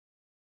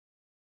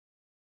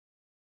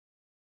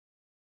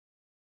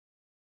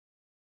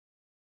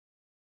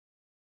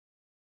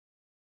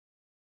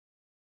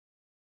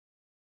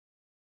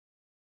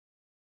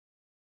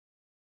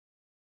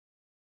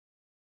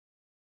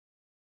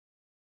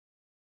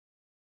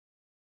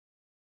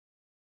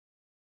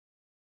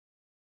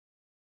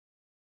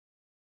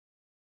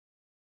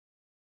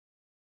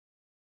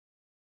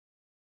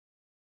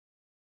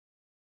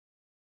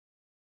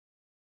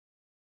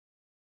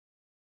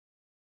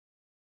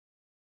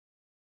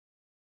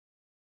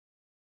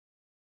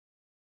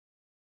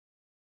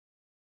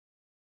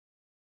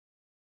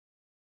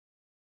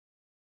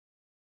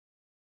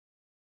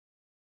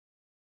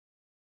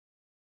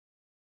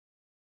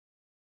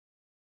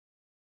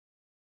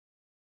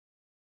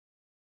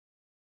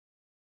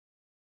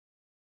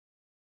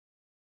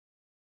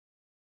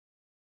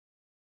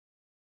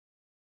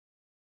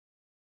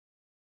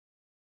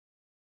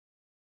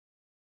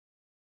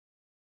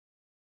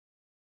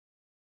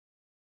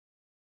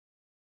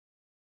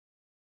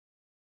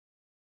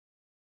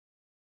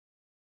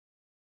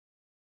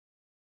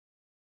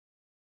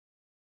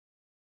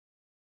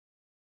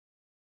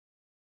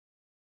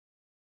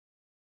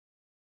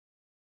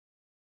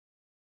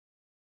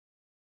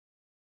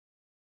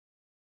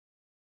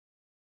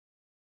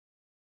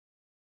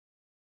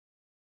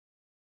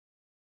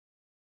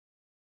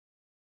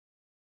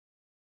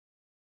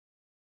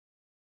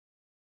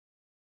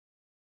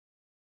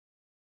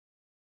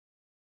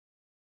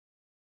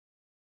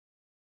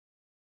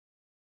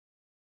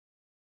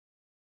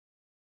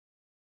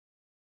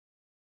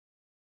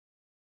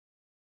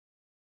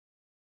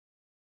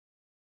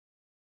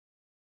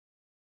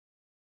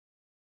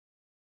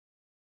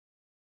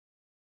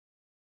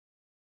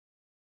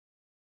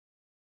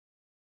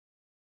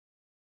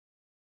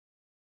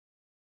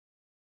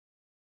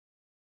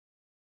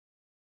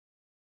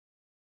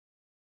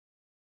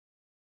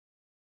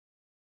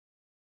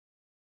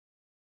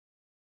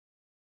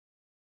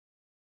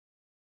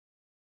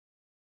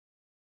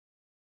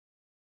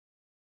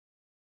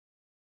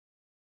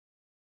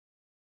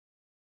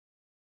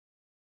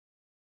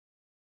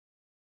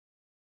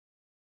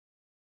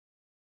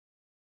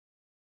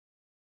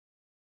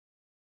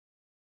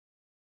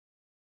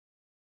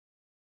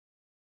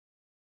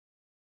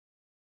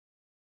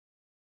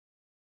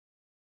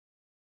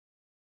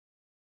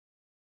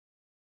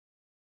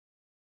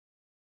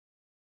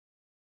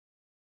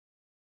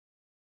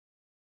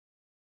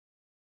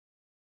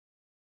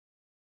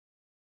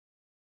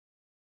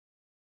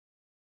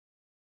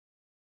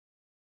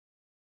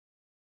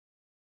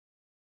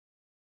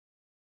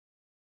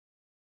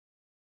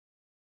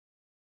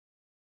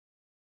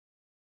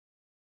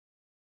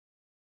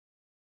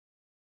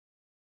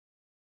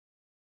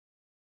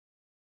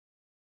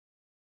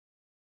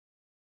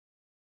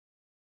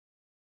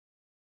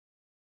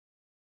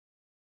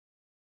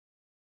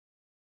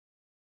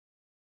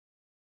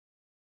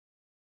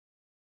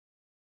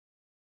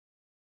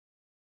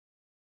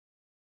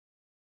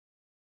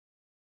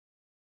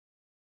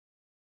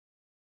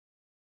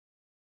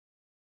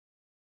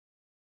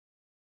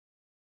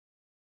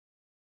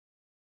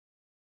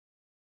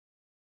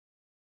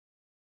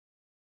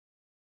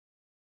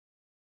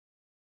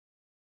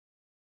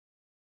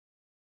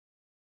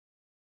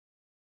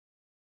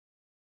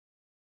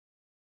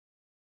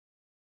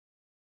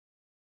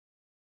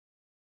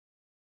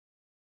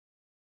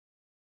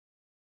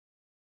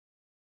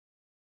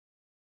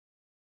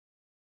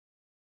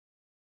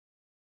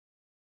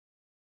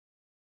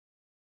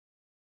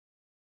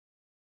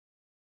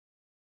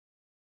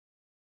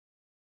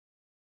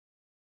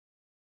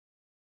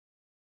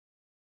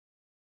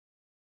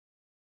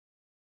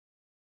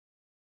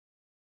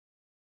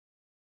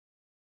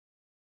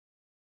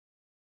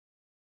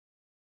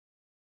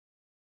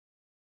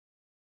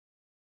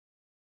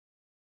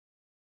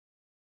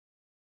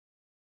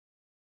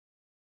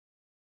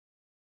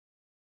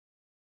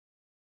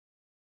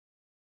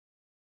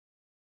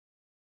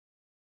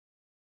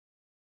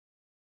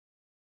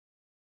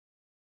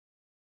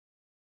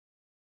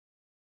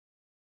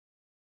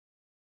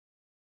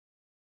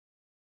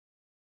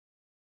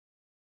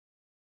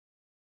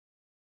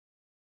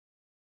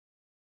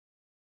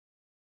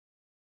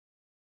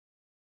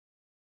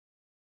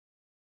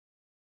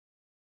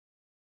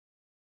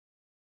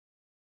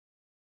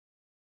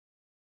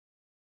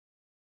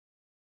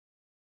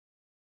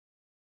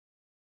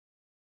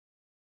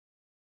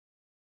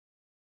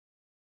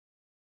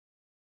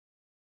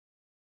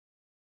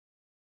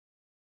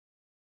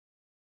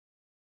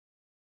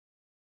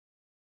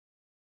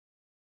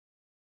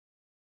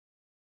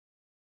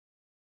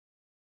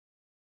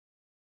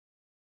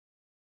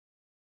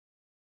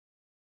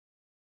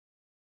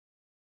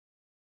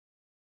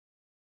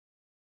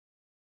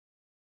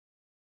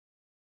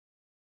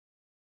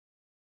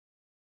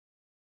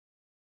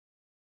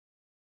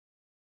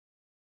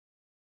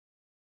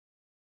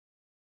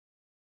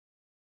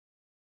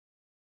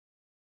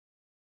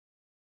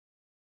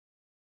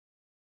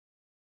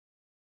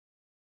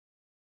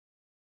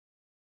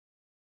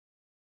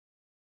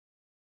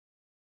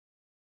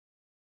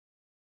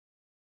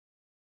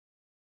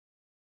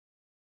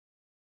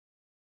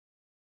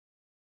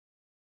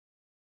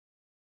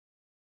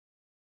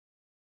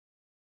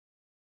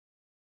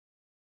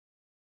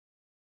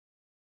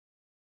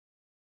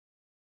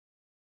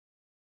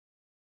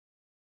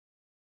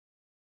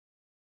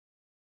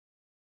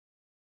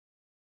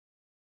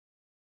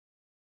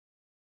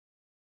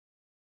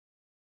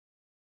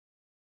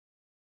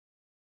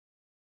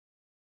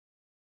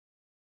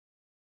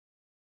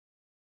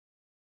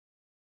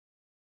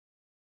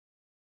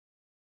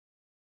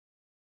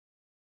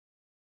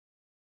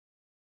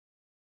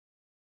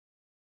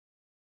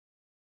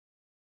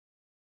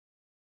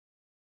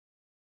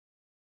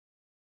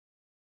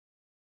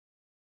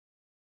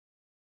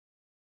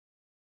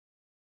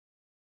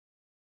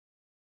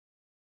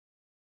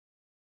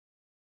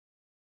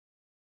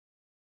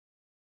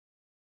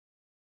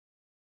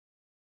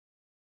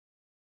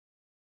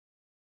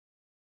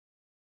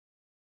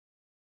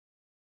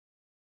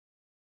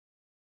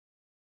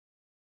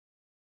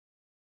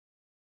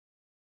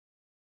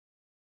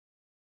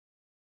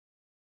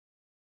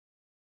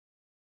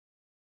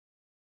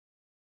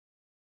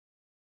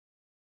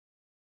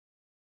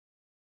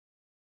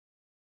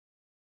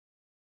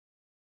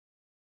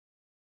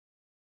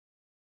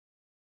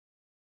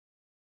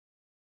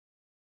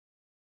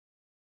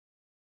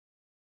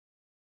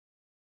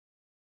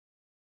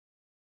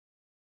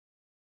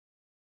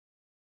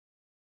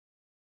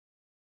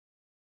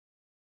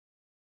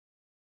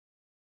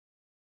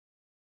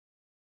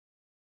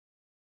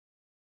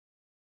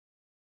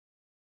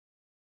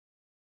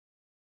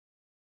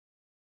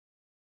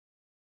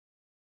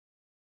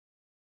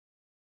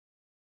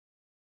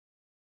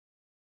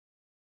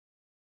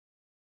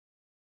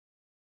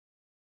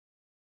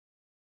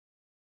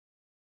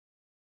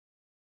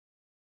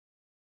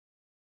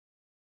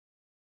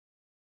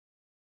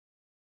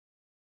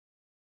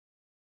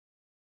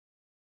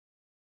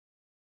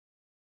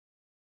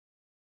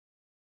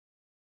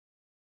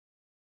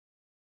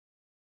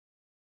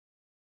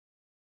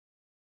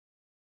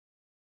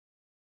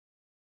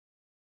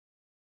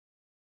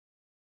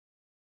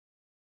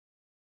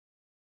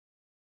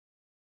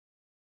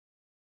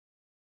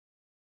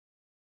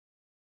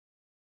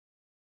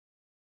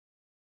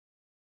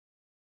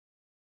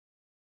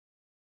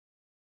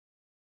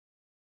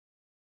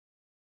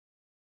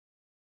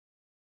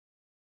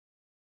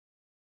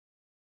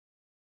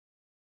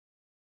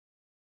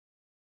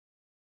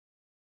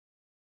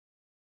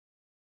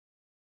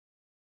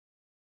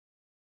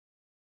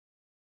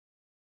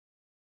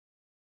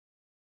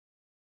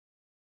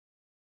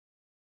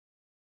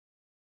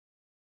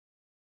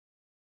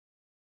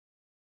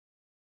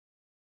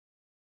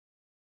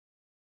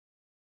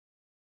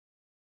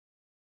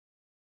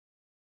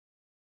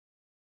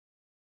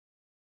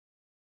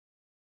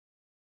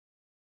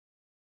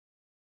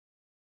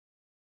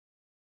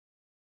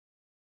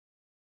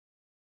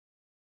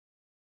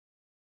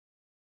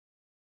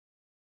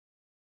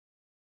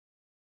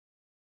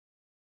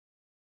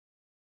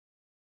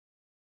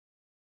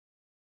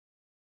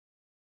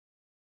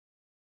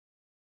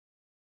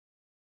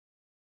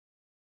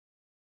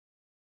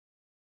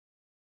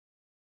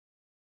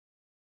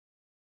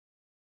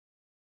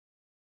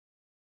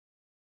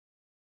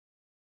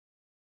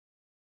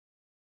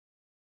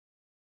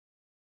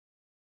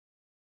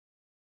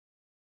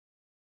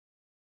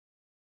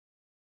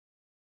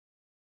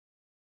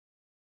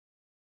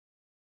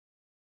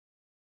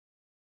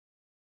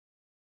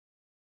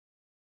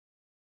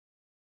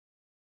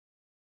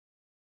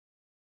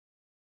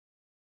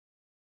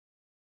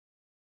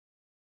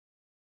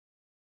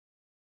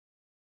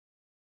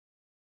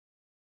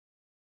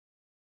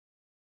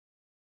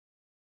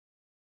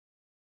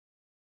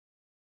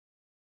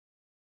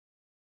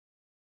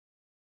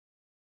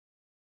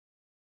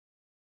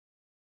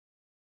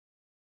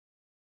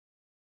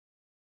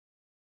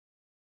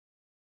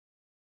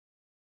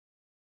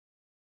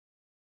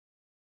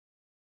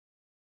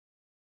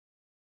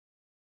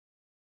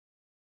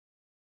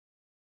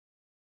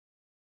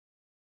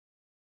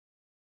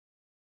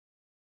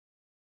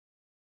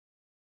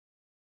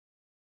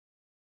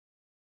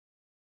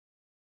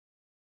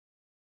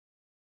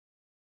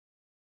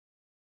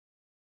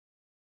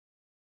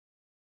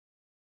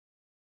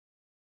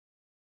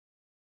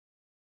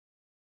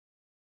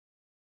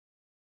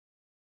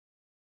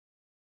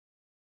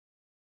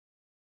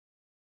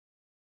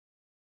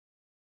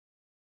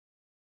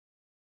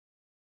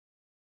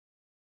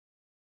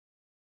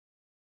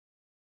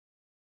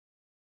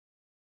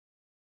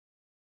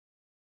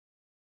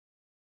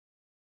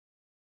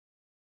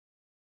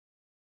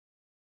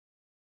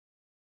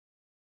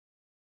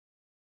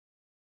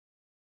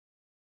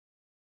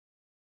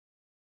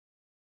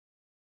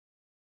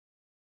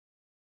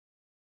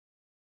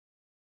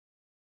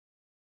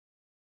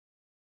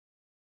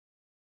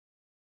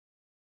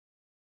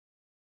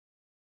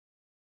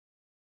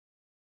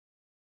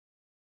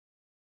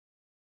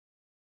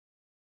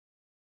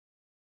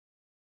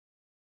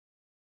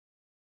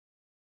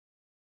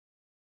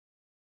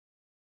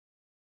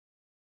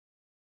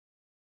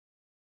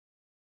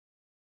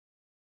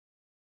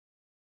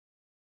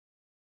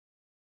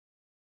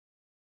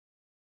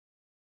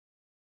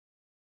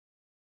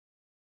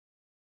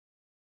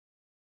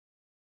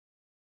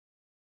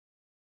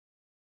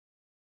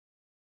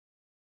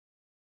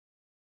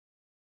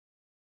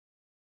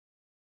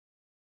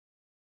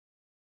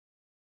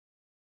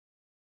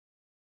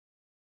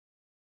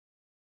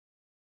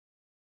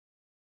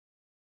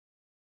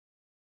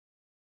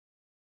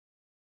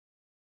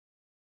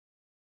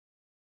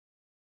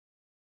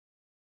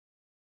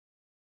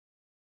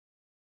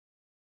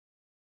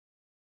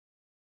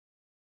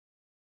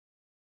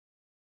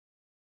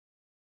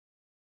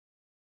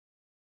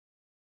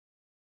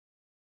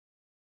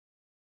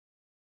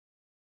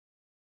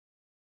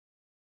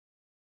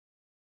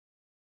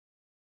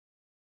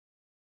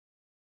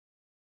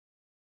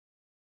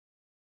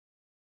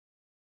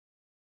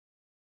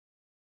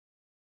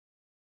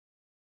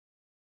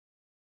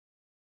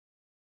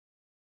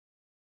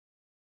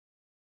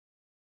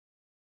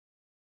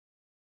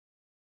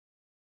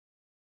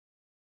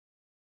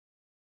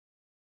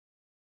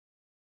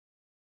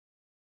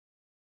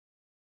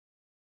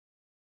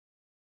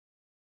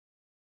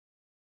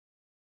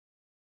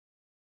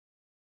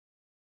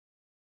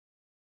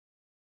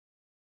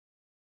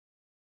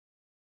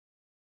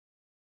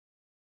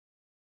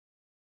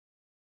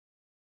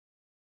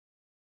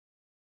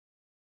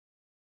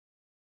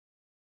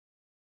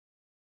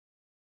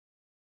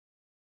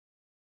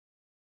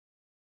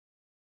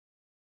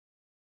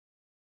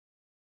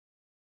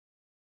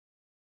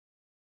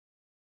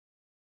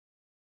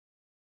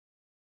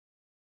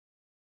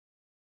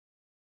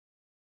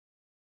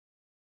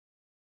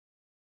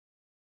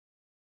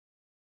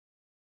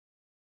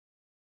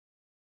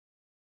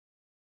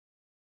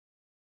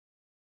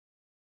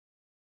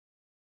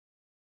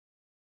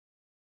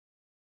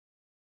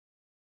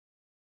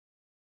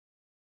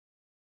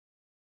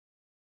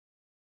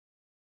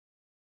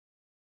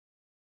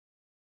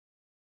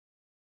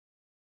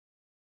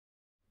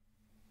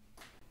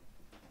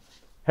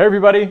Hey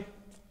everybody,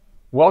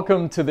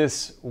 welcome to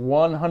this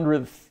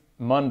 100th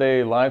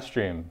Monday live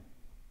stream.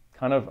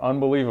 Kind of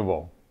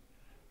unbelievable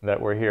that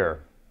we're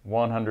here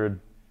 100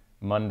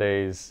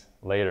 Mondays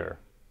later.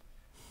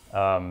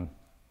 I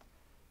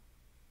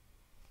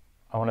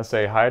want to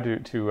say hi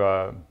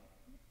to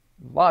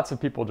lots of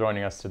people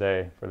joining us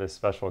today for this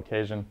special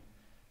occasion.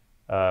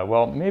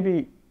 Well,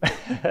 maybe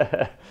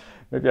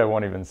maybe I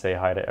won't even say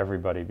hi to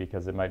everybody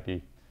because it might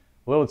be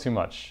a little too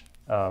much.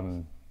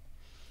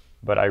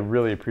 But I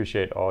really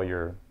appreciate all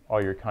your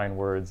kind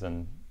words,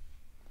 and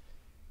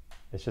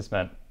it's just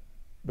meant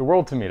the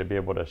world to me to be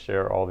able to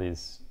share all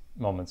these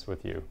moments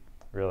with you,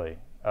 really.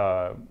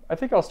 I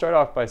think I'll start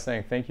off by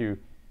saying thank you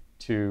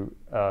to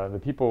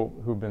the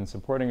people who've been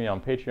supporting me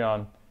on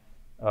Patreon.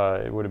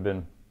 It would have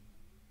been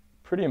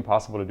pretty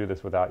impossible to do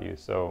this without you,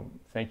 so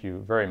thank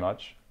you very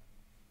much.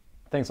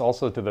 Thanks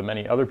also to the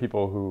many other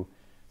people who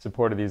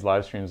supported these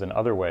live streams in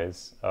other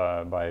ways,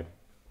 many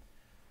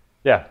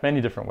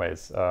different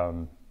ways.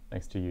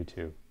 Thanks to you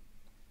too.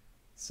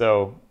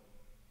 So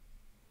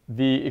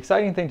the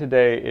exciting thing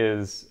today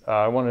is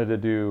I wanted to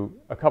do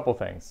a couple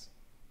things.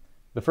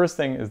 The first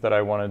thing is that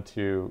I wanted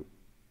to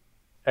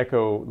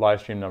echo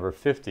live stream number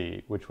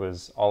 50, which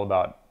was all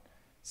about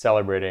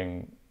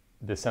celebrating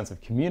the sense of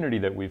community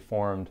that we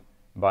formed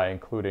by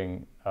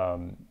including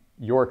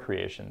your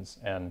creations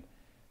and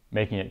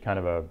making it kind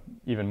of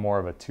even more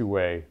of a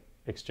two-way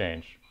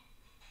exchange.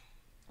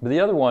 But the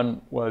other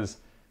one was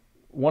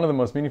one of the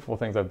most meaningful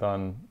things I've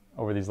done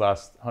over these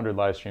last 100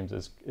 live streams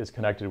is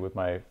connected with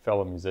my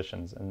fellow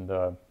musicians, and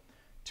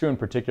two in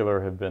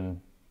particular have been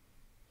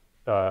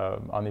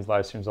on these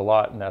live streams a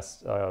lot, and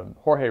that's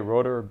Jorge,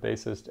 Roeder,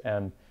 bassist,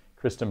 and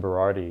Kristin,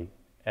 Berardi.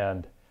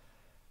 And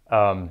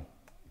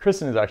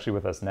Kristin is actually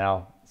with us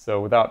now,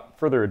 so without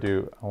further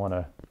ado, I want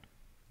to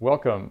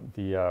welcome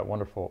the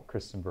wonderful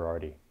Kristin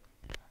Berardi.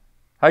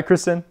 Hi,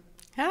 Kristin.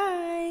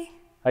 Hi.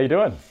 How you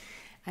doing?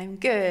 I'm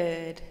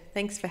good.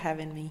 Thanks for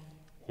having me.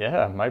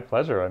 Yeah, my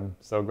pleasure. I'm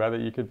so glad that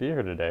you could be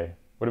here today.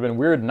 Would have been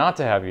weird not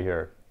to have you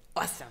here.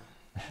 Awesome.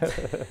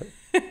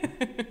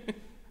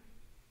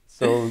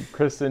 So,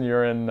 Kristin,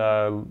 you're in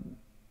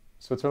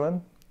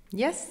Switzerland?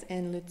 Yes,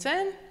 in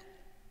Lucerne.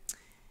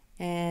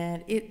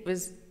 And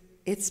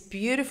it's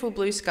beautiful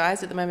blue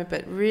skies at the moment,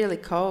 but really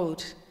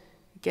cold.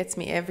 It gets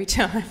me every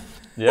time.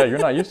 Yeah, you're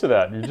not used to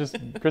that.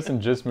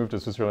 Kristin just moved to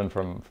Switzerland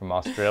from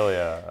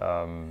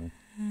Australia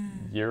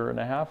year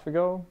and a half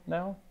ago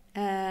now?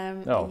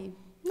 No.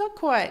 Not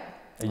quite.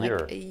 A year.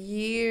 Like a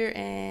year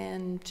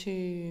and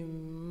 2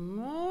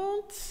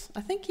 months, I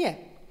think, yeah.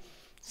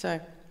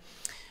 So,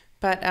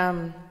 but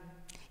yeah,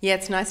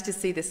 it's nice to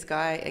see the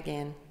sky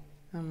again.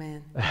 Oh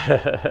man.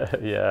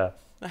 Yeah.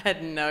 I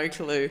had no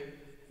clue.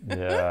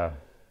 Yeah.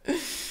 A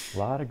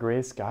lot of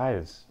gray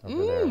skies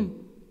over there.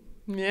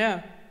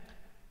 Yeah.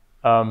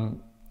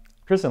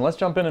 Kristin, let's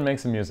jump in and make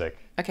some music.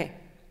 Okay.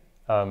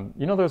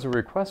 There's a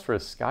request for a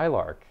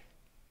Skylark.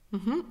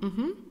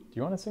 Do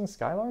you want to sing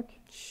Skylark?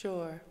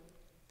 Sure.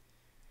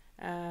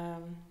 Or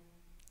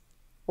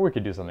we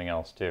could do something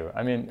else too.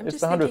 I mean, it's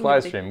the 100th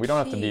live stream. We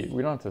don't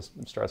have to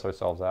stress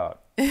ourselves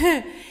out.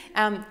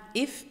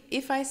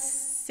 If I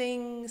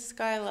sing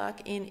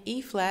Skylark in E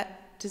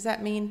flat, does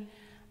that mean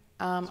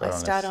I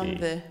start on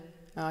the?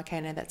 Oh, okay,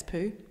 no, that's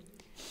poo.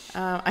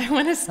 I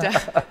want to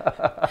start.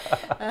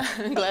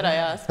 I'm glad I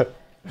asked.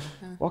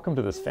 Welcome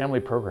to this family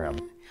program.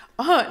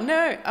 Oh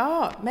no!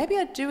 Oh, maybe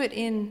I'd do it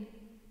in.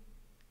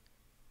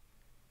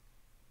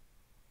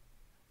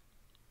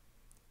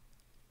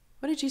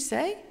 What did you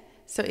say?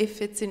 So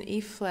if it's in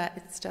E flat,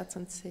 it starts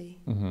on C.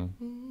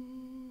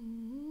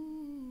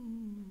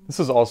 This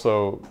is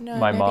also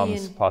my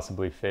mom's in...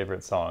 possibly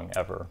favorite song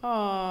ever.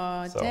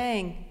 Oh, so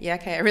dang. Yeah,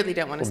 okay, I really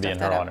don't want to stuff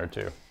that up. It'll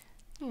be in her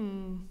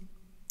honor too.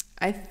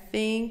 I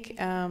think,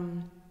 I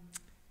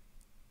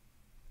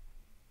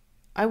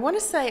want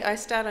to say I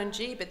start on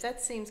G, but that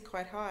seems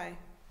quite high.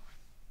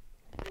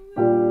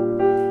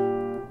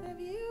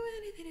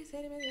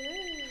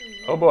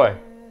 Oh boy.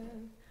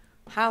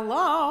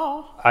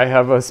 Hello. I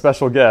have a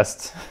special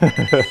guest.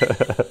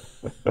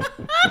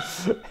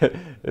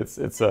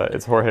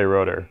 It's Jorge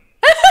Roeder,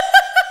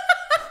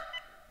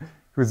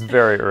 who's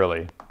very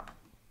early.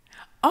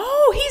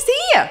 Oh, he's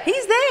here.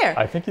 He's there.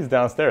 I think he's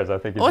downstairs. I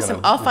think he's awesome.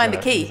 I'll find the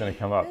key. He's gonna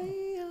come up.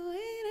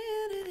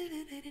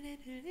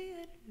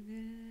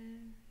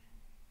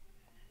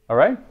 All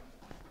right.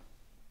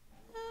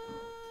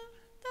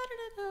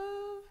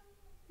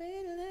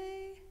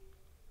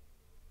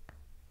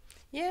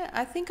 Yeah,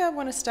 I think I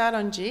want to start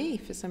on G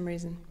for some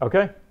reason.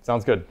 Okay,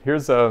 sounds good.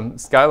 Here's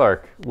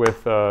Skylark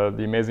with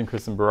the amazing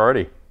Kristin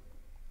Berardi.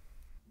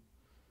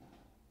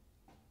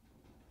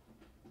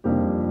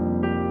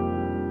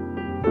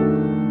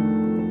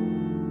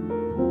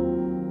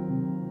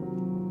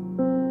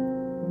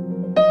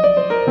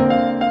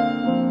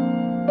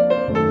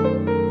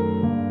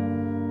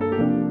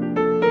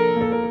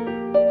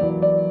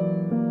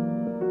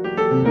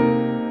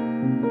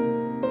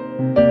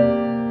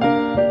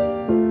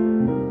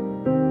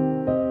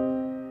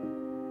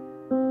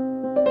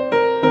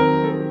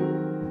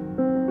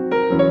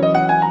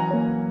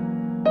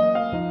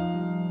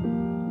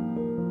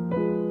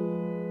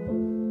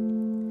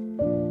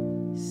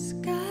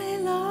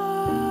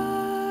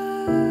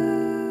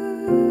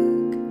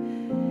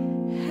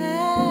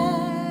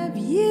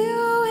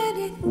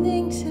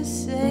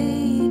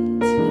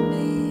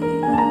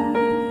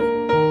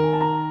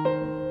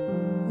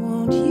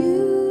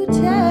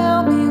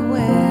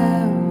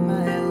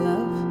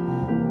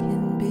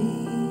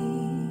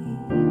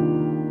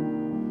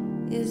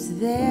 Is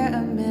there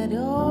a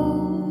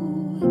meadow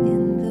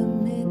in the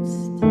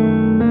midst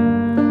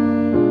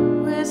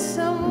where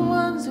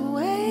someone's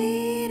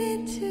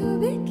waiting to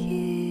be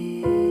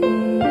kissed?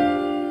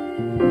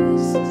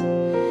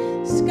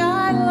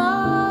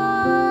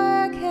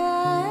 Skylark,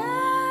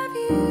 have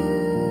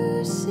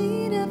you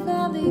seen a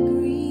valley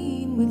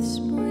green with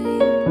spring,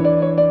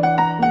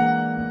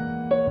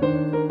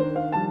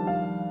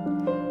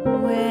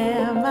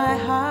 where my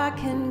heart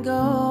can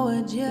go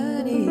a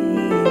journey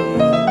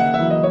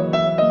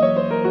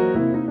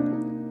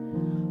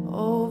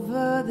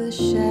over the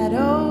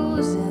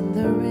shadows and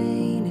the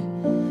rain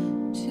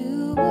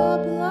to a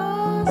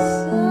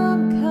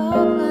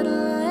blossom-covered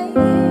lane?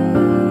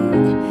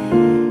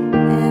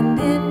 And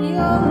in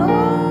your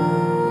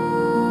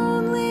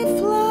lonely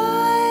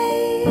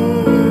flight,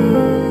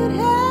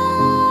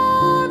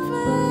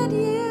 haven't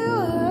you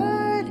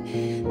heard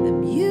the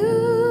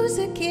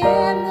music in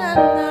the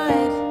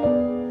night?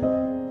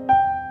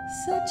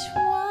 Such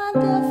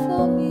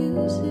wonderful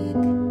music,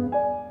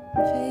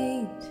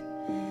 faint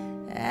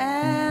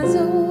as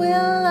a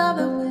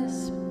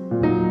will-o'-the-wisp,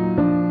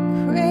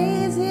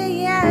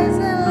 crazy as a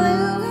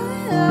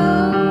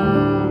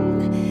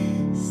loon,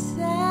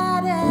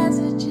 sad as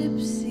a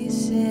gypsy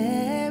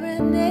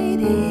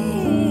serenading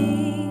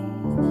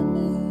the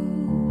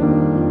moon.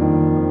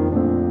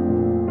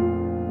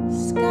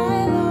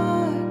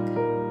 Skylark,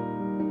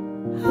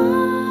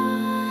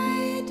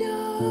 I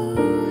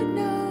don't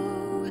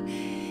know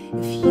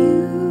if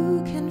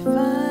you can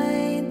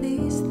find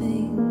these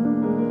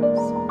things,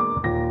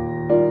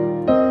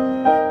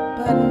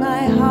 but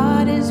my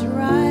heart is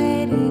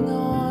riding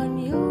on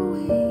your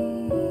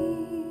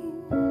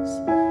wings.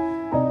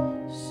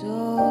 So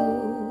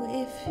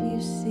if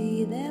you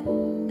see them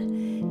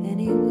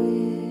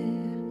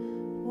anywhere,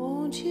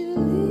 won't you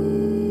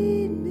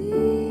lead me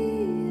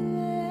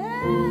there?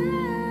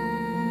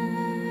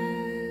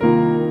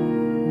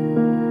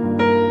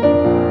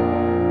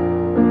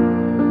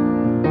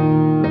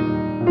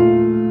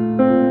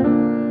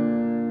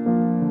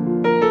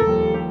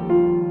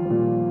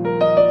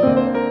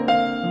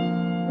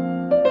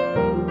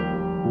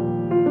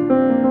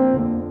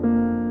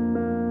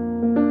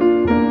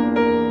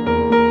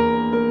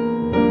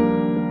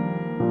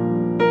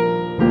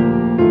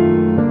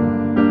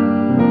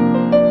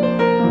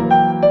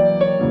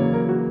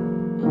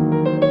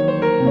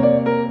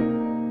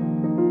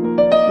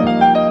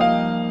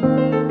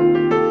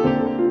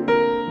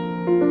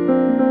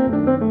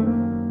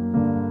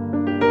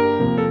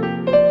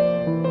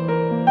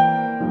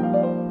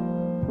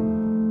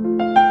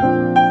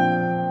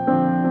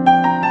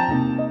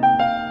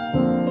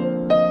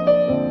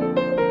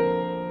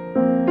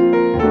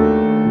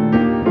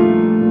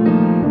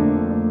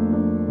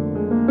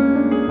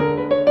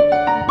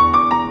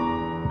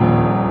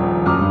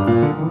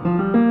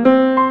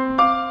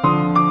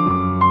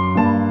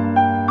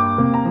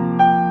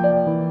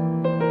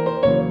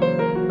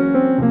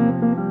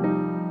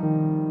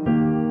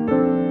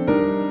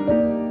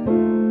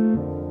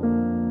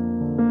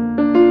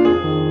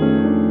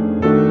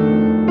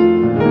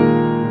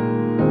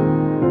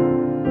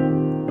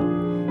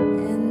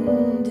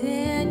 And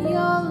in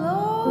your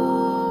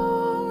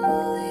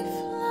lonely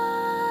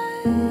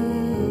flight,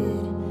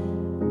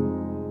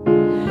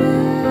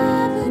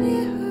 haven't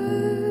you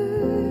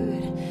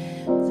heard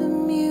the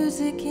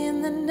music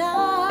in the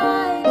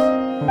night?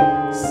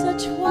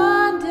 Such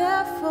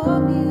wonderful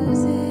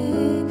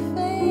music,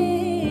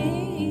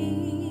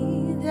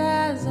 faint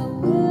as a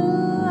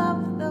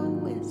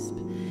will-o'-the-wisp,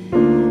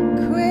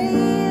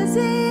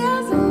 crazy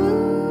as a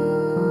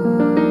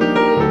loon,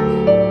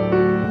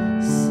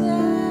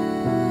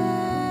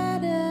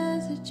 sad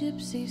as a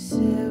gypsy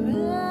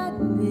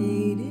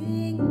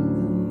serenading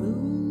the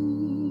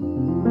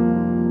moon.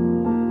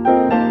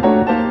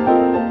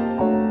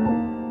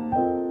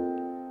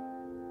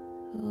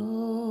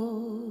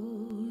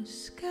 Oh,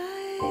 Skylark,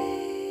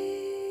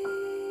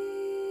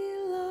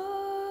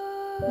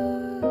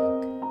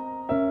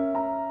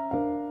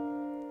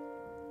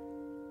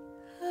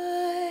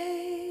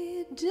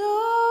 I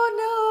don't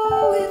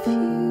know if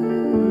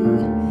you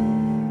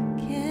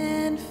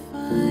can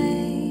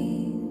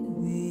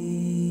find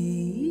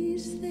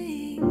these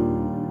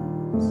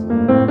things,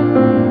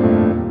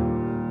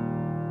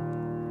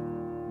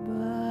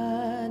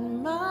 but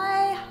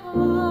my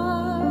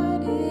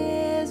heart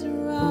is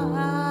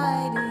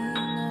riding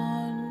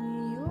on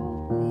your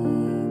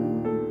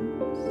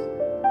wings.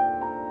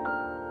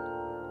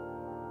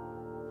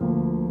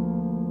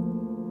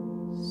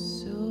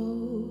 So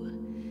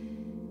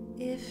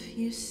if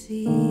you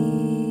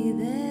see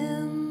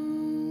them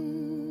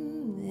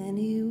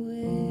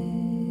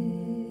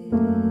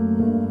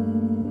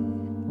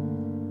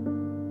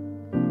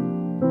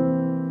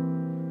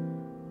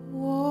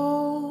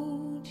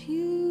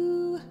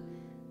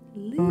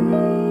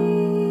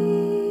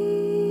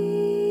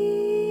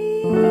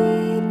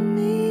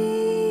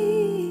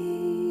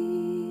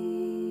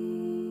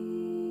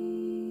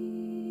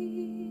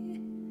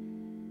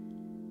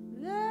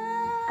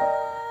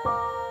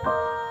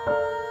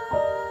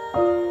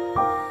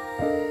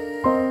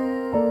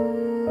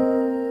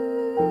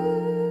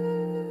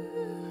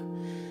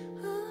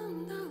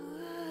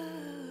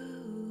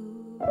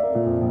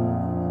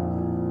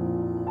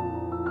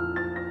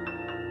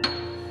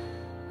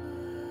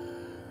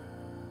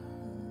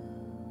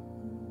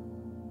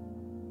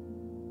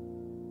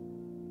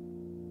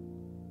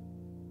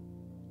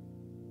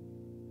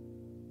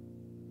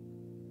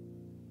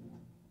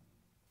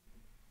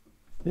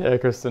Yeah,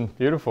 Kristin,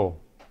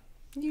 beautiful.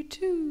 You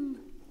too.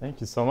 Thank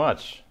you so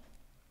much.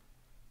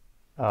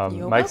 Mike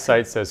welcome.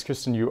 Sight says,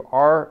 Kristin, you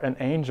are an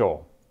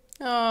angel.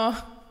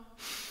 Oh,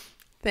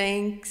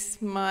 thanks,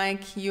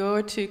 Mike.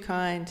 You're too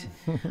kind.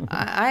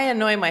 I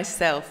annoy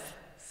myself,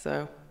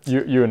 so.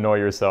 You annoy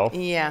yourself?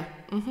 Yeah.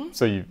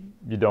 So you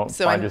don't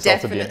So find I'm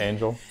yourself to be an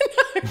angel?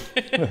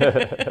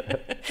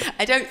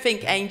 I don't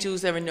think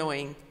angels are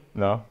annoying.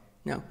 No?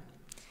 No.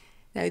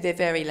 No, they're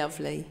very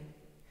lovely.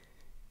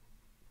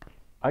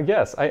 I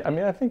guess. I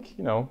mean, I think,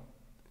 you know,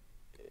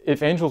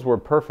 if angels were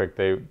perfect,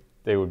 they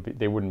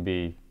wouldn't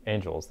be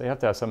angels. They have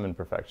to have some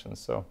imperfections,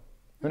 so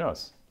who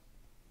knows?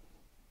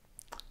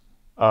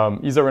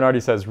 Isa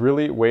Renardi says,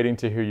 really waiting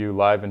to hear you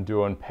live in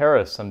duo in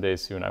Paris someday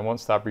soon. I won't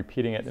stop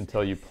repeating it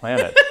until you plan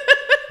it.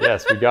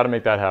 Yes, we got to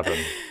make that happen.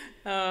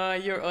 Oh,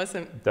 you're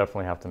awesome.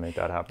 Definitely have to make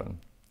that happen.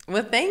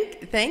 Well,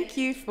 thank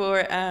you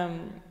for,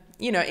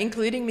 you know,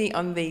 including me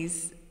on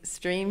these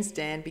streams,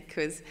 Dan,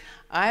 because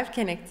I've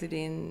connected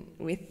in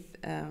with,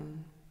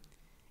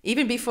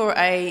 even before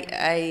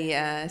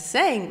I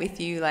sang with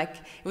you, like,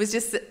 it was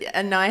just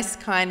a nice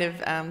kind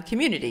of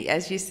community,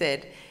 as you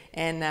said.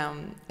 And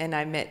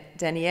I met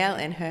Danielle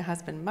and her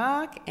husband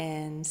Mark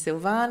and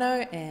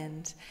Silvano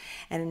and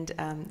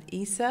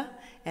Isa,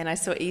 and I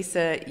saw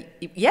Isa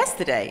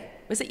yesterday.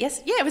 Was it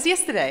yes? Yeah, it was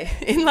yesterday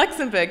in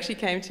Luxembourg. She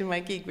came to my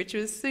gig, which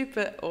was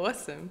super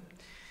awesome.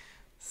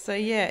 So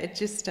yeah, it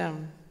just yeah,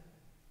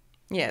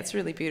 it's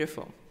really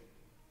beautiful.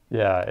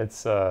 Yeah,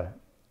 it's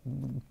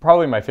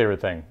probably my favorite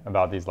thing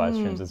about these live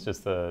streams. It's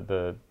just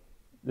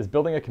is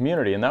building a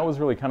community, and that was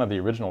really kind of the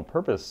original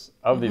purpose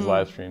of these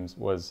live streams,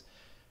 was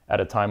at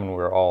a time when we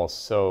were all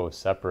so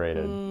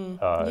separated.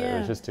 Yeah. It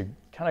was just to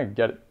kind of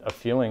get a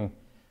feeling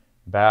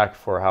back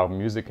for how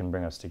music can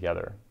bring us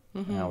together,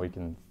 and how we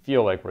can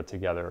feel like we're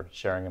together,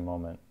 sharing a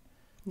moment.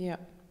 Yeah.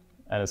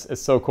 And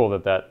it's so cool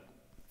that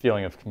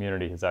feeling of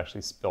community has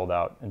actually spilled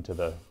out into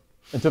the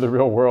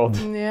real world.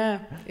 Yeah,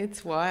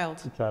 it's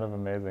wild. It's kind of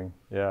amazing,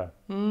 yeah.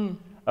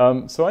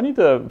 So I need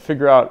to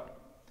figure out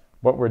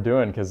what we're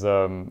doing, because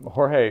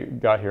Jorge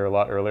got here a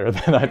lot earlier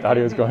than I thought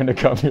he was going to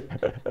come here.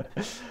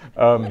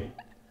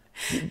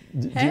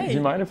 Do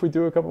you mind if we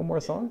do a couple more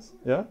songs?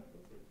 Yeah?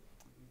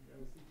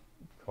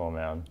 Cool,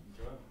 man.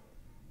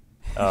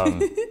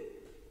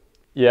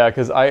 Yeah,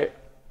 because I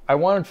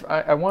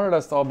wanted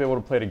us to all be able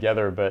to play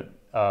together, but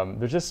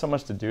there's just so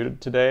much to do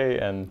today,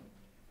 and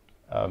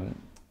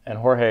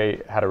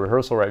Jorge had a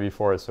rehearsal right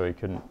before us, so he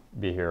couldn't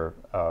be here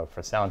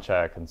for sound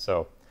check, and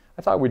so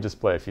I thought we'd just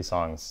play a few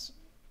songs,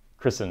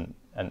 Kristin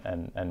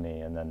and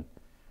me, and then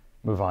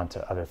move on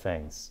to other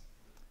things.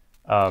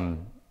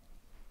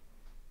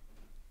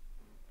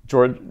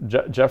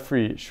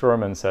 Jeffrey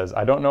Schurman says,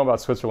 I don't know about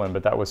Switzerland,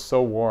 but that was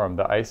so warm.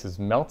 The ice is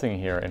melting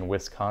here in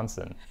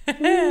Wisconsin.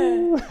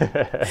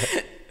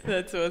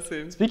 That's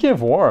awesome. Speaking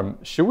of warm,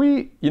 should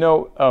we,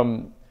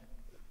 Livestream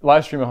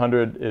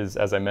 100 is,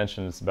 as I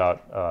mentioned, it's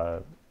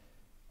about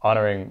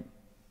honoring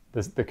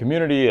the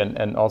community,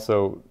 and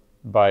also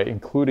by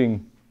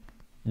including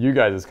you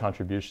guys'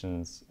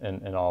 contributions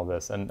in all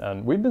this.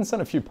 And we've been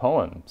sent a few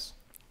poems.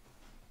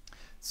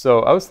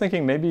 So I was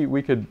thinking maybe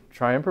we could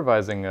try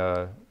improvising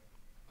a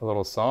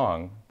little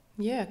song.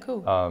 Yeah,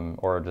 cool.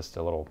 Or just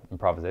a little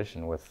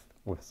improvisation with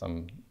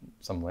some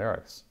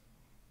lyrics.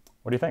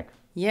 What do you think?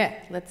 Yeah,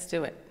 let's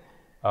do it.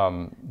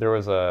 There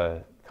was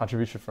a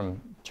contribution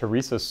from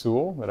Teresa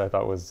Sewell that I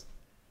thought was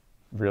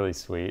really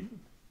sweet.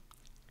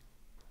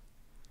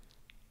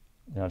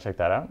 You want to check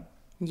that out?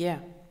 Yeah.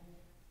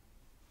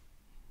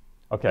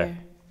 Okay. Yeah.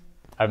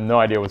 I have no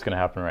idea what's going to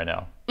happen right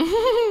now.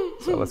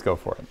 So let's go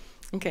for it.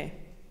 Okay.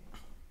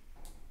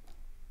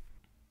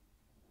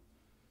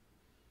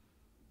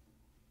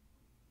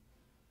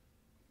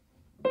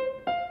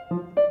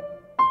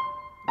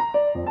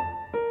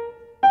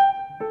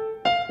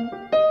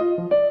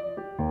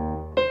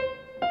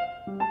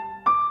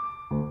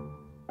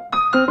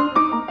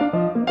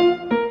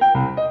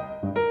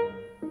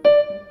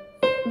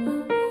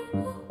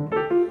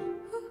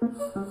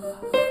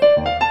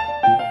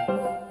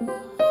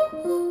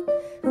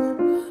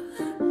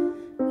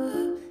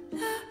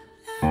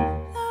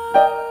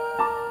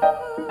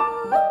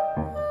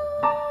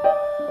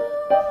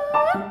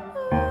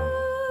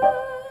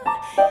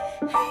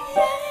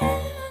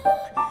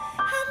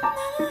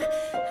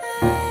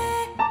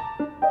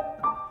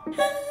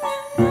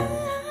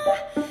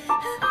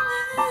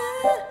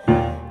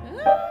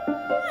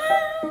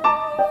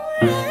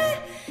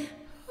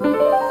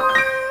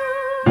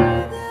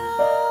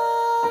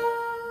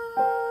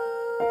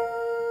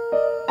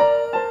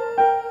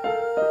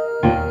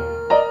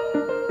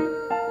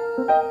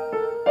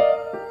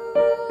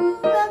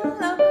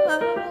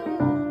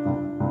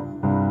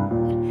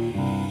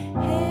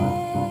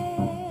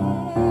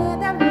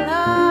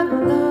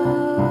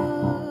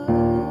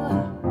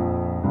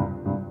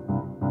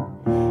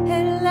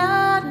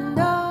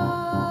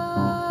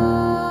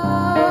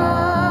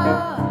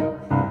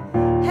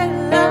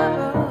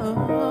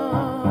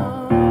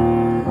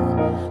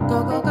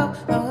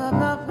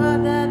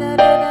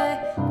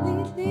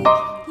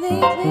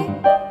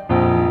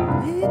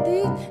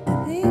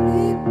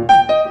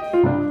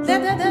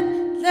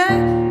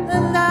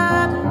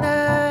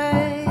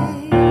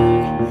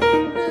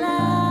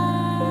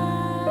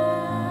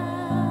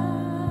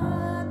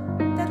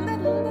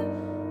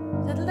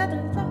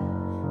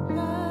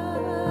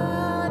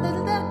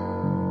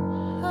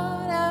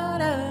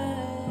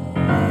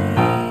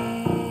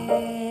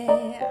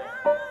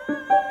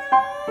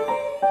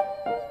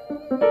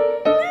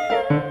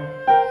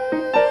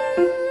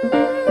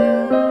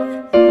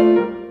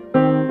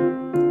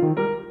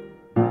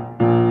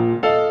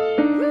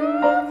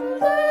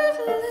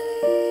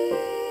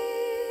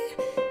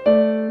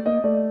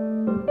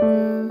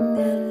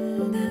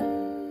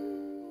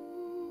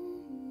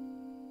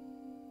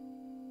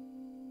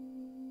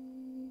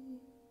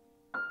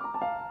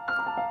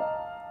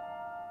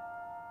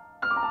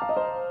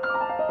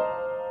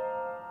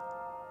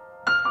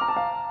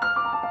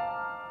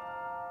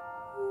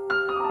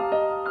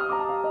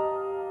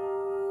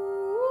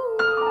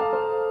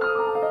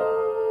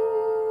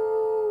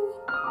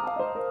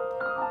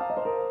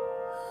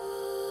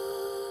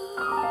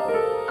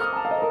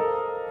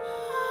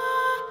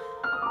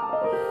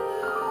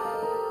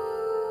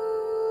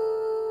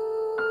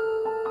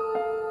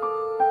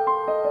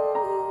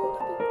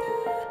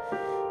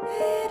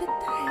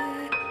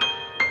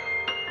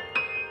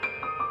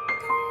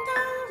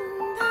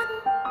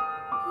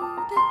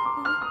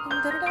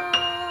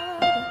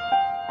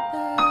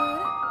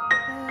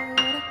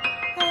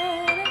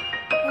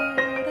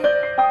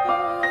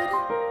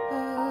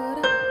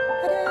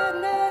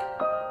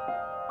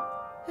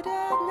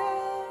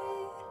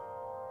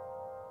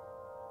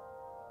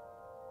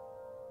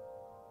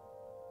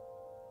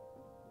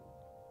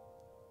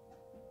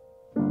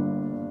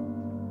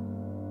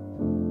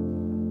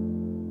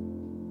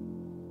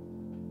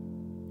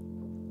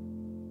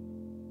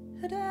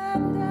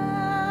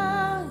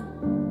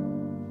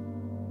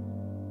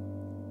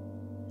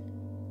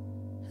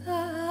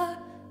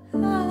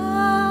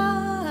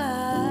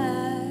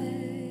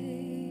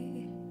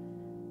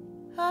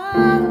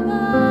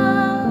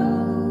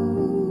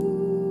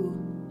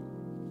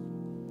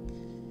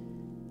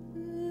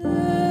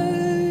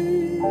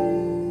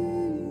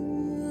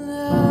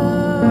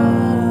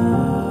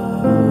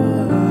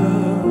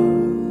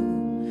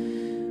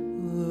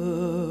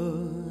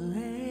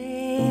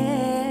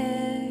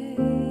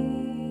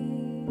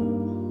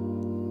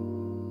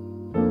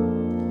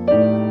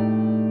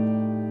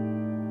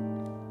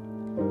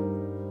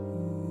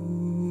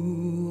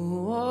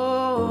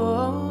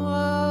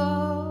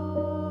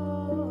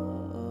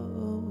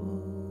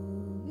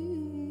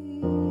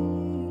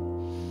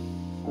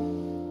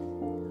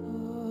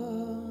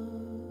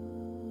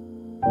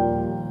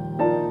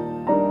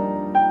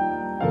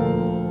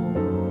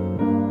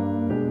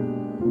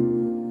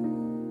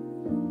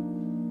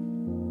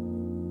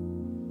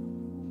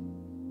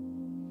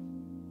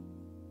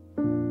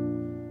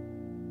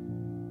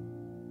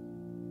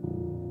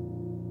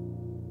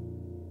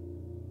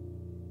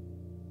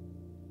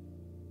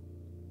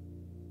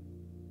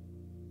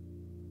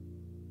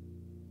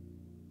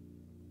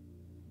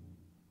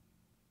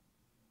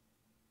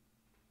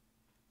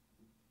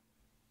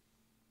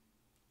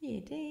 Yeah,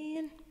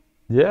 Dan.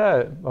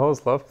 Yeah, I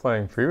always love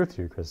playing free with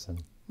you, Kristin.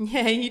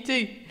 Yeah, you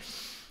do.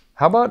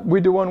 How about we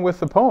do one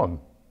with the poem?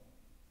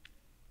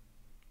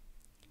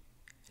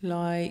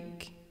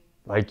 Like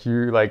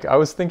I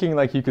was thinking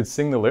like you could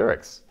sing the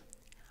lyrics.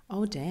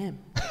 Oh, damn.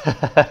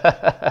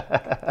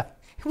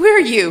 Where are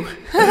you?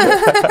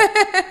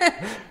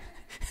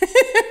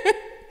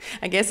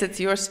 I guess it's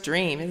your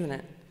stream, isn't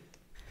it?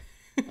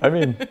 I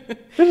mean,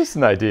 it's just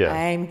an idea.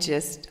 I'm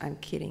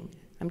kidding.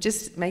 I'm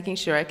just making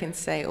sure I can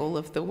say all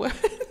of the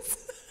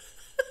words.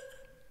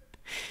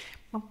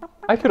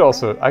 I could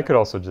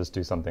also just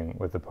do something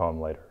with the poem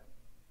later.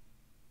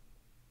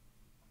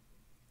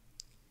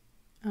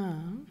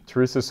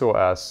 Teresa Sewell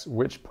asks,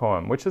 which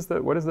poem? What is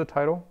the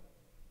title?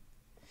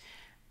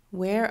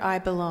 Where I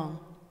Belong.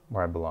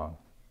 Where I Belong.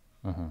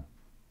 Mm-hmm.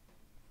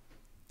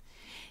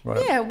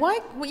 Yeah, why?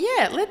 Well,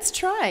 yeah, let's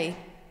try.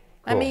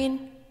 Cool. I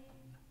mean,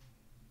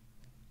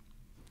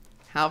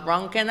 how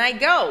wrong can I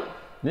go?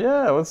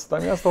 Yeah, that's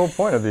the whole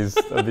point of these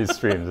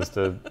streams, is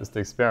to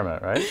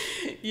experiment, right?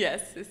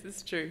 Yes, this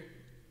is true.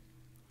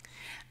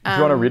 Do you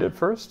want to read it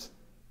first?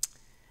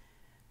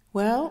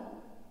 Well,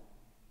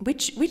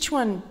 which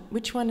one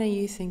are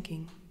you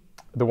thinking?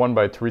 The one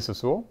by Teresa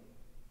Sewell,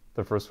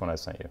 the first one I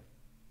sent you.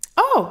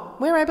 Oh,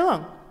 Where I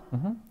Belong.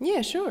 Mm-hmm.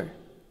 Yeah, sure. You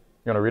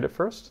want to read it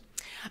first?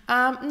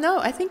 No,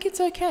 I think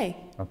it's okay.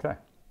 Okay.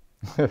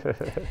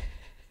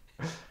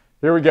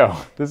 Here we go.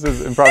 This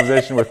is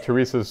improvisation with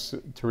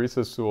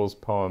Teresa Sewell's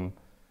poem,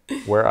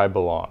 Where I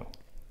Belong.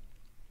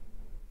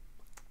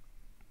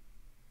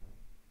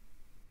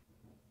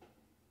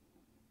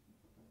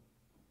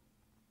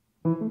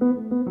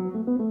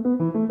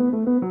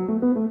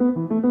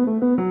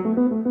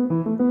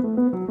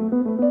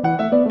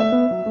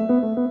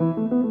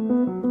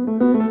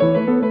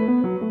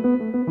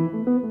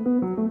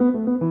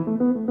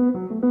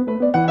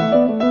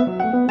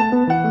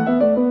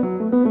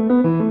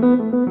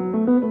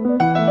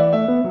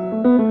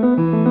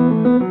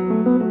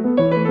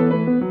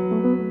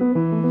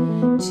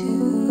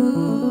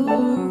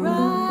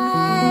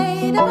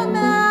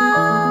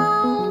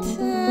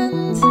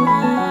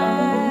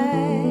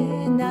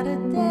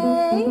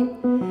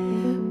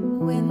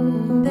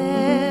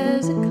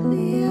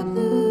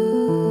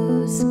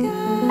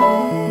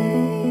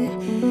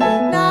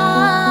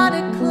 Not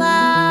a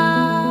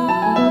cloud.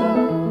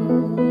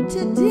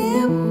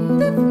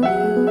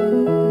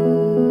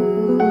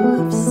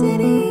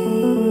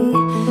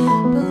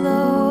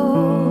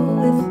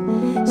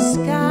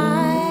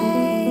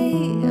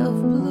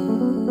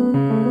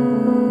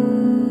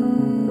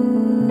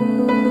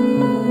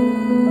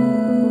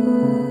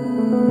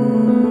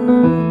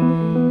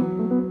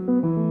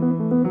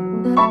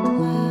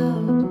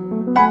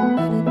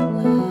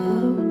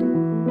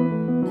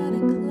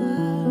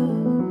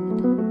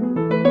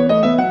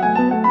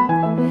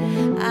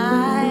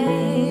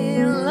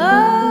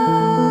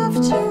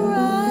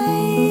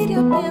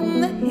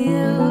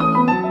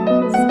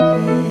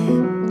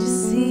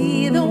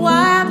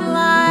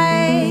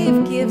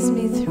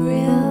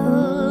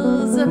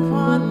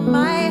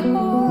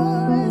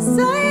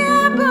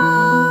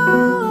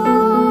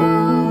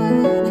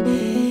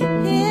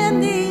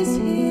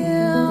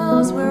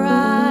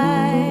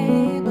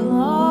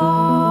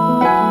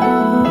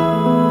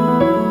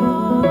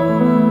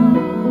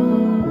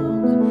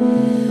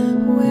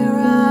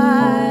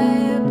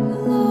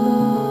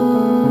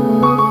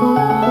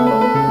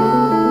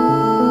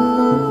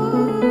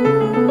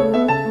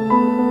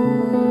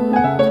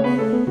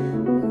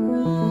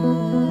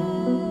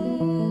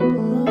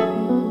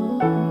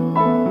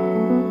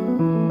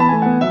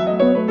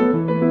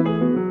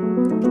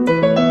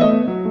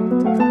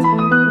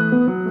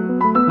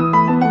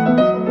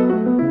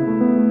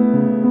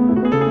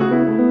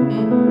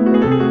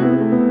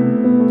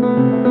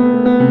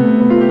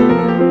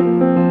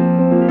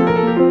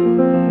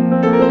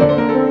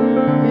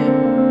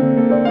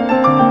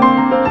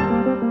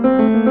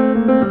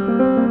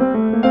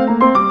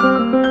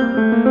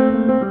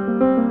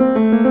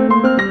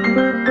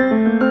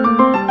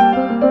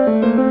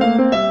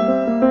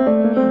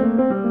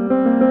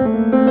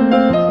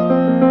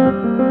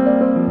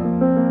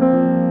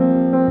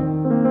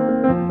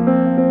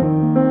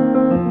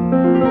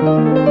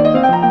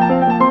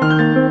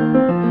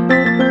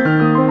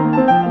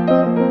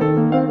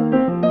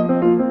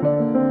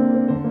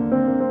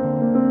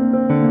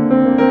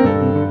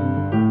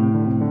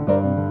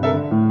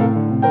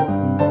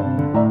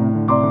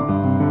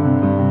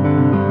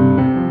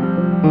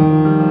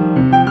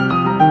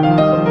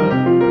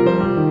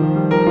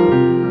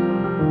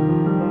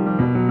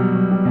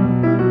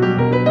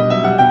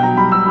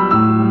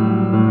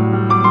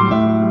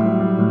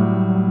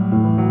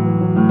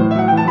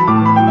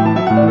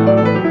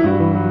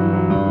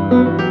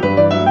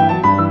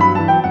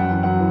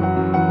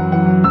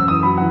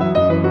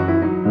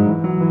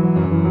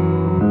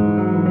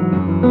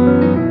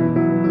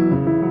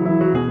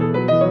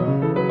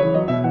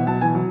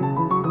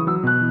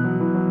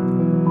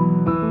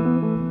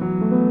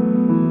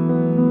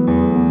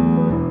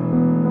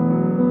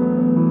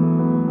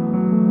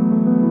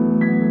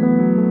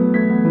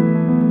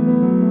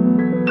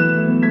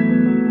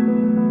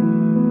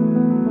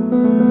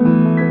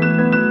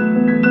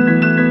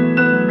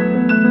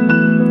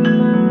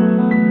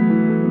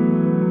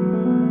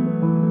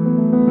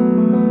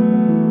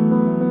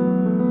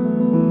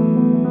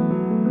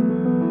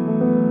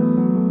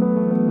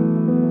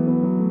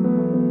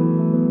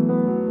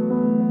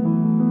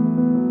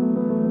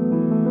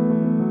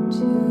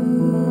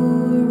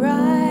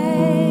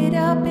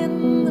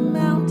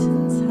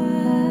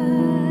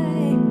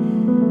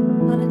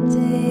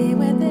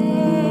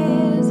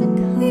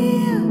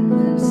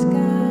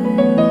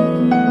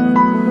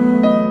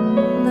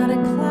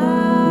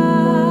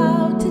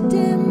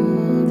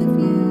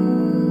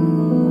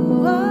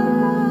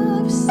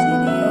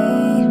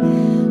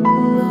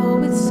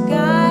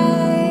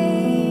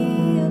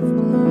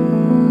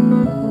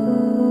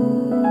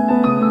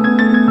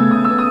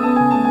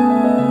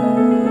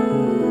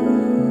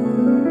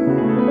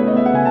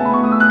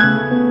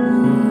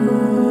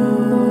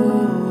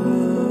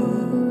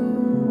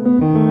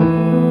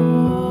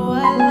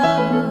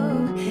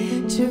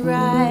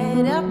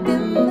 ride up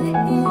in the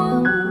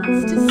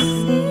hills to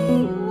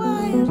see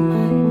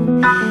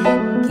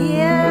wildlife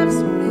gives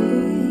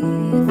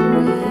me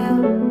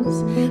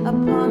thrills.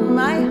 Upon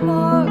my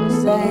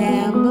horse I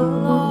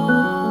amble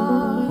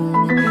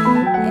on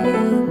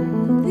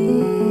in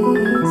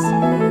these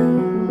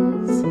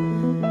hills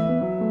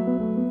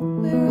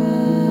where I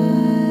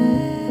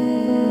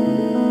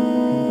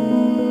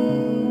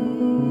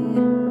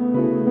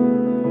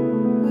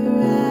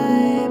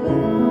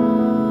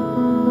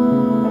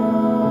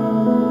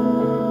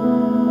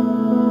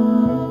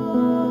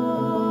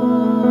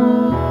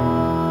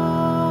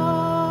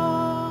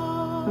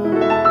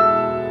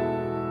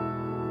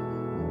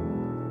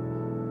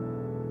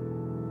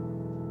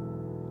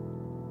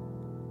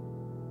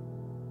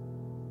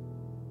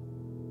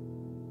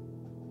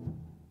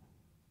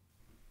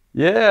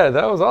Yeah,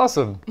 that was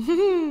awesome.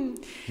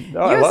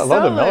 I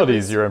love the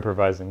melodies you're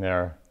improvising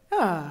there.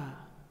 Ah,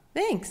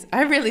 thanks.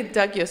 I really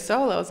dug your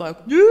solo. I was like,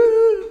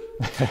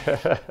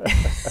 yeah.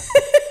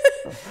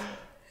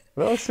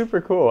 That was super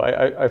cool.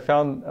 I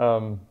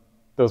found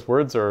those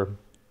words are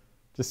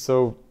just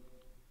so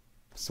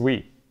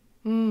sweet.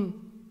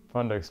 Fun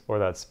to explore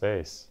that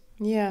space.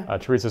 Yeah.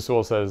 Teresa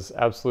Sewell says,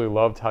 absolutely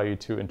loved how you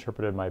two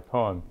interpreted my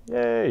poem.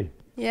 Yay.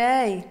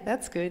 Yay.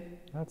 That's good.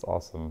 That's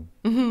awesome.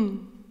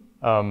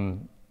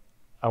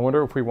 I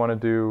wonder if we want to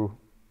do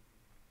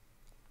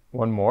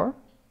one more?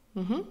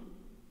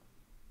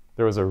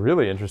 There was a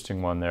really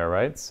interesting one there,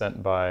 right?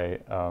 Sent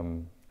by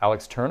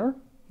Alex Turner?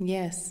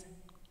 Yes.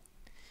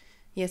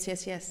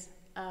 Yes.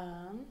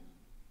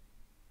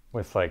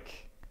 With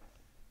like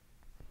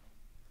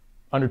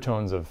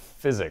undertones of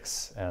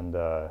physics and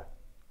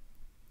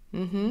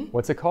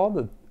what's it called?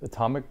 The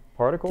atomic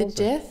particles?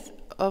 The death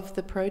of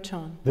the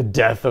proton. The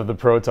death of the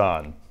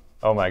proton.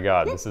 Oh my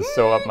God, this is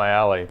so up my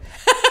alley.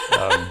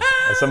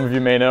 As some of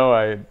you may know,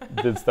 I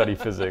did study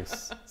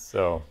physics,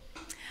 so.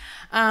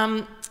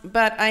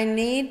 But I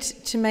need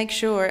to make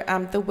sure,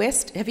 the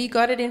West, have you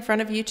got it in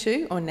front of you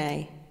too, or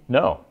nay?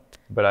 No,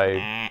 but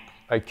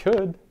I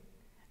could.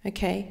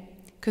 Okay,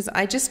 because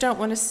I just don't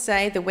want to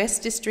say the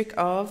West District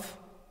of,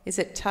 is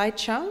it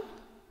Taichung?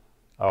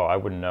 Oh, I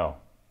wouldn't know.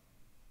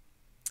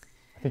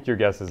 I think your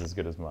guess is as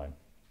good as mine.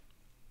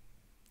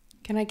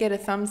 Can I get a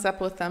thumbs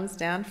up or thumbs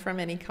down from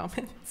any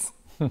comments?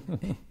 I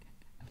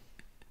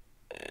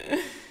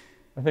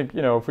think,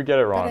 if we get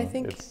it wrong, I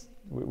think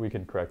we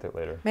can correct it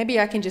later. Maybe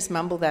I can just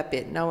mumble that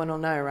bit. No one will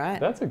know, right?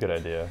 That's a good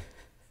idea.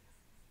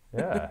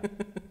 Yeah.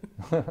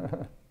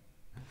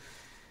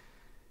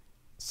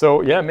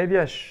 So, yeah, maybe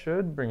I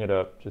should bring it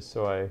up just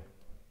so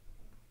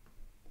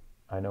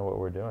I know what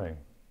we're doing.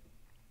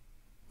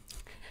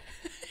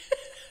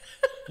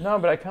 No,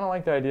 but I kind of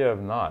like the idea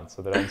of not,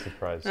 so that I'm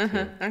surprised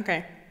too.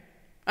 Okay.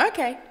 Oh,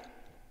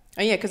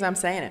 yeah, because I'm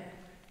saying it.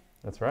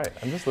 That's right.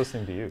 I'm just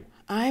listening to you.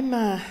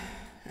 I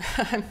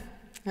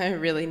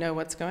really know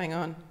what's going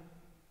on.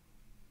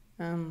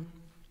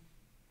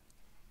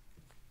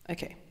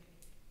 Okay.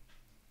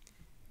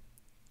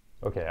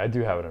 Okay, I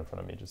do have it in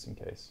front of me just in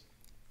case.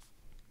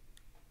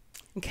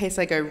 In case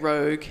I go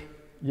rogue.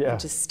 Yeah. And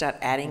just start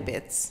adding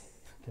bits.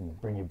 Can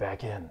bring you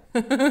back in.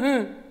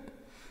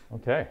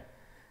 Okay.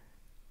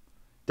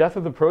 Death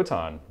of the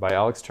Proton by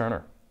Alex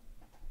Turner.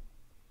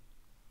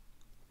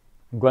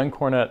 Glenn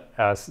Cornett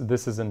asks,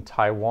 this is in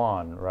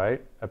Taiwan,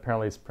 right?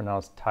 Apparently it's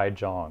pronounced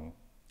Taichung.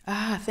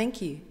 Ah,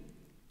 thank you.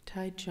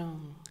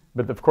 Taichung.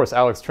 But of course,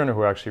 Alex Turner,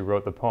 who actually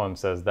wrote the poem,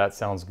 says, that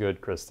sounds good,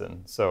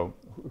 Kristin. So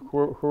who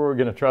are we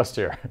going to trust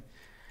here?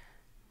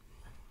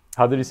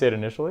 How did you say it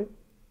initially?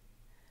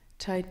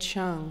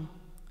 Taichung.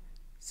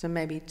 So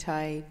maybe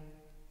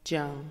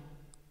Taichung.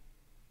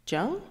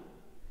 Jung?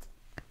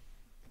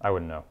 I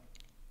wouldn't know.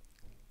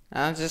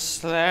 I'm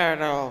just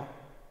little.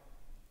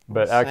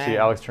 But actually,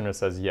 Alex Turner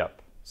says,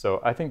 yep.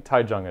 So I think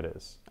Taichung it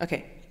is.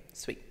 Okay,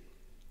 sweet.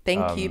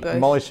 Thank you both.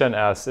 Molly Shen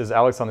asks, is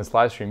Alex on this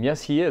live stream?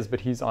 Yes, he is,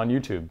 but he's on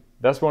YouTube.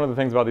 That's one of the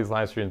things about these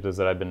live streams is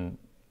that I've been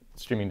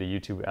streaming to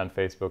YouTube and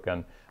Facebook,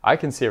 and I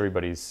can see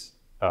everybody's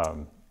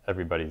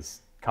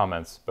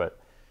comments, but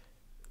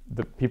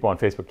the people on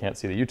Facebook can't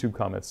see the YouTube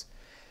comments,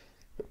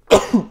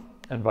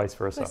 and vice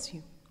versa. Bless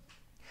you.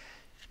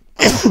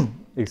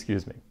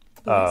 Excuse me.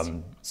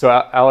 So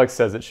Alex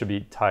says it should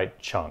be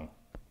Taichung.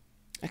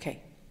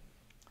 Okay.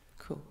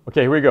 Cool.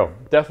 Okay, here we go.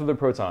 Death of the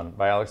Proton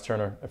by Alex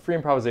Turner, a free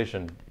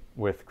improvisation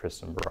with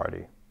Kristin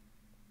Berardi.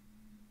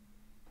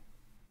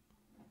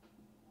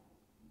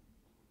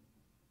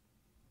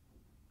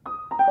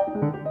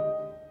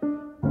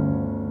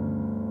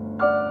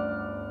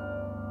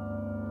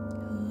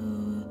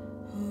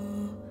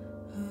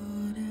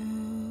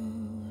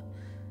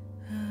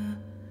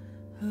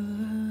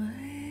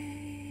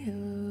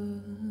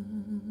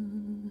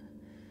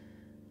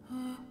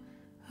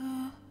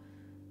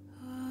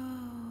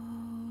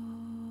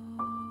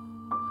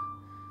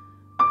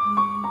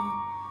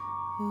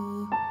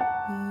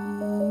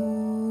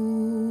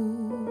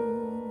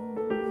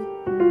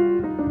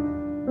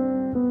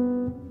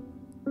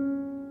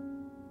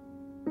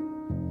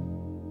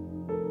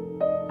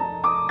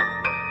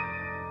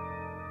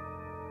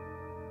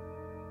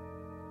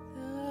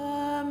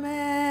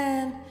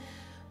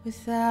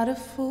 without a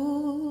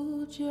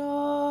full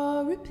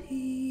jaw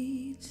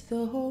repeats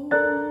the whole.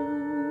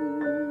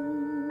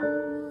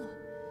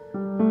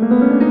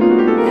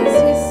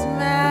 As he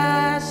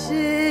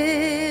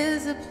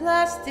smashes a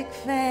plastic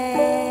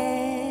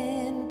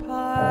fan,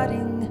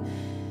 parting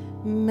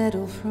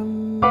metal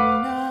from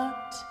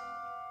nut.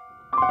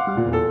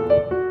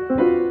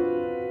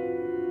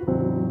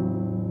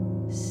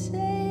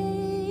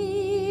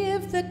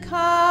 Save the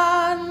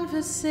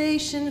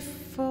conversation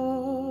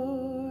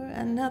for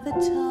another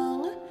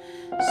tongue.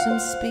 Some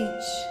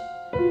speech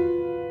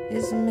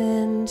is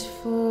meant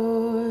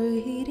for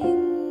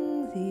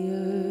heating the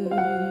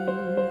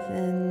earth,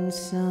 and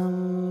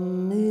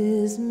some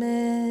is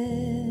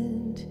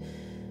meant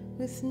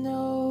with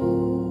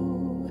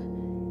no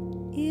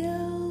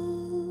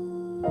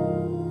ill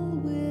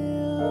will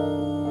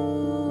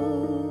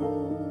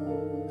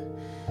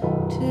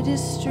to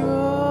destroy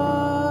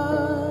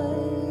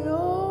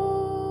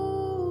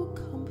all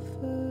comfort.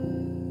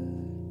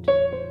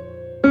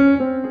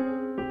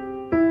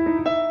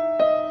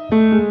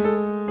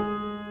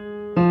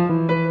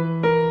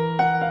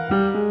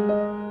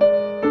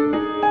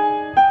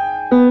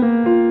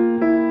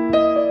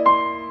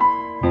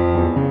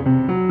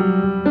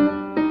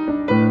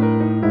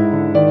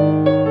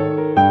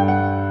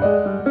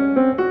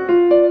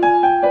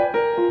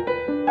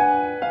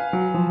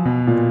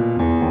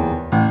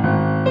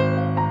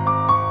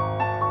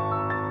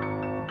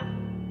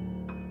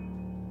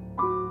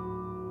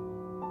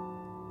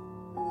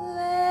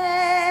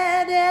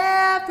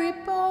 Every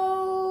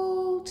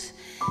bolt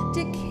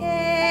decay,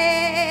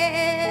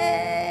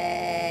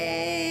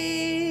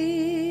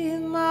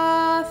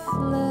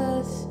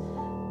 mothless,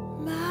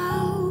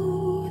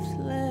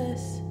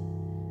 mouthless,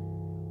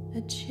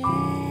 a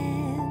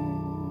chance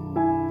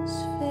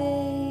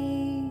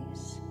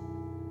face,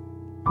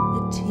 a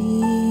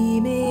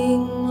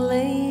teeming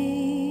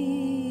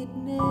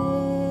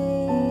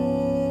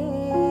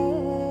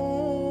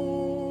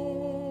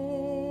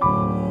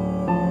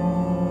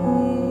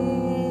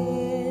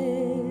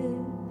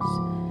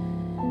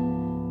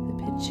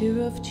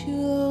picture of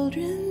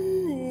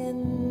children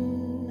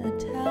in a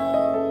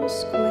town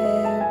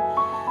square,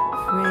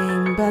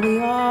 framed by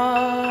the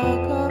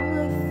arc of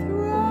a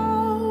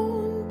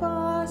thrown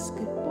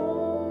basketball.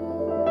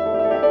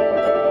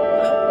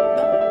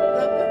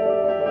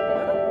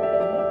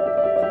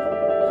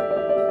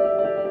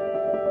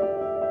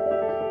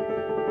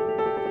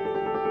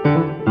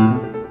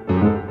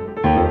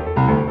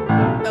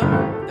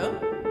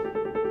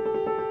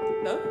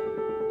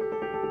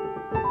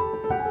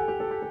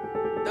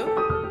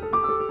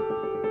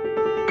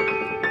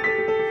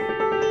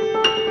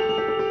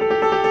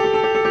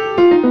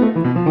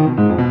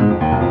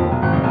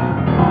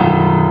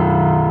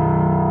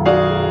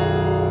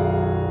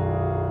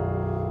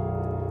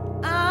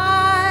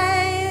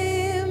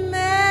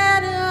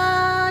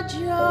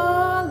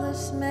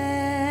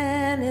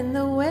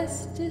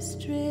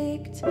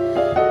 District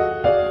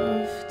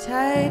of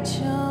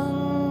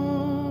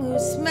Taichung, who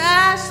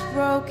smashed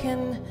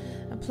broken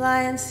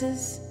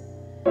appliances,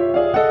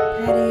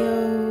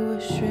 patio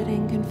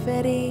shredding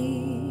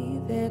confetti,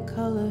 their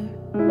color,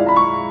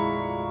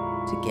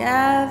 to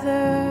gather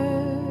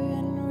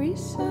and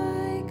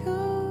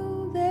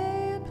recycle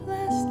their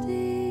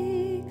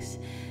plastics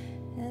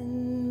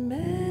and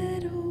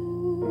metal.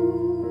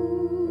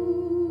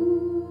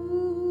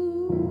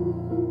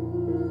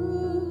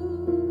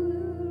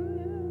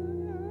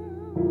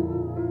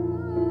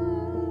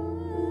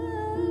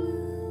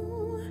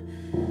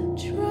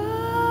 Trodden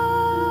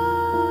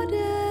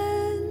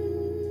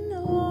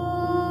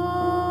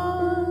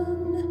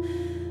on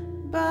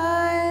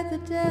by the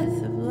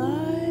death of life,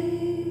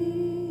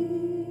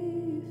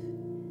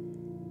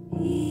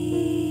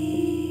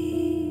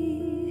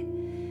 he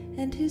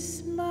and his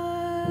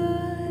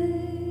smile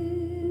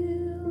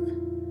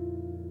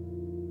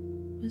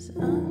was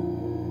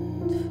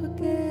unforgettable.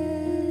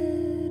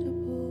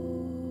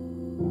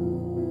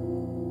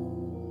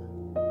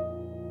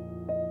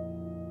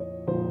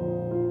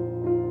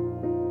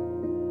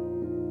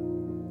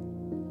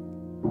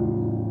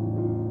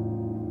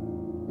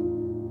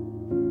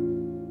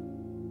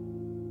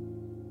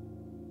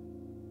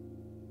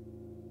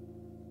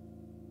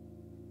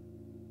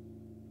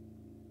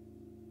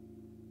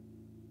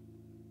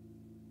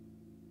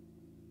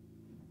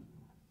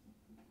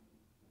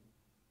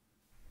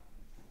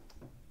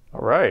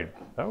 All right,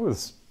 that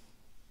was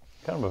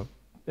kind of an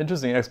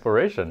interesting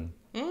exploration.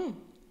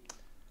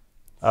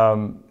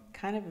 Kind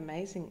of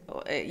amazing.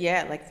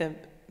 Yeah, like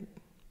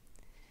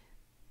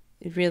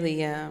it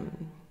really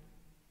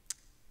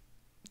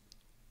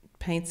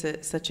paints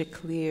such a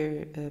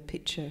clear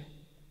picture.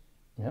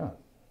 Yeah.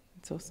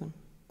 It's awesome.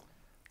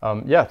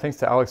 Yeah, thanks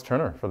to Alex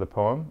Turner for the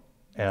poem.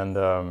 And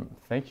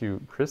thank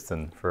you,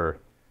 Kristin, for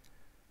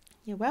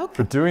You're welcome.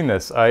 for doing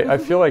this. I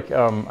feel like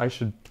I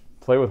should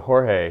play with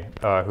Jorge,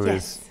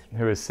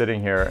 who is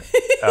sitting here.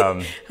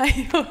 Hi,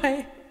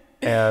 Jorge.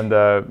 And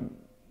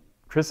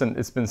Kristin,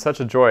 it's been such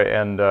a joy.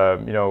 And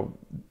you know,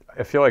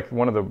 I feel like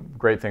one of the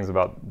great things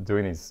about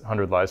doing these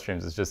 100 live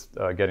streams is just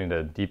getting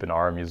to deepen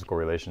our musical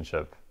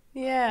relationship.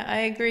 Yeah,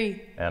 I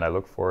agree. And I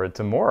look forward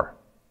to more.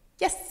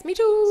 Yes, me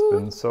too.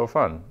 It's been so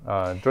fun.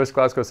 Joyce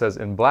Glasgow says,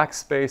 in black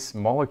space,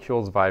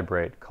 molecules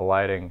vibrate,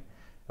 colliding,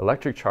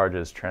 electric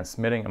charges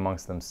transmitting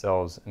amongst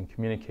themselves in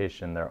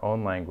communication their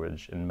own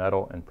language in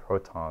metal and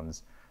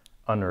protons,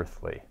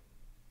 unearthly.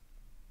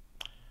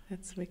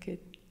 That's wicked.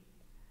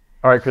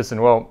 All right, Kristin.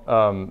 Well,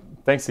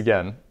 thanks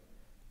again.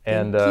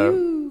 And thank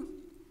you.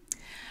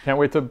 Can't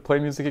wait to play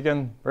music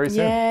again very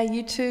soon. Yeah,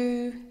 you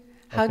too.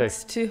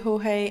 Hugs to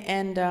Jorge.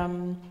 And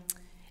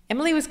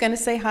Emily was going to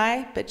say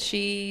hi, but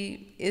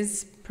she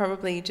is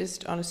probably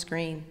just on a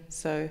screen.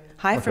 So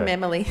hi from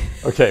Emily.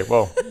 Okay,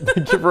 well,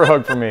 give her a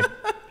hug from me.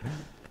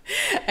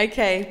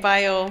 Okay,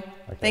 bye all.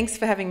 Okay. Thanks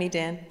for having me,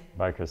 Dan.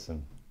 Bye,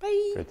 Kristin.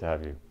 Bye. Great to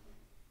have you.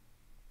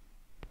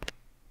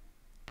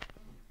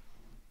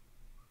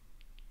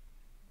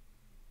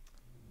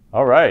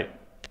 All right.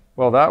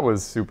 Well, that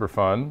was super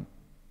fun.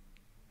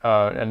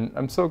 And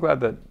I'm so glad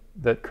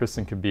that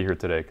Kristin could be here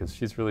today, because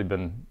she's really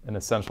been an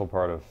essential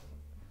part of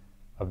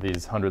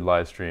these 100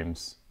 live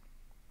streams.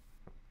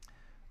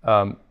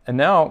 And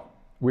now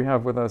we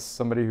have with us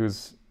somebody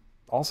who's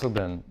also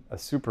been a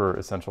super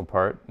essential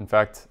part. In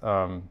fact,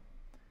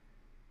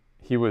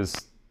 he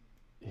was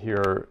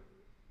here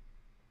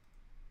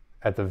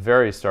at the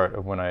very start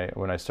of when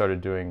I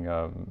started doing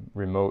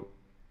remote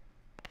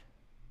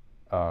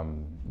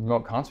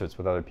concerts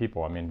with other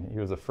people. I mean, he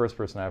was the first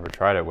person I ever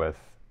tried it with,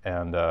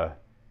 and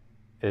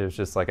it was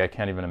just like I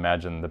can't even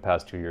imagine the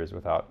past 2 years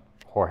without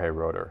Jorge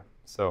Roeder.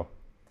 So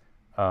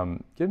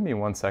give me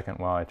 1 second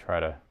while I try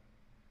to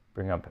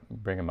bring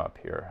him up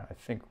here. I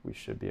think we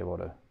should be able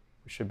to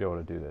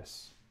do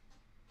this.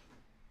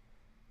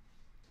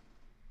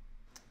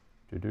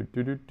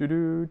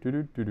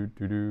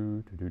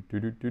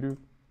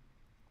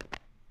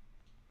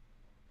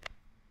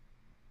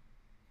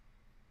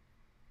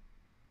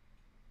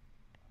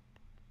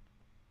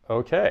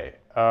 Okay,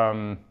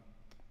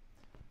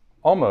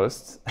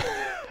 almost.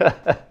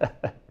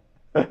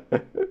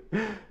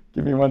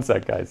 Give me 1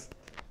 sec, guys.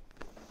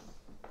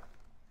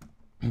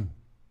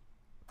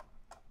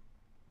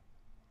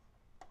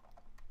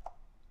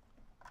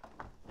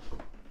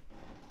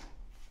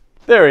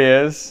 There he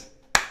is,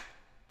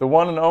 the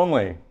one and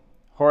only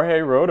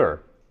Jorge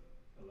Roeder.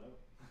 Hello.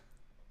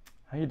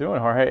 How you doing,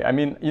 Jorge? I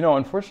mean, you know,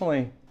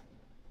 unfortunately,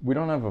 we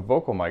don't have a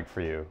vocal mic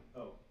for you.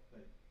 Oh,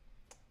 thanks.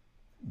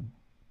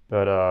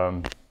 But,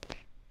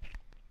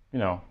 you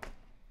know.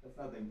 That's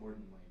not the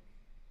important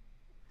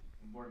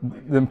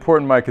mic. The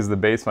important mic is the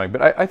bass mic,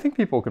 but I think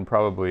people can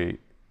probably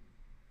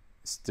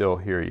still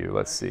hear you.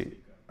 Let's see.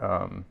 I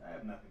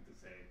have nothing to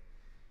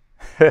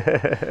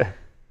say.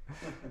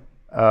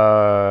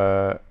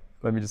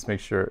 Let me just make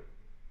sure.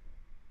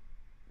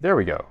 There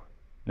we go.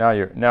 Now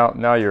you're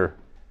here.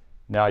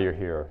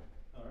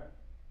 All right.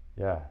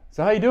 Yeah.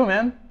 So how you doing,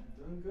 man?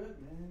 Doing good,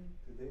 man.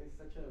 Today is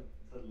it's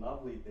a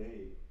lovely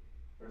day.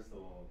 First of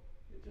all,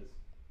 it's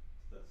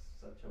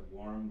such a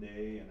warm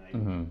day, and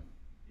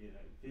it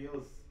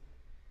feels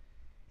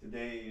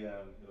today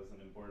it was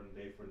an important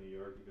day for New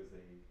York because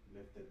they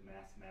lifted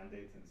mask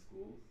mandates in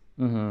schools.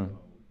 So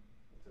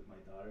I took my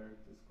daughter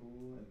to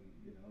school, and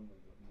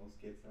most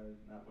kids are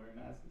not wearing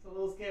masks. It's a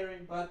little scary,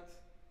 but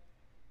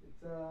it's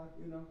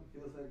it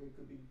feels like it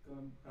could be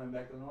coming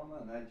back to normal.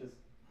 And I just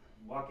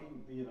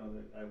walking,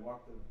 I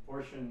walked a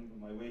portion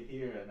of my way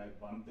here, and I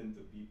bumped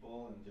into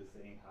people and just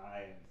saying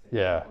hi and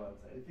saying hello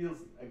outside. It feels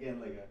again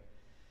like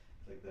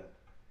the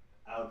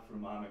out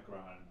from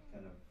Omicron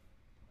kind of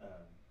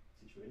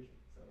situation.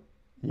 So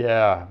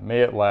yeah,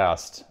 may it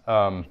last.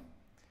 I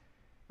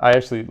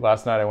actually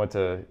last night I went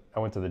to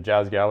the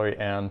Jazz Gallery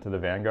and to the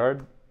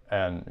Vanguard,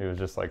 and it was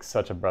just like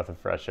such a breath of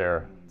fresh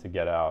air to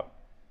get out.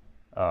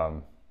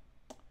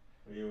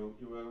 You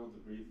were able to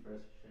breathe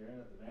fresh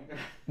air at the Vanguard?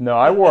 No,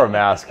 I wore a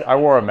mask. I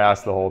wore a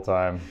mask the whole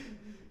time.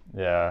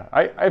 Yeah,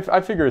 I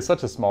figure it's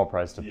such a small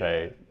price to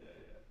pay,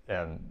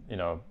 and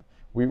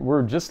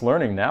we're just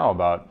learning now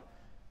about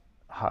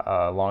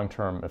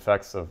long-term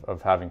effects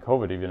of having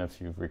COVID, even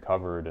if you've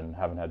recovered and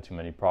haven't had too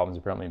many problems.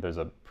 Apparently, there's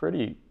a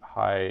pretty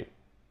high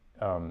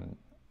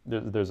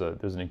there's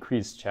an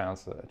increased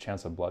chance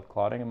of blood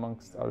clotting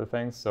amongst other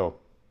things. So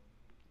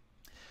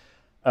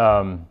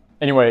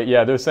anyway,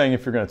 yeah, they're saying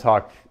if you're going to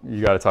talk,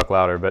 you got to talk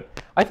louder. But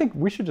I think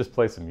we should just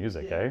play some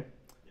music, eh?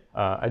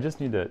 I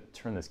just need to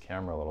turn this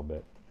camera a little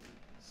bit.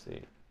 Let's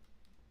see.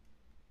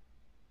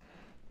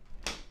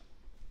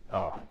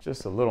 Oh,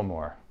 just a little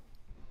more.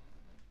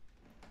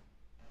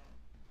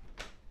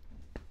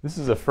 This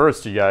is a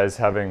first, you guys,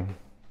 having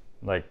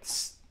like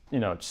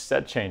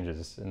set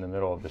changes in the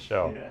middle of the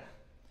show. Yeah.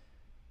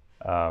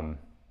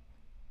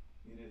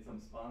 You need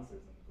some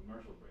sponsors in the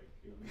commercial break.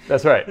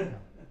 That's right.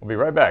 We'll be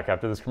right back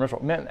after this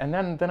commercial. Man, and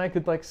then I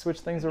could like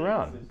switch things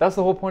around. That's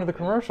the whole point of the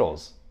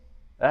commercials.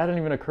 That hadn't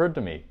even occurred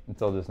to me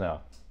until just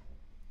now.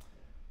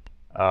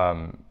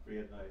 Free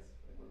advice.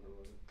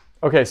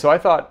 Okay, so I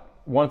thought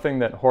one thing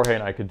that Jorge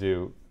and I could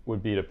do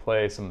would be to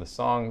play some of the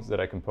songs that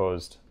I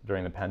composed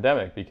during the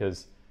pandemic,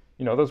 because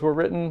those were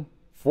written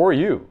for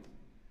you.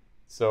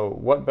 So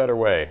what better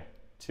way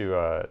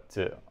to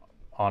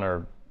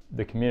honor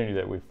the community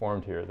that we've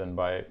formed here than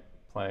by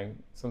playing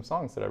some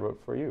songs that I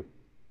wrote for you.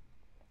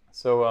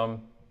 So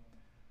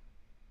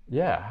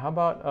yeah, how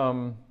about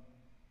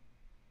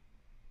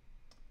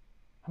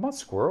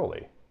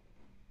Squirrely?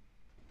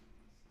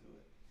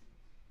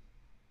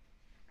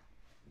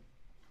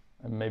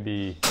 And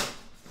maybe,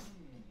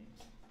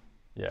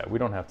 yeah, we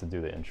don't have to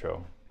do the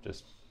intro,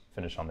 just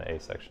finish on the A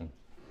section.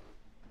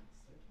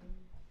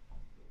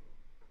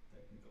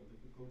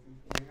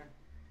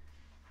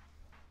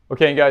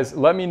 Okay, guys,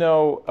 let me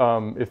know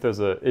if there's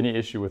any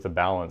issue with the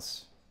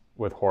balance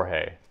with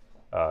Jorge,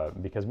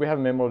 because we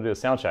haven't been able to do a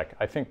sound check.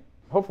 I think,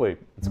 hopefully,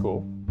 it's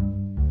cool.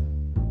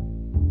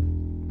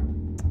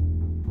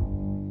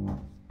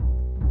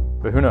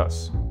 But who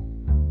knows?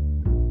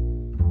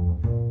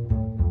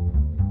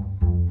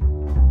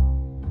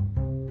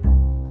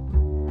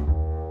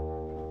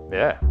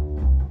 Yeah.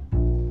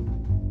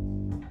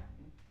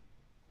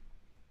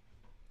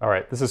 All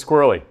right, this is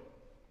Squirrely.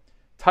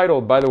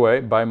 Titled, by the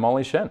way, by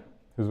Molly Shen,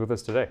 who's with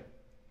us today.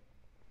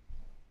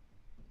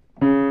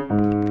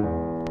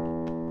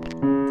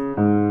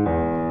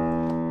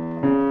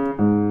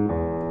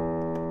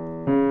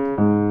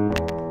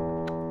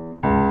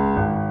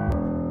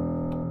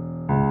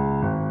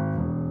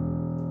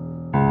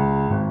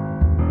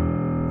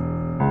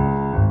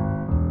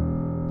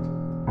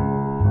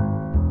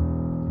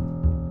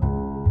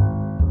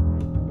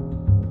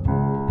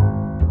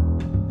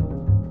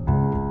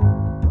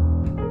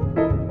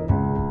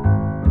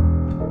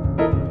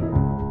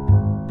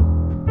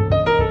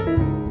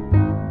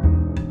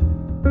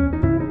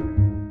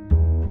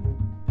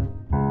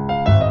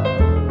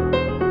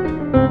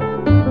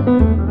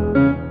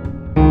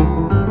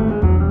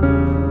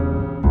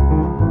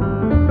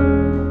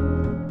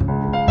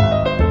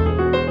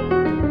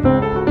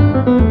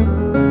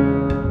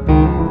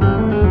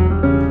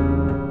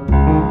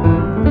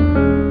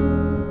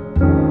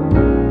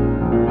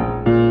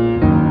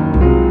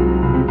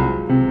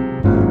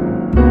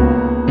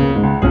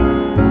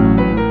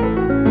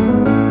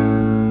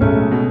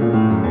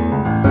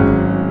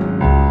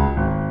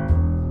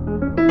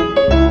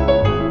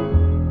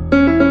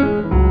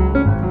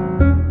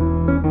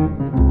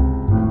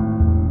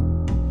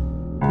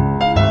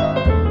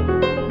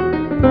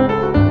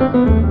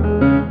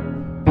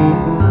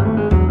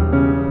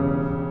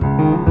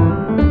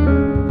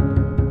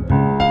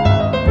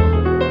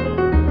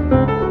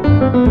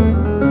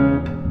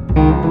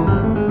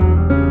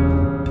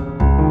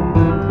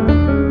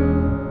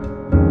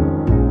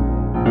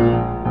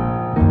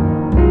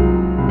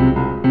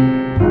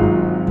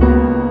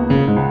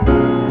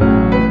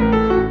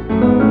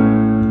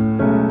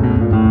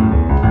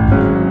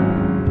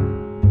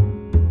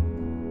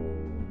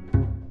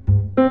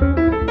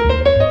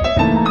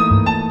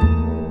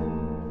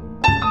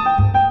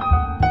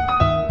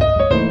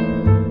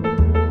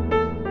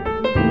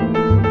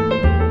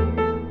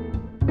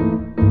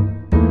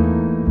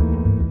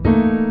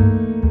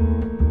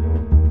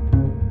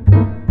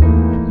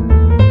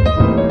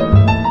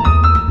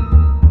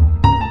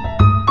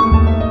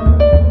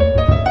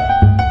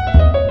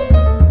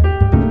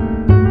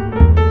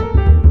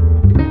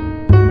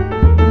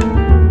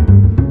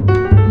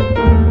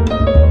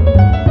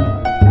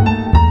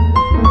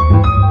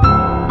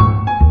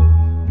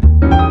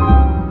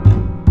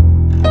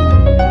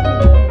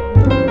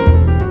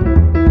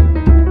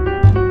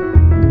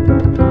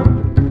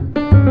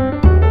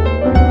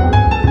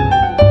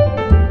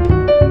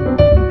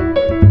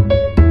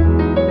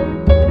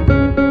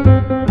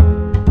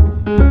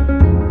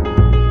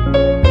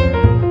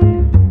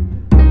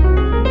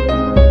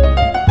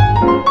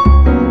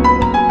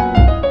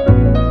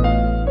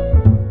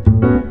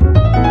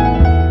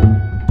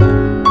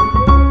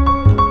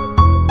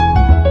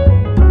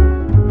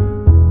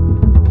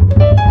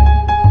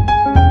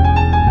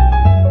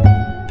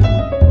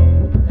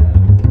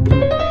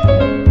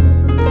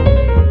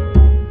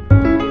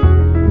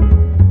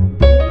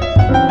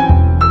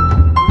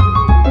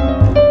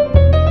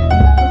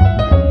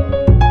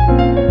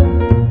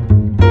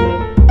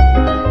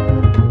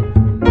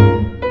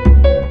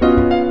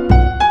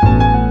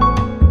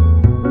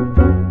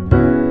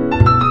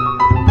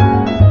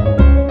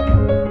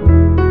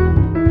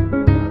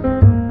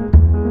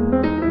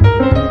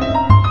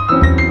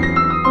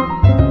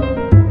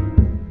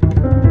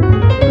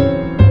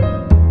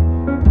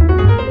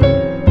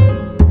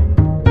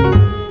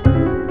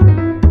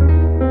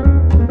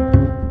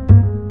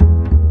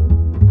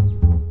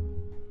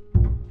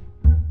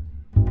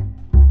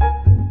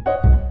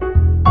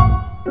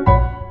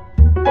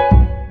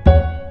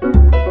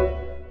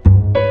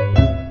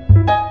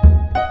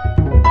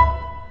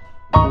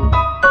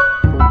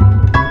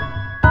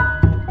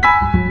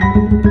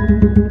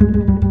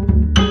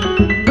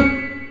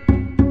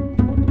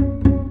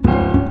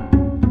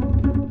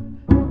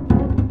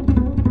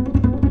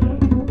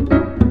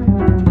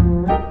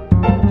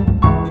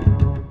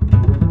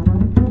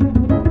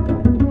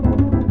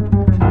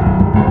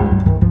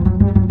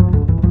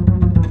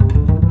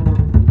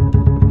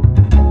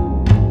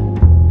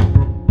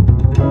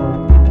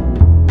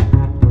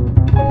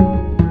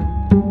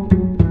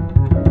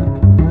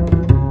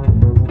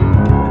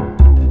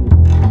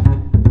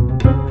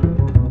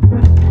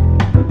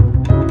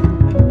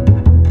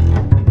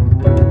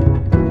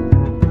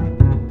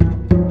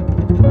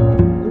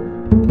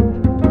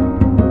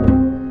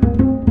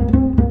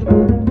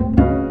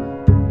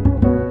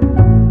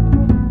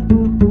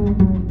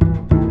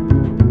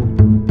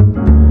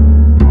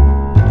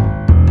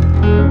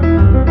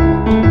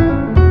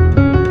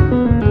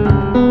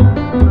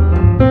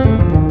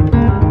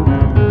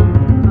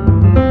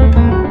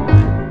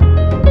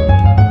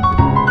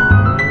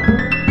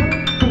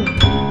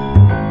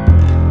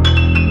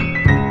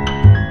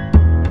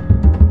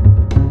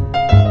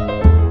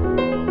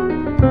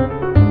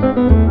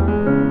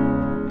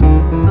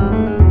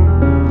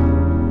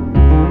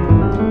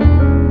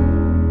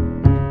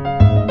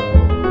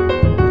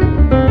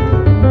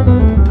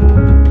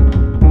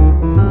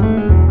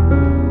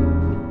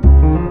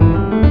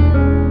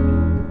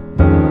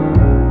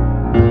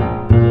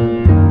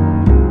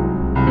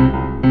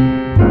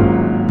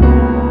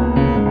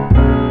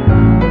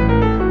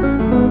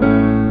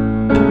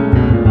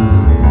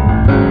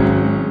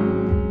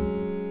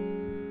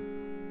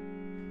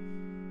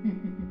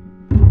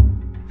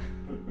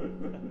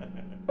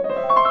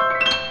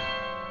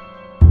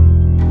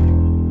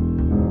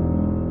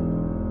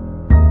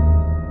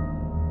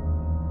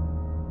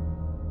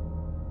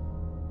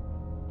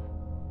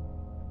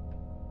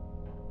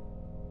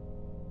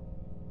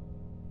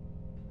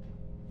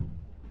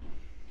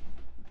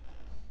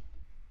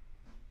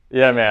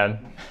 Yeah, man.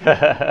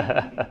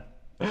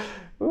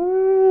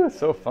 Woo,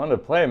 so fun to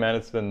play, man.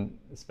 It's been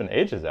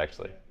ages,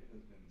 actually.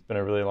 It's been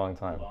a really long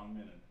time. A long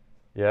minute.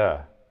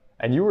 Yeah.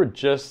 And you were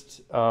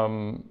just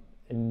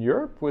in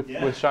Europe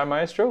with Shy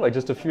Maestro, like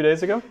just a few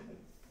days ago?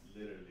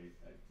 Literally,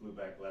 I flew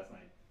back last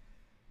night.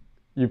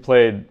 You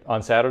played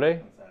on Saturday?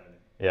 On Saturday.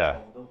 Yeah.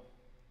 Bordeaux.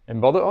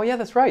 In Bordeaux? Oh, yeah,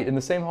 that's right. In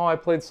the same hall I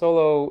played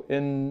solo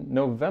in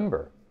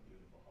November.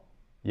 Beautiful hall.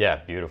 Yeah,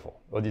 beautiful.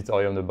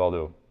 Auditorium de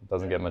Bordeaux.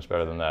 Doesn't get much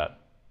better than that.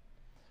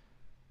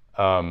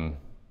 All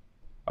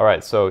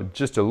right, so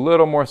just a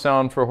little more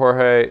sound for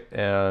Jorge,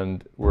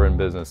 and we're in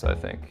business, I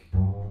think.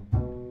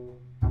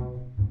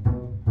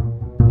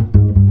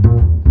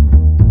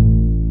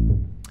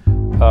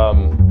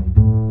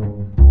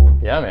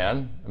 Yeah,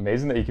 man.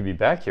 Amazing that you could be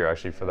back here,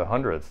 actually, for the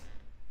 100th.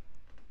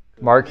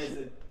 Mark.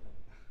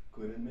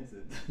 Couldn't miss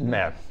it.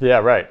 Man, yeah,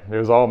 right. It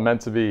was all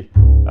meant to be.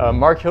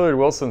 Mark Hillard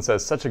Wilson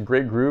says, such a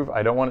great groove.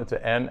 I don't want it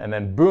to end. And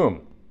then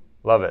boom.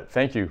 Love it.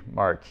 Thank you,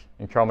 Mark.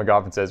 And Carl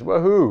McGoffin says,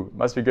 woohoo.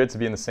 Must be good to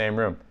be in the same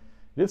room.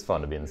 It is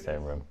fun to be in the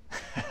same room.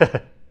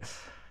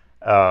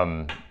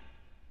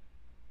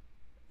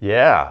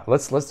 Yeah,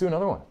 let's do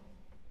another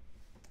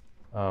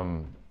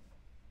one.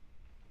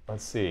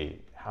 Let's see.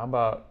 How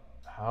about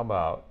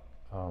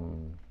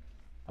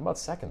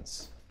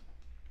seconds?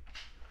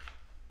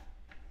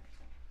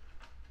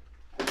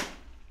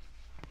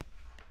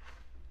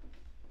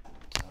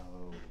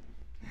 Oh.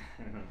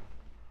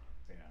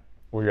 Yeah.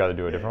 Would you rather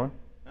do a different one?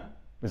 Huh?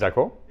 Is that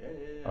cool? Yeah.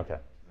 Okay. I'm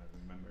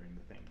remembering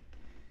the thing.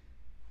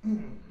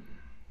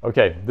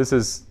 Okay, this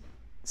is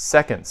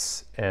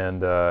seconds,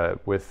 and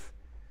with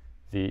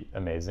the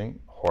amazing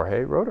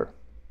Jorge Roeder.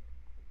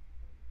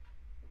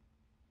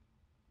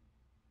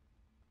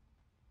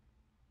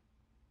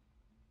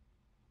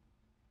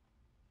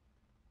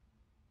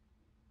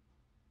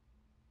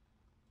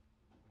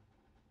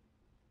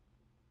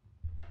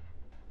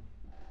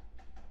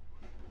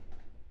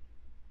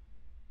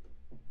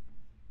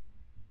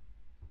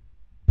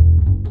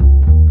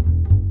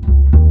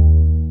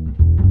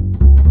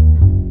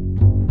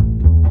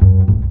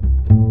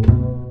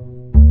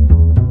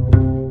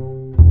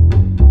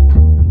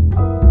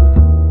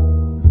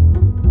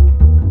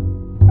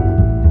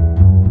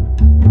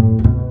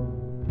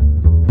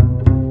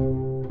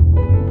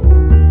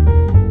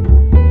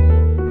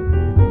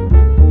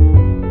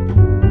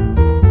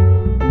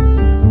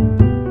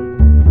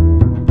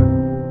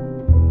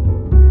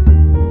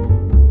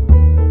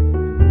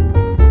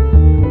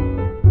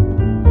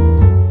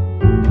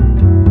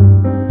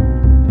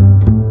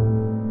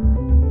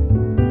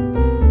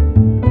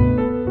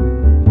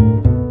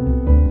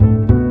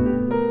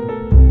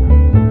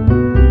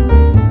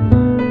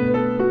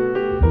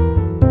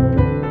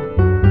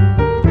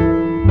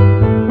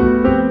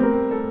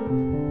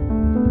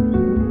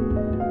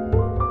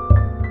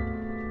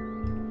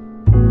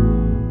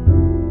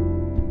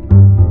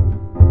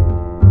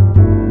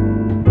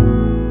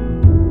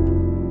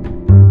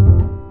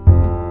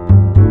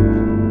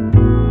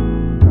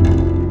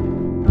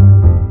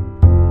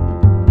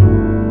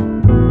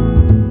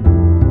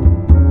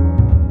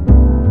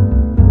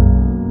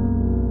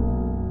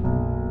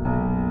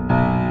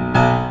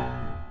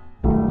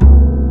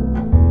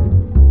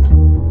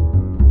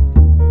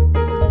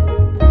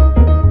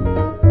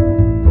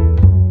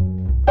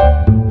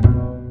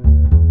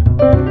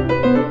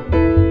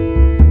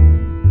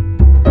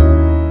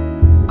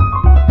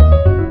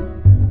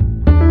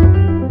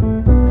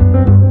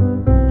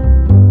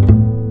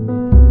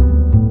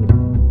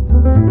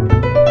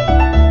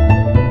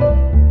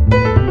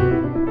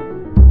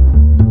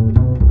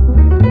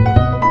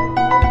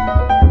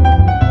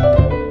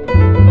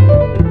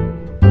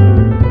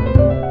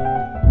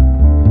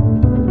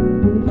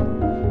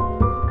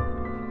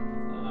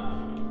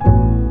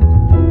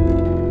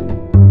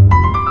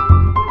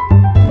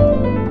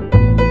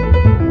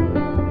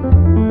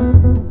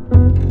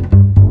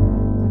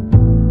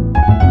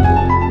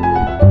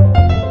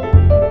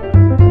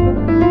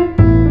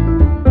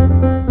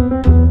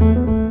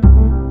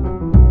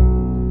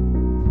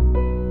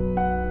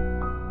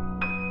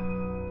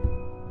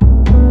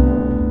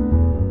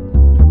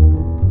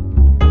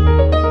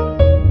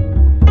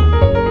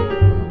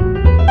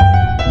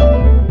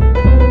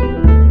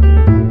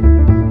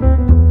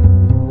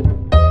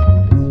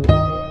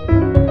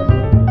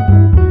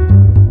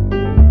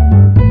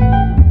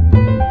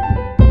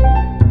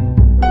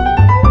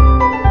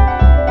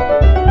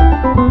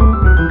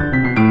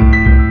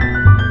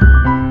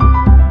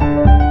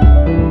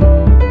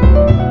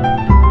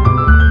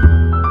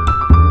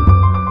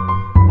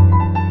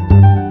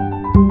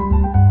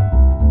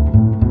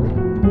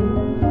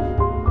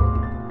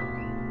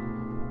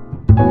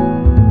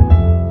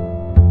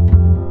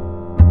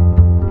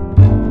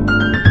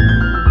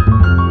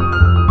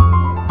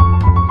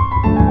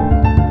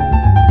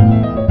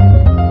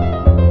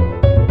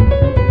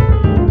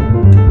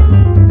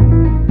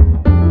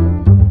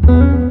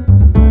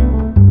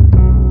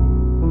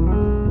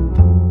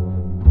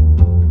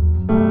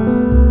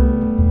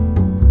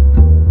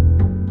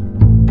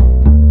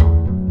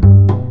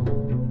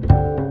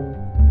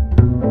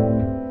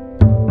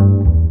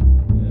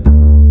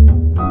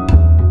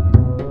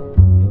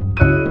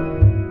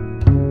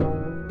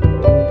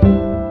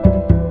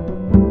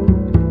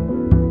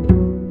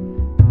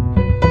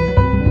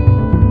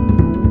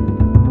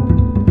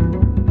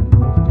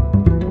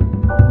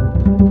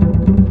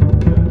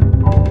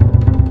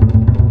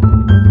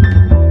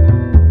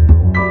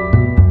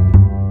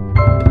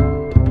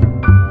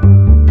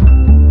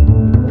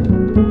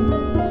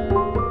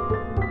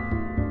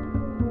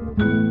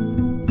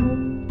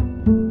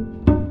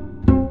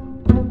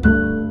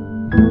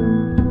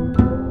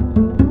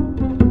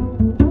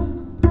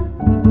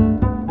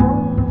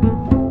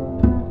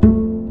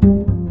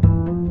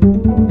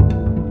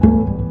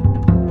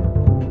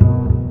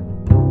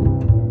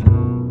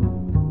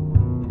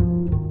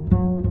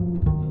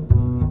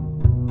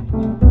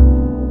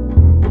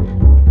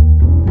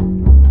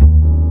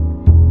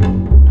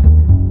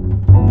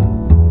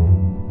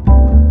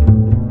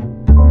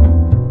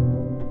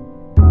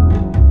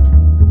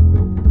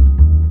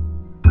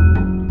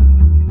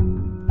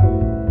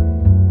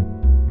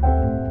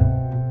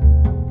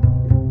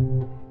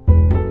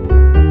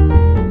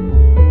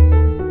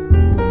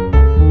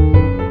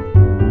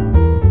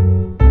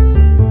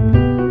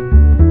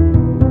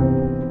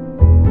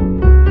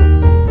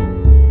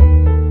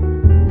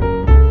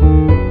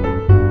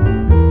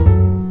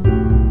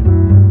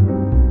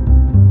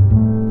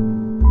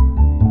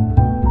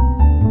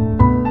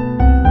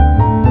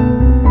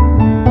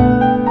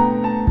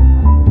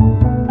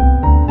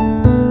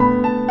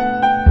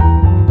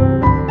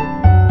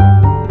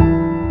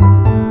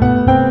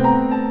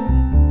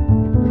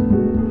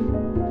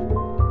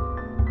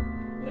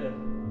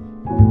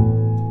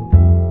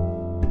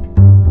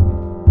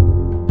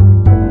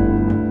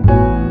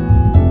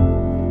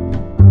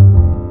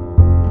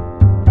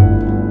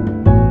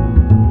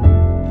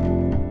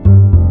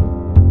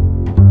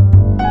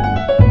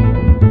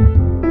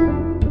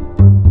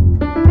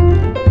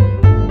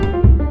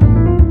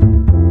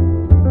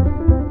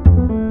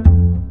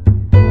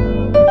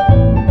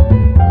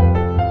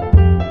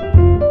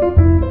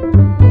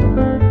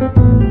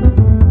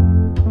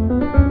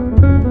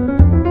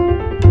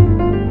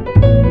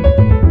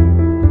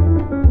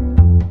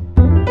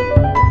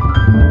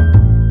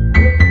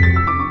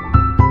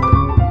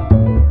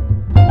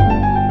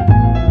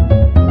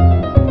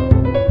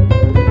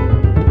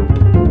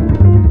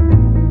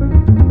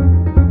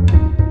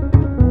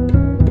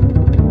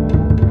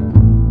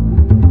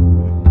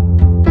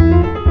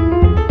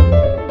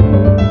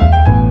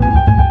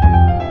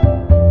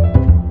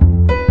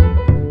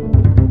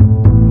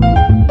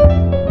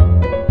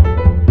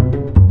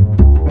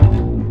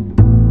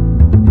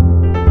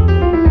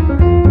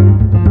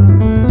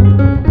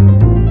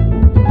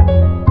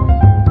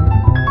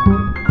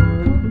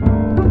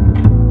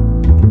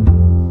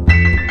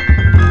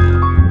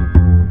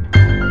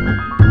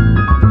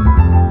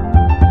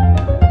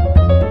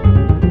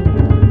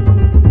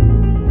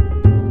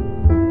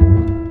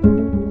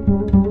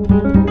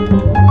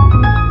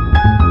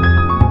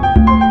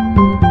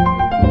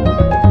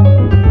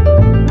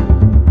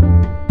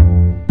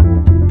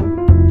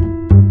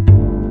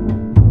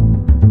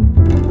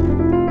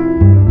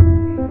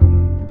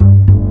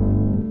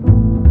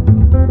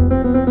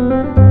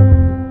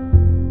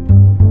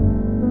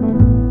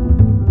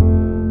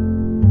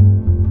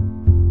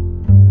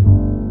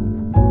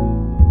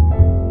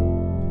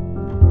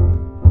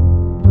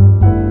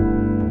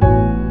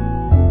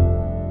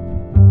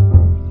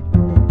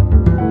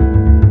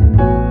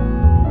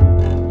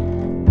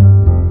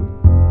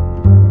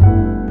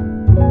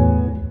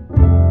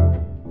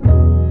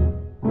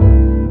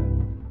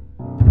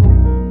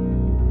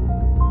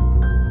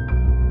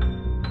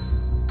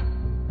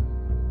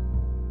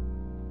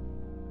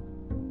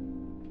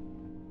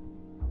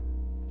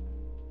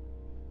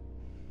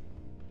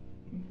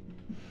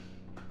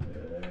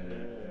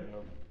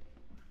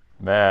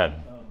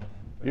 Man,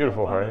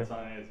 beautiful, Jorge.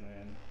 Man.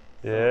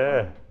 Yeah.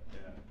 Yeah.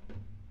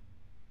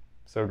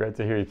 So great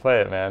to hear you play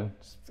it, man.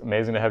 It's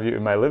amazing to have you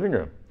in my living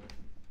room.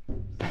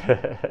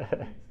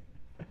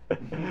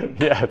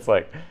 Yeah, it's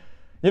like,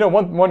 you know,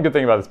 one good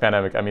thing about this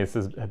pandemic, I mean,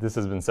 this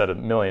has been said a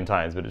million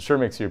times, but it sure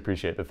makes you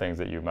appreciate the things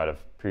that you might have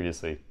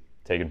previously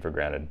taken for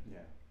granted.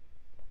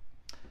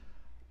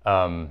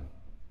 Yeah.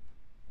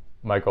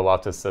 Michael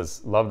Loftus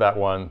says, love that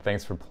one.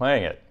 Thanks for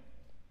playing it.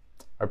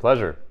 Our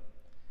pleasure.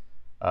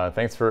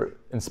 Thanks for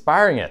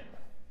inspiring it.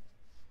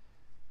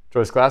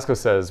 Joyce Glasgow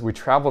says, we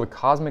travel the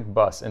cosmic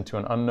bus into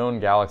an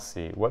unknown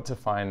galaxy. What to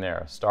find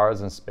there?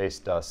 Stars and space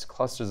dust,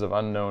 clusters of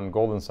unknown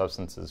golden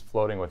substances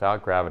floating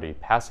without gravity,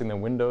 passing the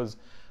windows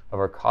of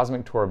our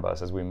cosmic tour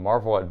bus as we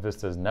marvel at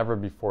vistas never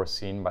before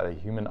seen by the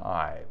human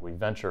eye. We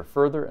venture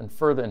further and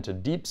further into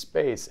deep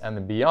space and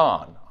the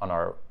beyond on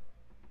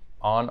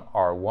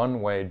our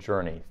one-way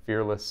journey,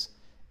 fearless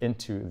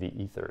into the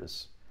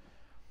ethers.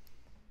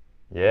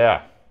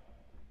 Yeah.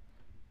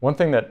 One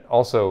thing that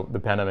also the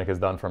pandemic has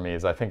done for me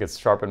is I think it's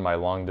sharpened my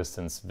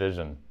long-distance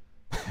vision.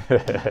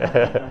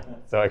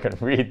 So I can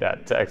read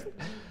that text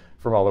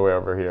from all the way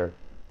over here.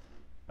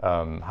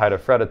 Hi to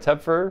Freda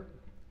Tepfer,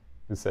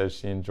 who says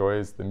she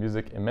enjoys the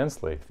music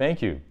immensely.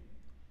 Thank you.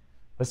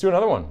 Let's do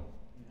another one.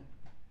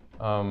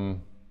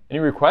 Any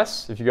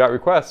requests? If you got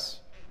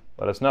requests,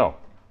 let us know.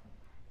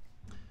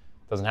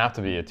 Doesn't have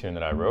to be a tune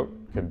that I wrote.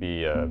 Could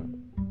be a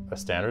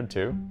standard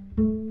too.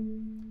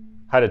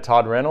 Hi to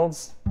Todd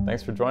Reynolds.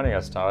 Thanks for joining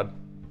us, Todd.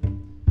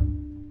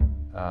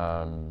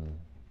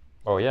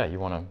 Oh yeah,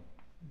 you want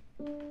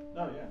to?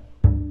 Oh yeah.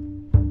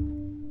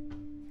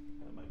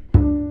 That might be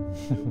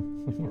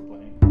good. Before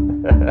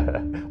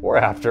playing. Or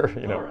after,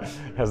 you know, Or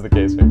after. as the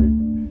case may be.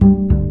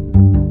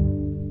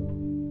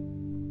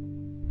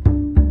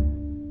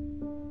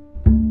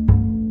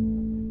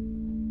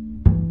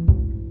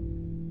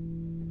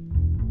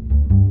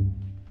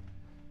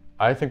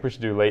 I think we should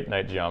do Late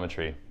Night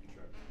Geometry.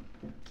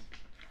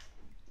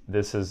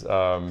 This is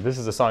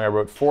a song I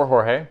wrote for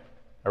Jorge.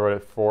 I wrote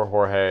it for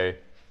Jorge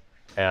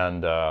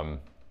and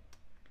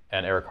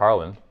Eric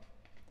Harlan.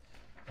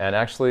 And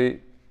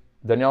actually,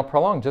 Danielle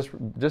Prolong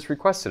just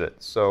requested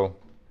it. So,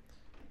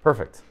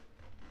 perfect.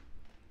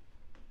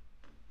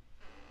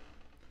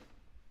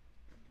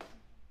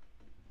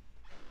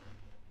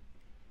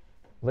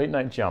 Late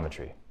Night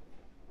Geometry.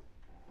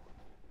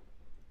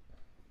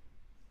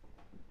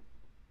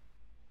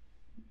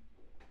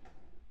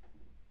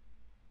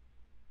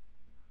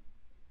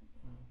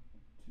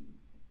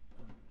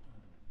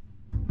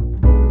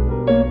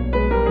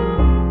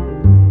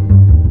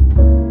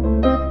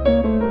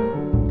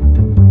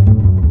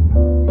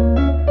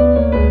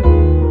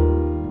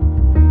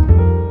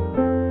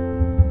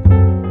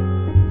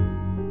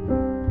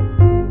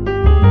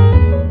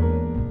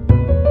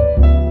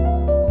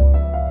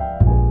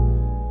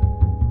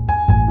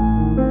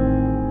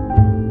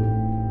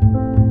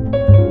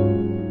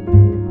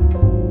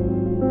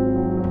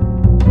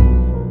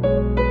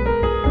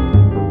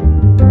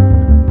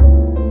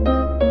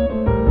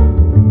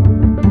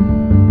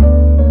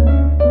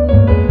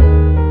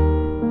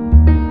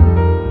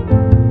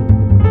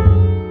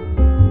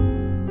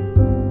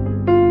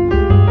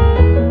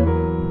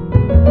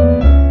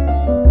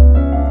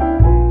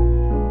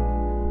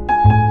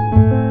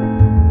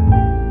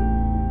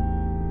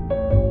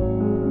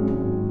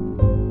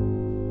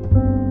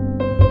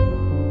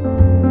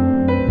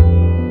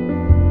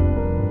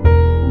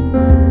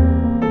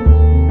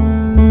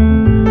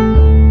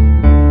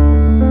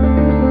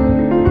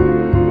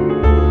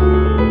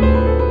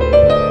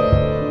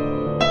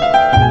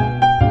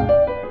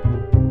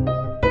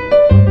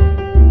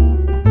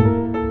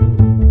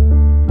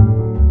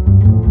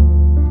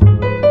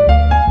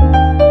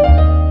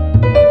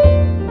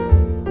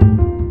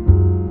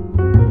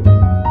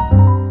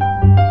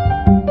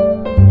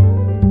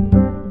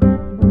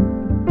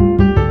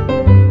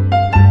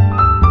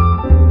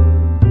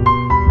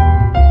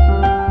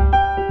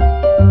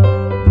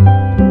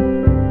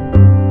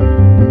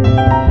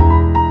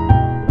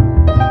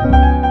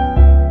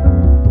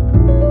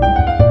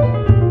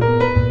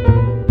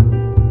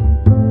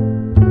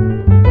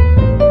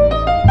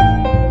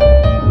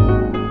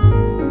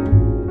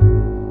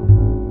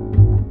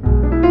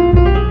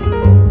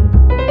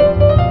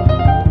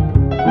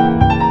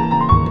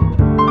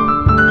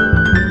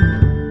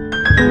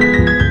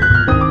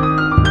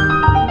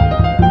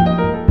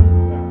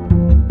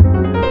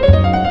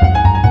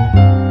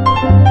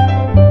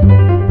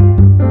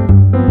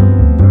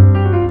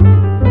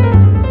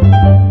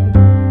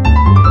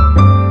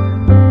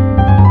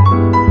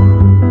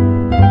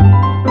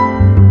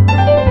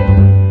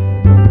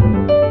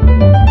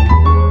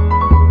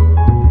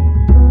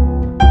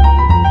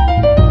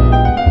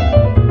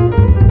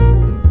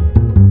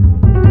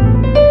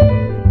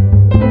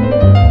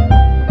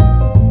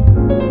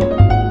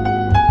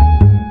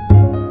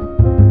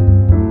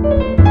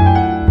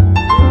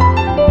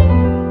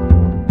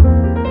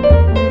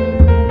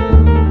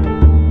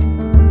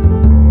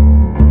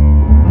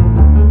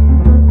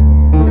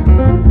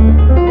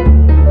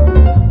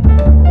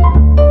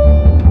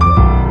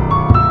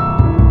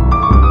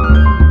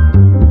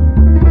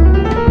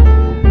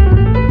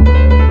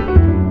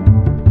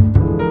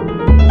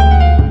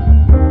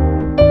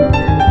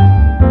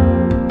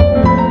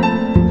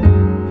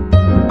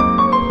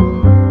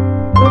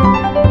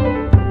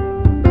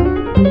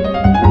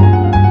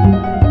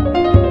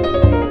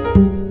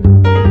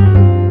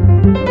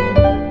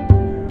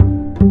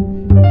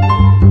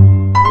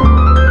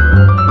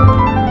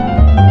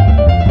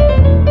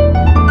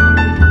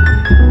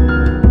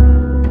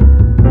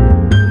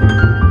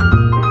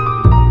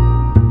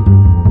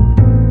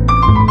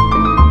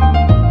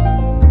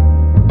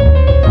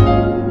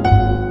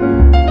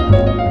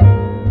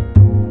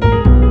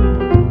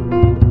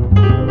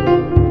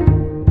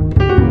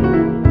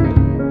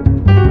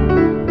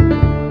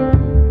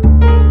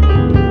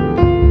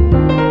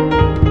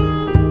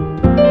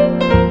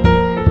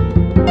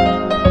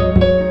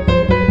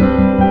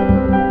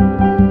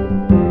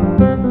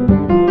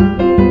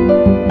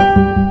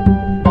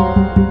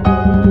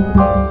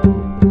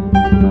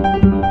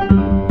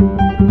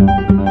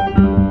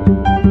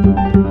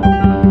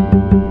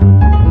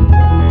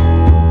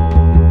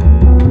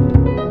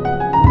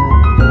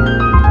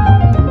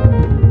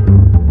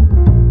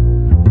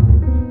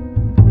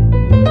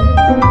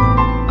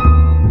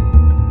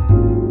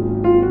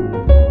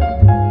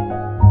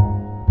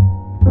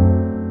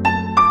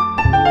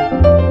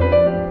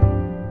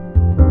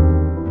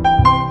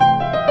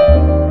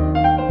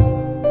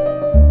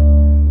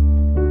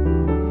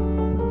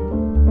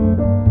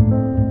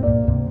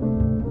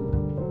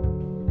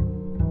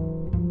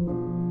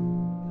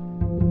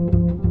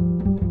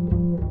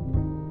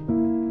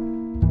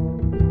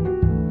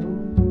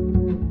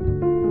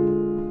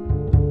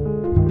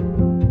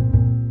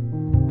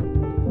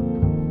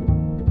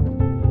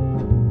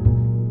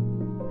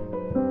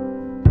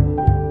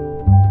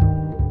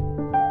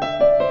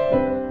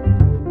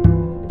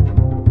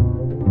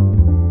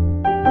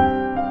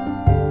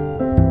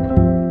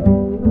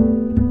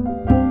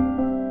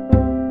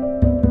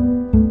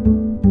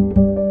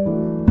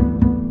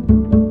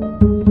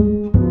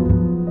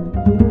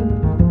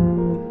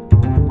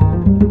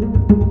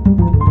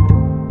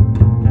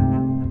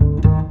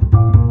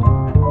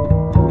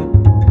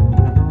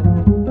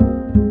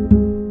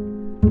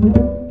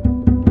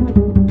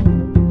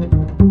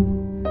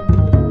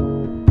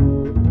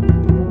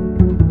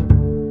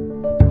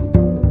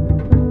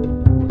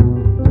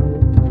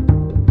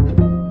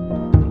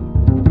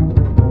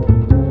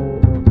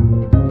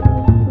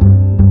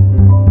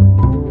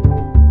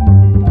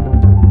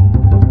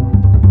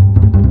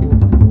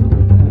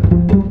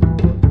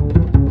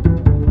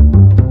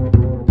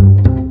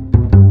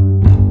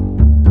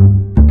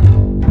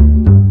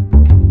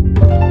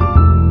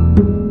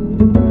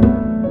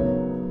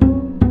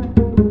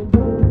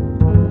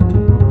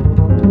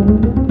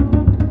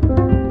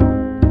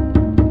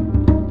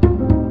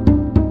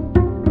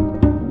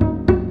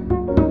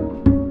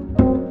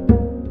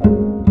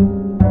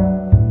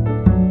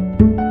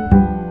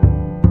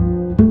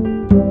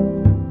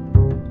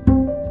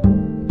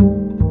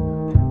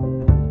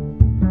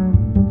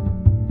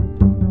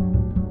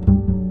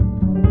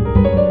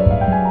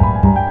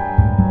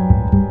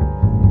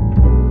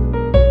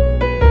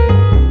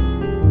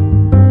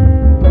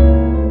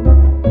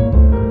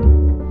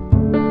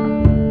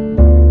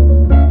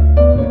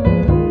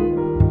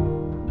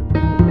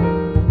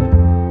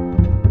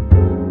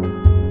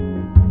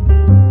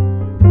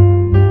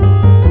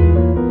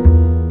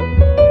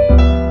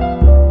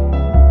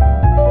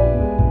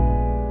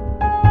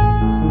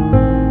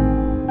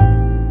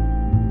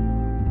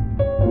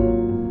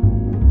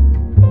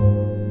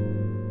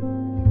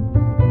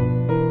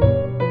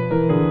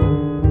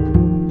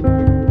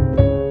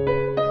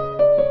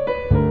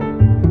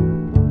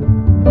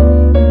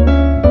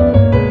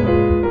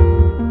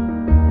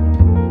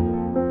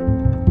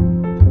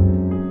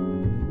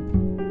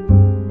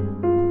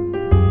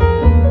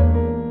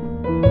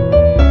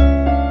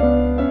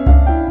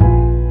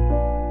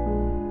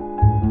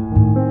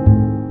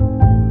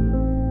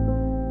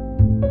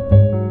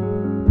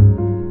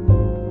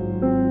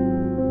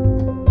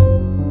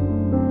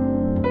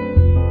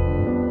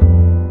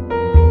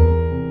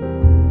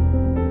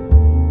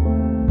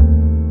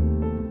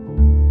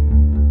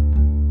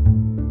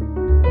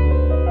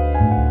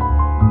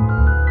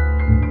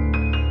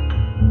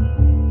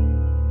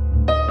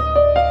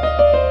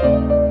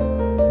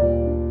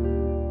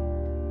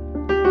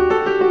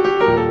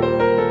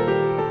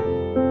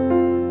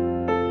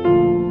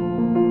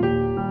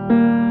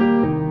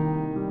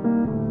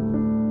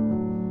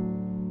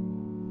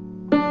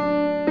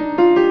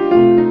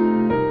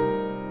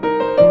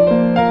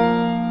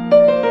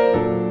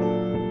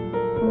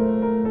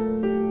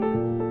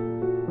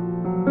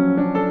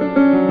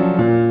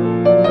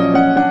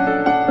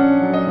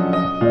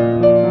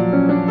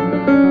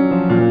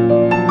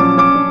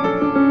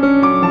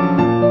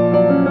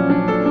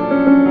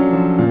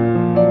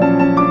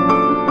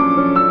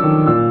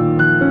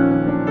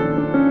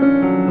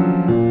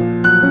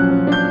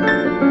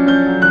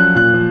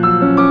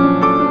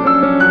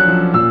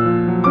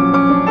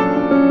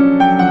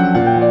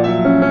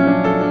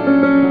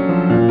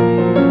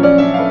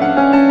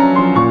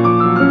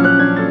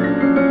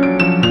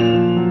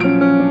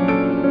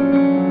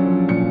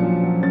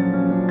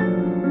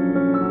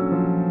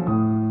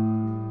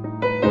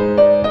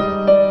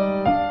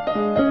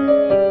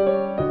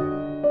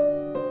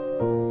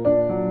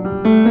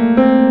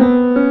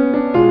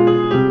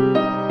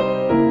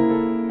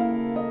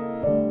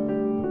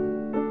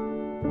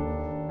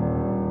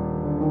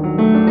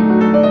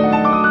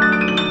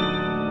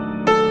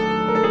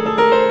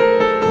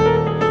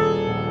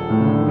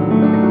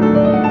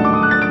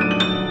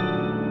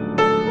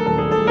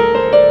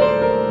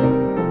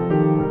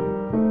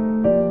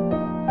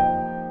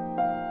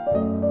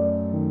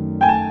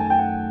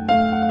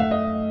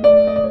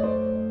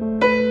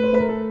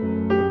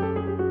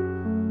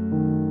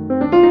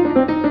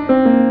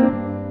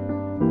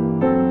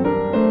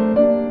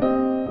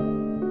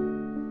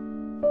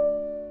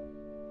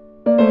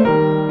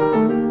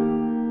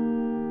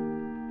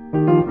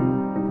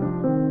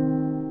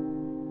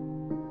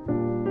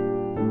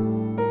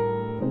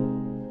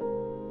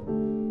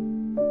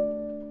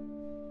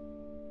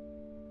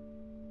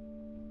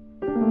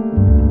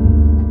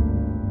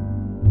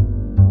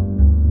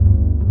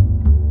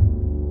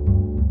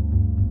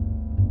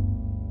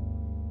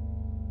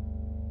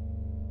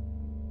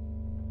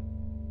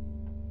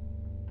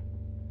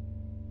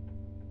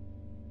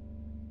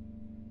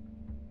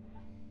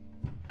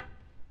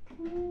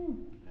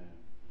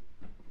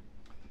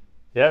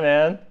 Yeah,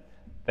 man.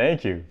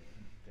 Thank you.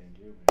 Thank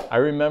you, man. I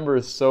remember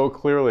so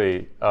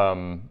clearly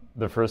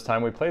the first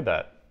time we played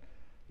that.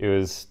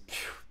 That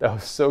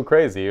was so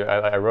crazy.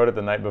 I wrote it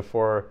the night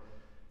before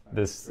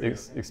this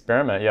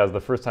experiment. Yeah, it was the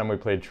first time we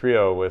played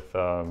trio with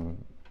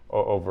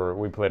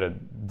we played a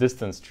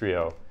distance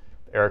trio.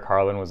 Eric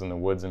Harlan was in the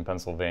woods in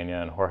Pennsylvania,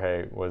 and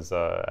Jorge was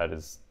at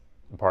his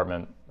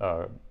apartment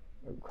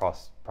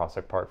across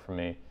Prospect Park from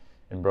me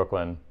in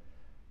Brooklyn,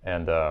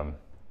 and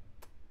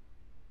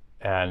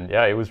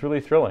yeah, it was really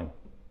thrilling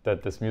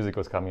that this music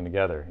was coming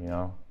together, you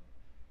know.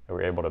 We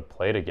were able to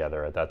play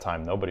together at that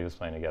time. Nobody was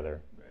playing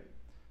together. Right.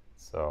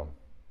 So,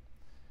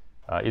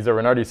 Isa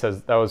Renardi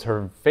says that was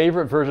her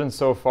favorite version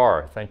so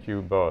far. Thank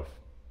you both.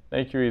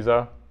 Thank you,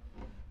 Isa.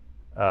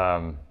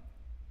 Hi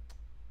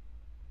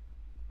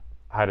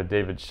to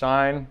David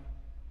Shine.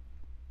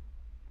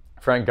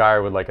 Frank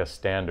Geyer would like a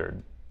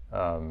standard.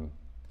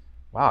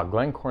 Wow,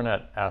 Glenn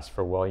Cornett asked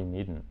for Well You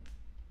Needn't.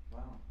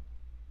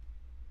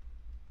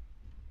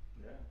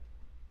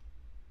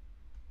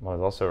 Well,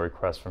 there's also a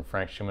request from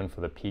Frank Schumann for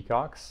the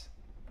Peacocks.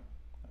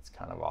 That's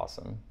kind of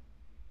awesome.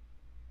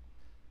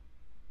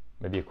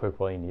 Maybe a quick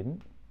Well You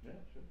Needn't? Yeah,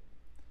 sure.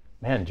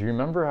 Man, do you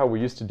remember how we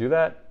used to do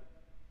that?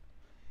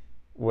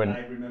 I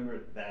remember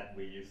that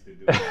we used to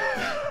do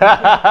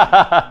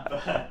that.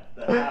 But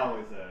the how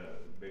is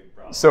a big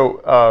problem.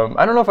 So,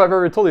 I don't know if I've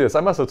ever told you this.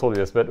 I must have told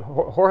you this, but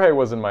Jorge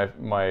was in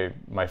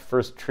my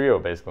first trio,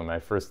 basically, my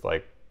first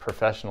like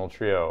professional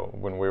trio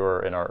when we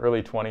were in our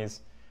early 20s.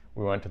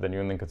 We went to the New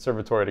England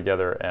Conservatory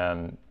together,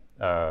 and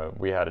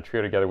we had a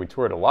trio together. We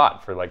toured a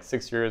lot for like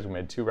 6 years. We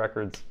made 2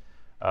 records.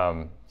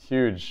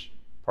 Huge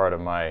part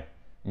of my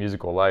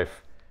musical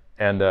life.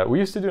 And we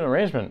used to do an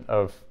arrangement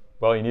of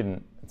Well You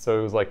Needn't. So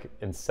it was like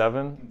in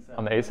 7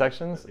 on the A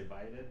sections.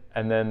 Divided.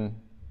 And then,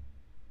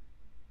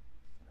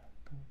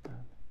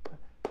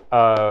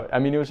 I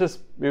mean, it was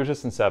just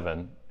in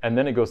 7. And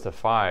then it goes to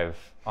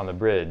 5 on the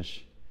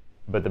bridge,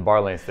 but the bar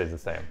length stays the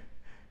same.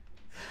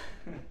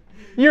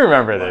 You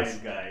remember this.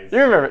 Guys. You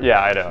remember?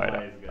 Yeah, I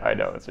know. I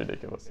know. It's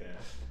ridiculous.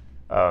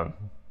 Yeah.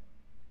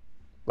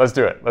 Let's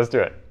do it. Let's do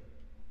it.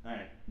 All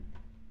right.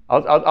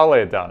 I'll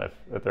lay it down if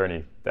there are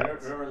any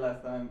doubts. Remember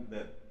last time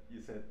that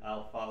you said,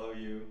 I'll follow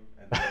you,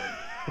 and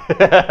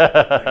then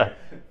like,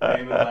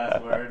 famous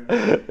last word?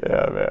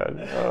 Yeah,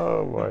 man.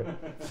 Oh, boy.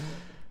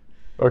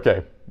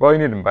 Okay. Well You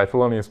Need Him by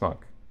Thelonious Monk.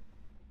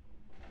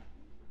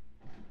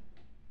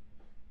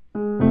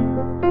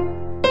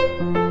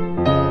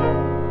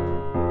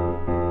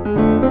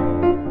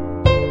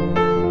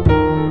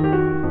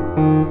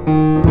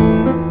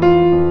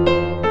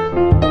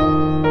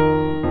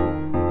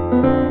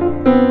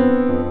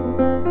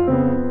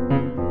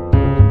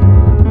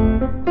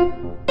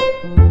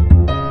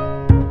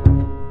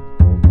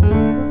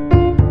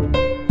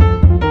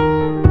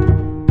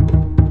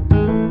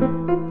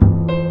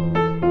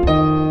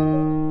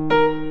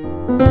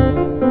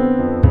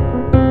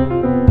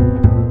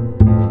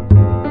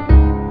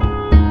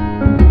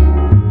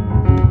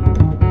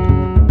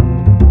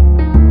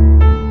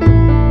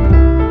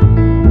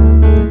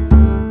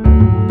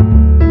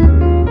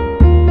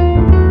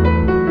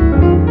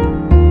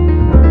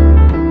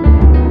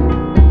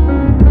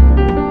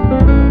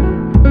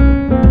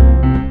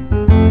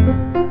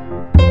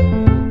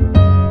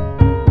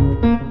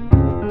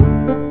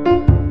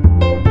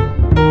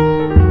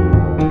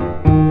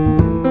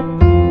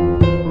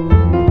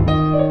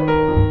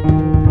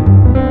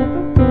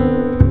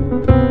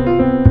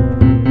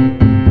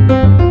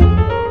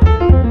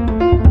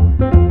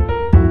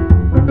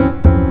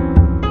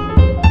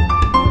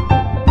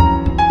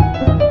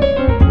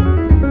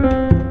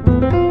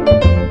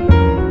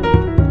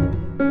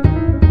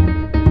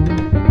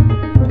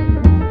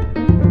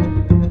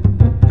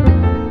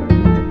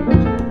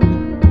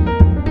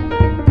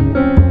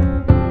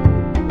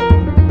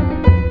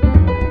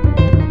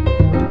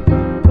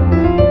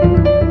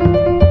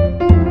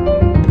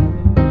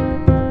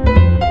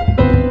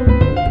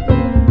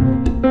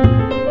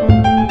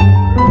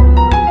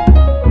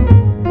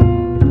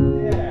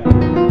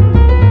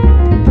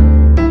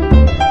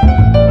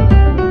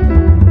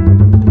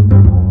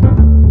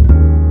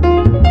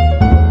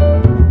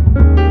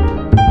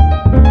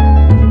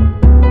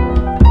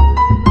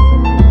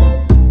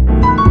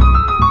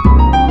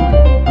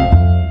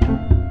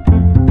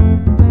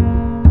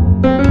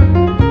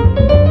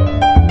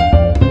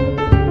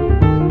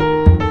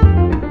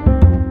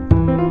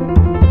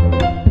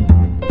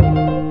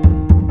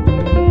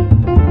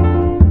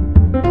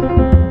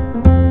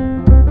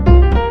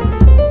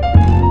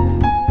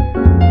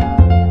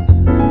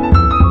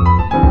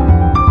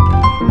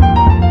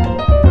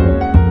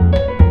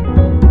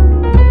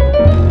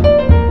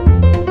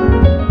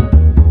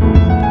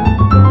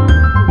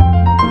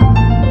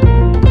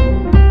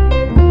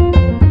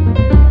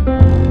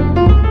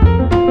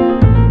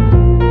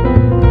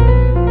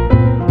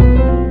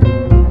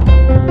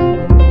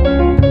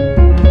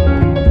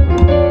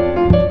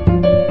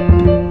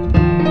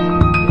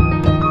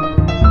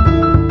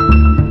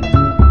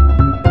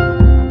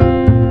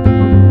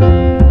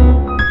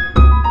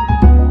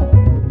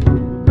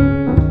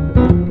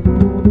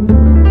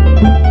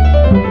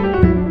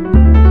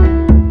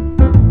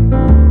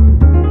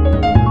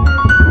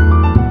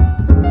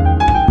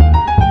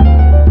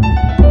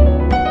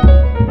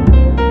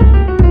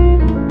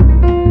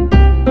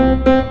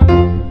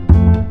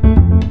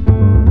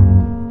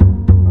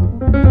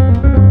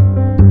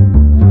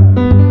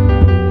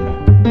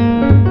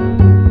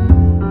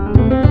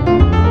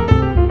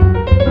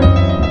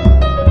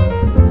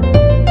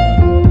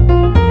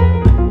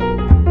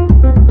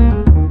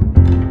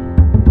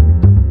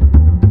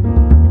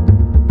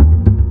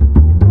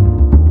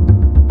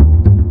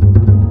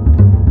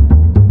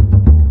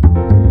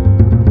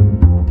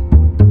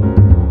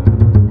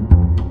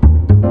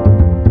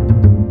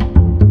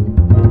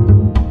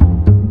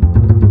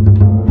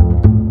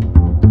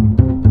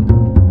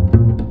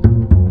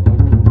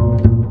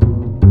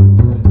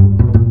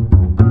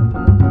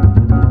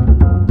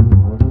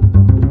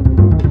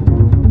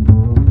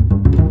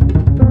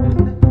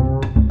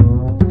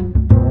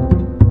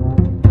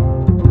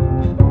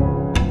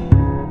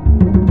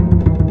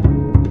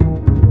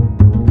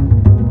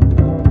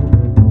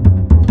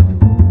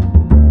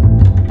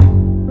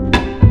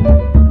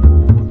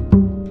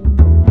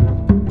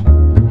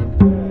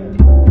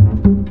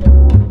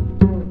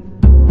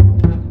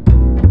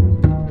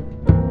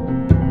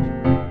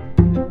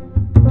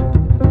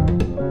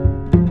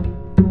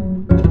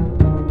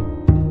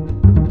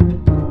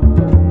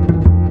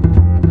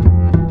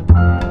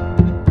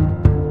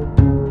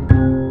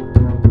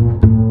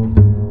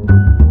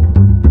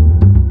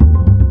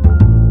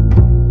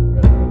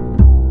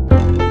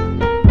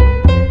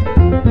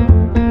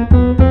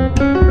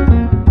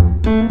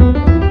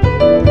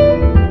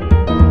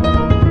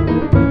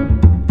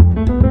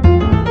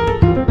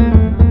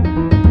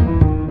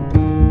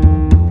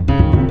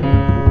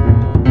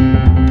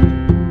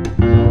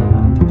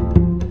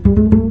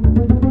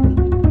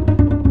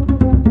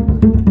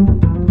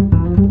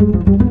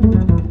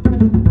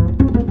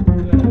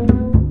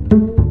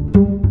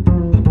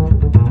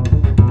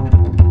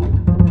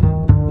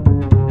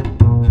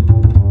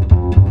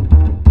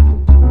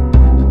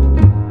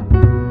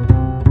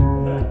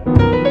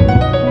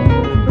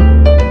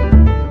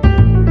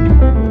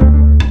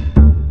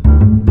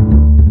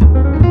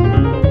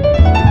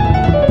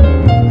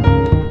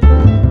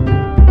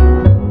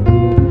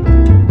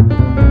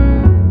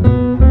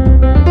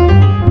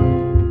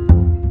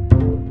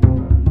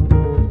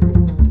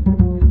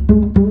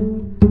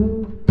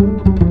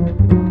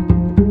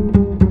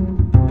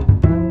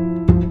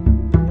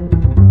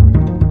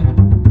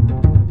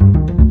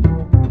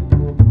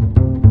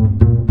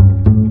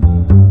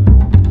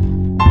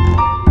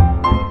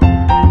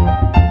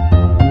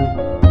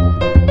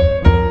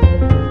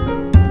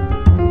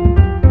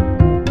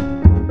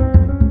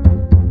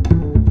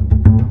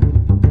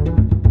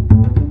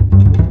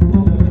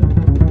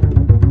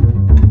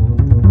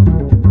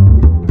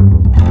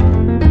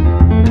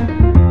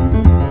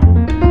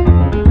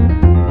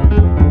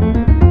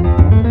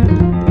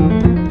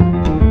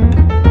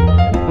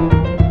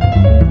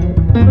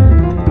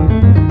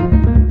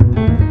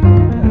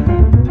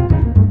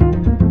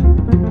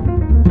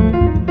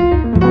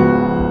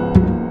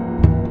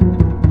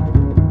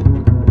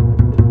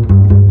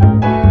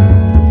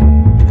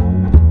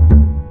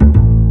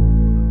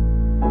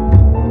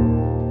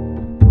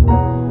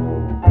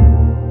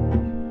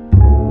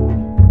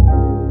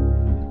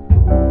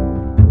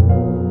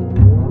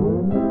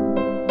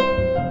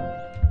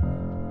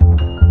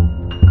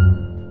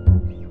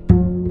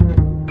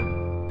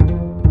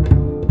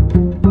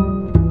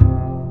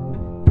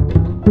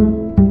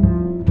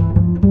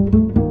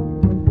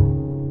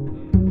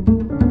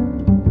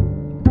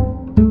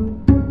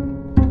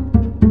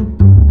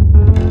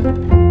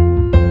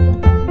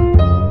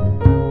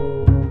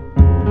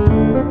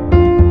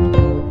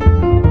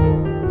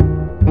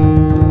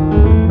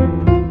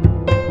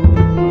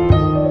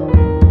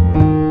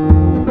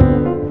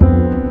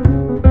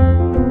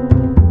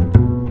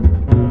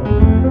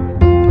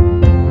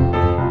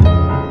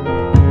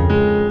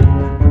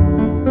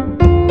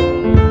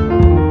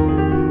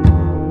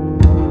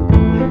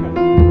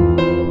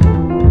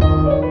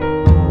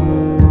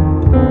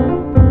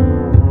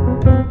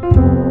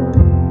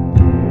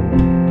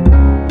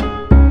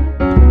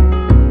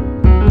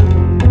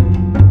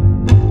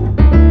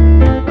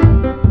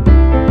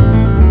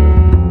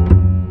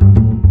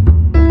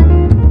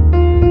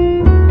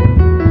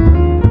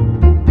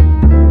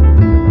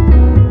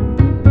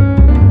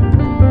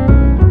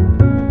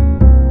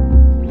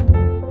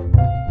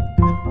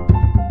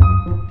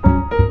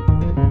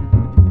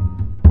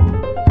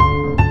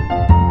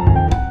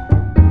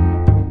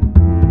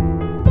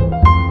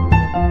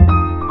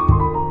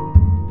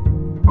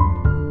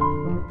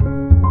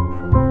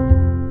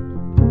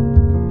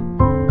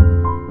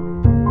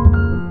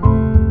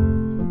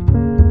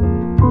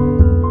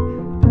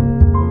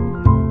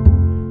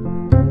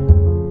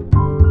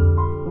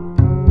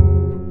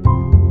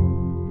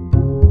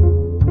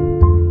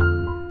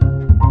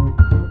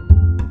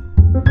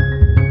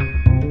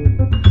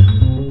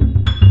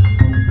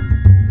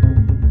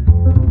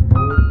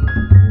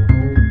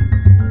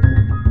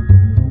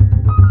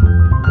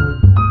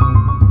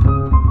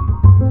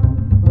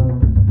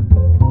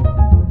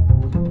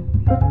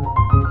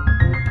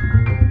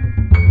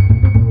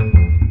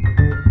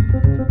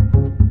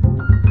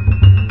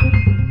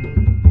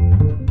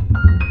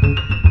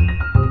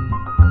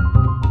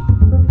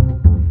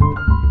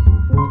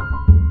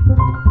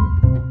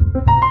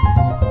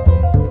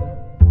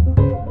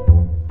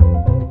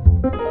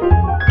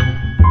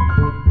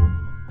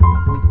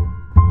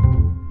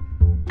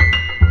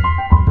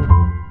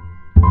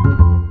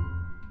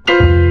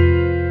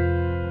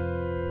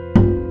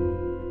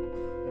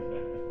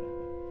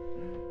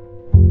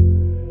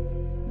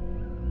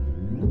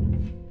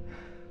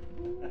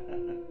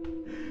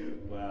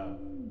 Wow.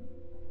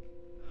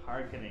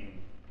 Harkening.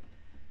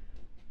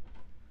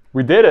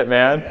 We did it,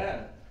 man.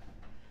 Yeah.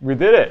 We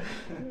did it.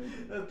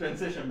 Let's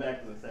transition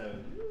back to the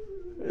 7.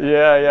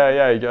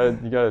 Yeah. You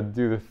gotta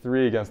do the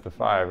 3 against the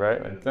 5,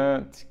 right? Like,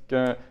 dun,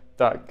 tka,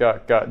 dot,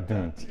 got,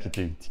 dun, tika,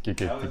 tika,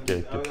 tika, I would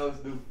tika. always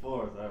do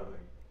 4, so I was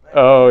like,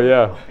 Oh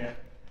yeah. yeah.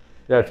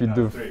 Yeah, if you No,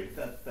 do 3.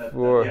 That,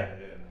 4. yeah,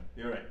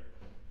 you're right.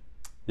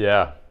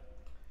 Yeah.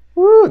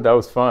 Woo, that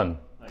was fun.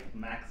 Like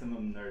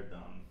maximum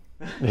nerddom.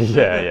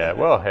 Yeah.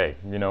 Well, hey,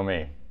 you know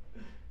me.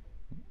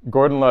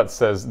 Gordon Lutz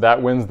says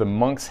that wins the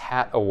Monk's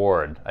Hat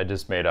Award I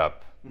just made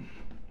up.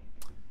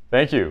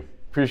 Thank you.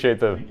 Appreciate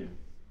the. Thank you.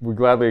 We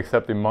gladly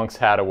accept the Monk's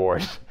Hat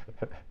Award.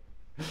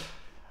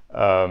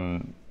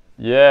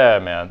 Yeah,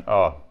 man.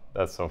 Oh,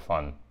 that's so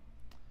fun.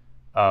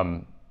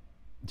 Do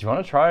you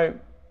want to try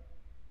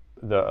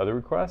the other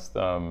request?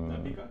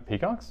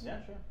 Peacocks? Yeah,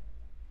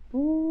 sure.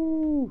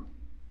 Ooh.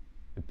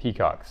 The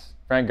peacocks.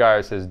 Frank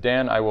Geyer says,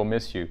 Dan, I will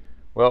miss you.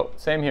 Well,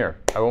 same here.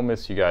 I will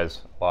miss you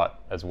guys a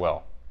lot as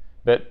well.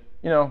 But,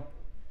 you know,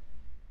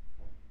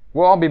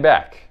 we'll all be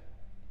back.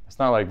 It's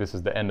not like this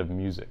is the end of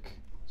music.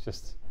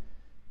 It's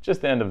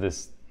just the end of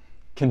this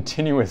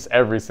continuous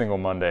every single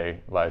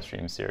Monday live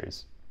stream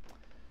series.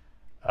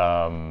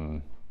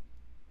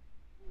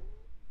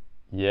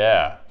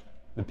 Yeah,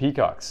 the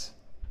peacocks.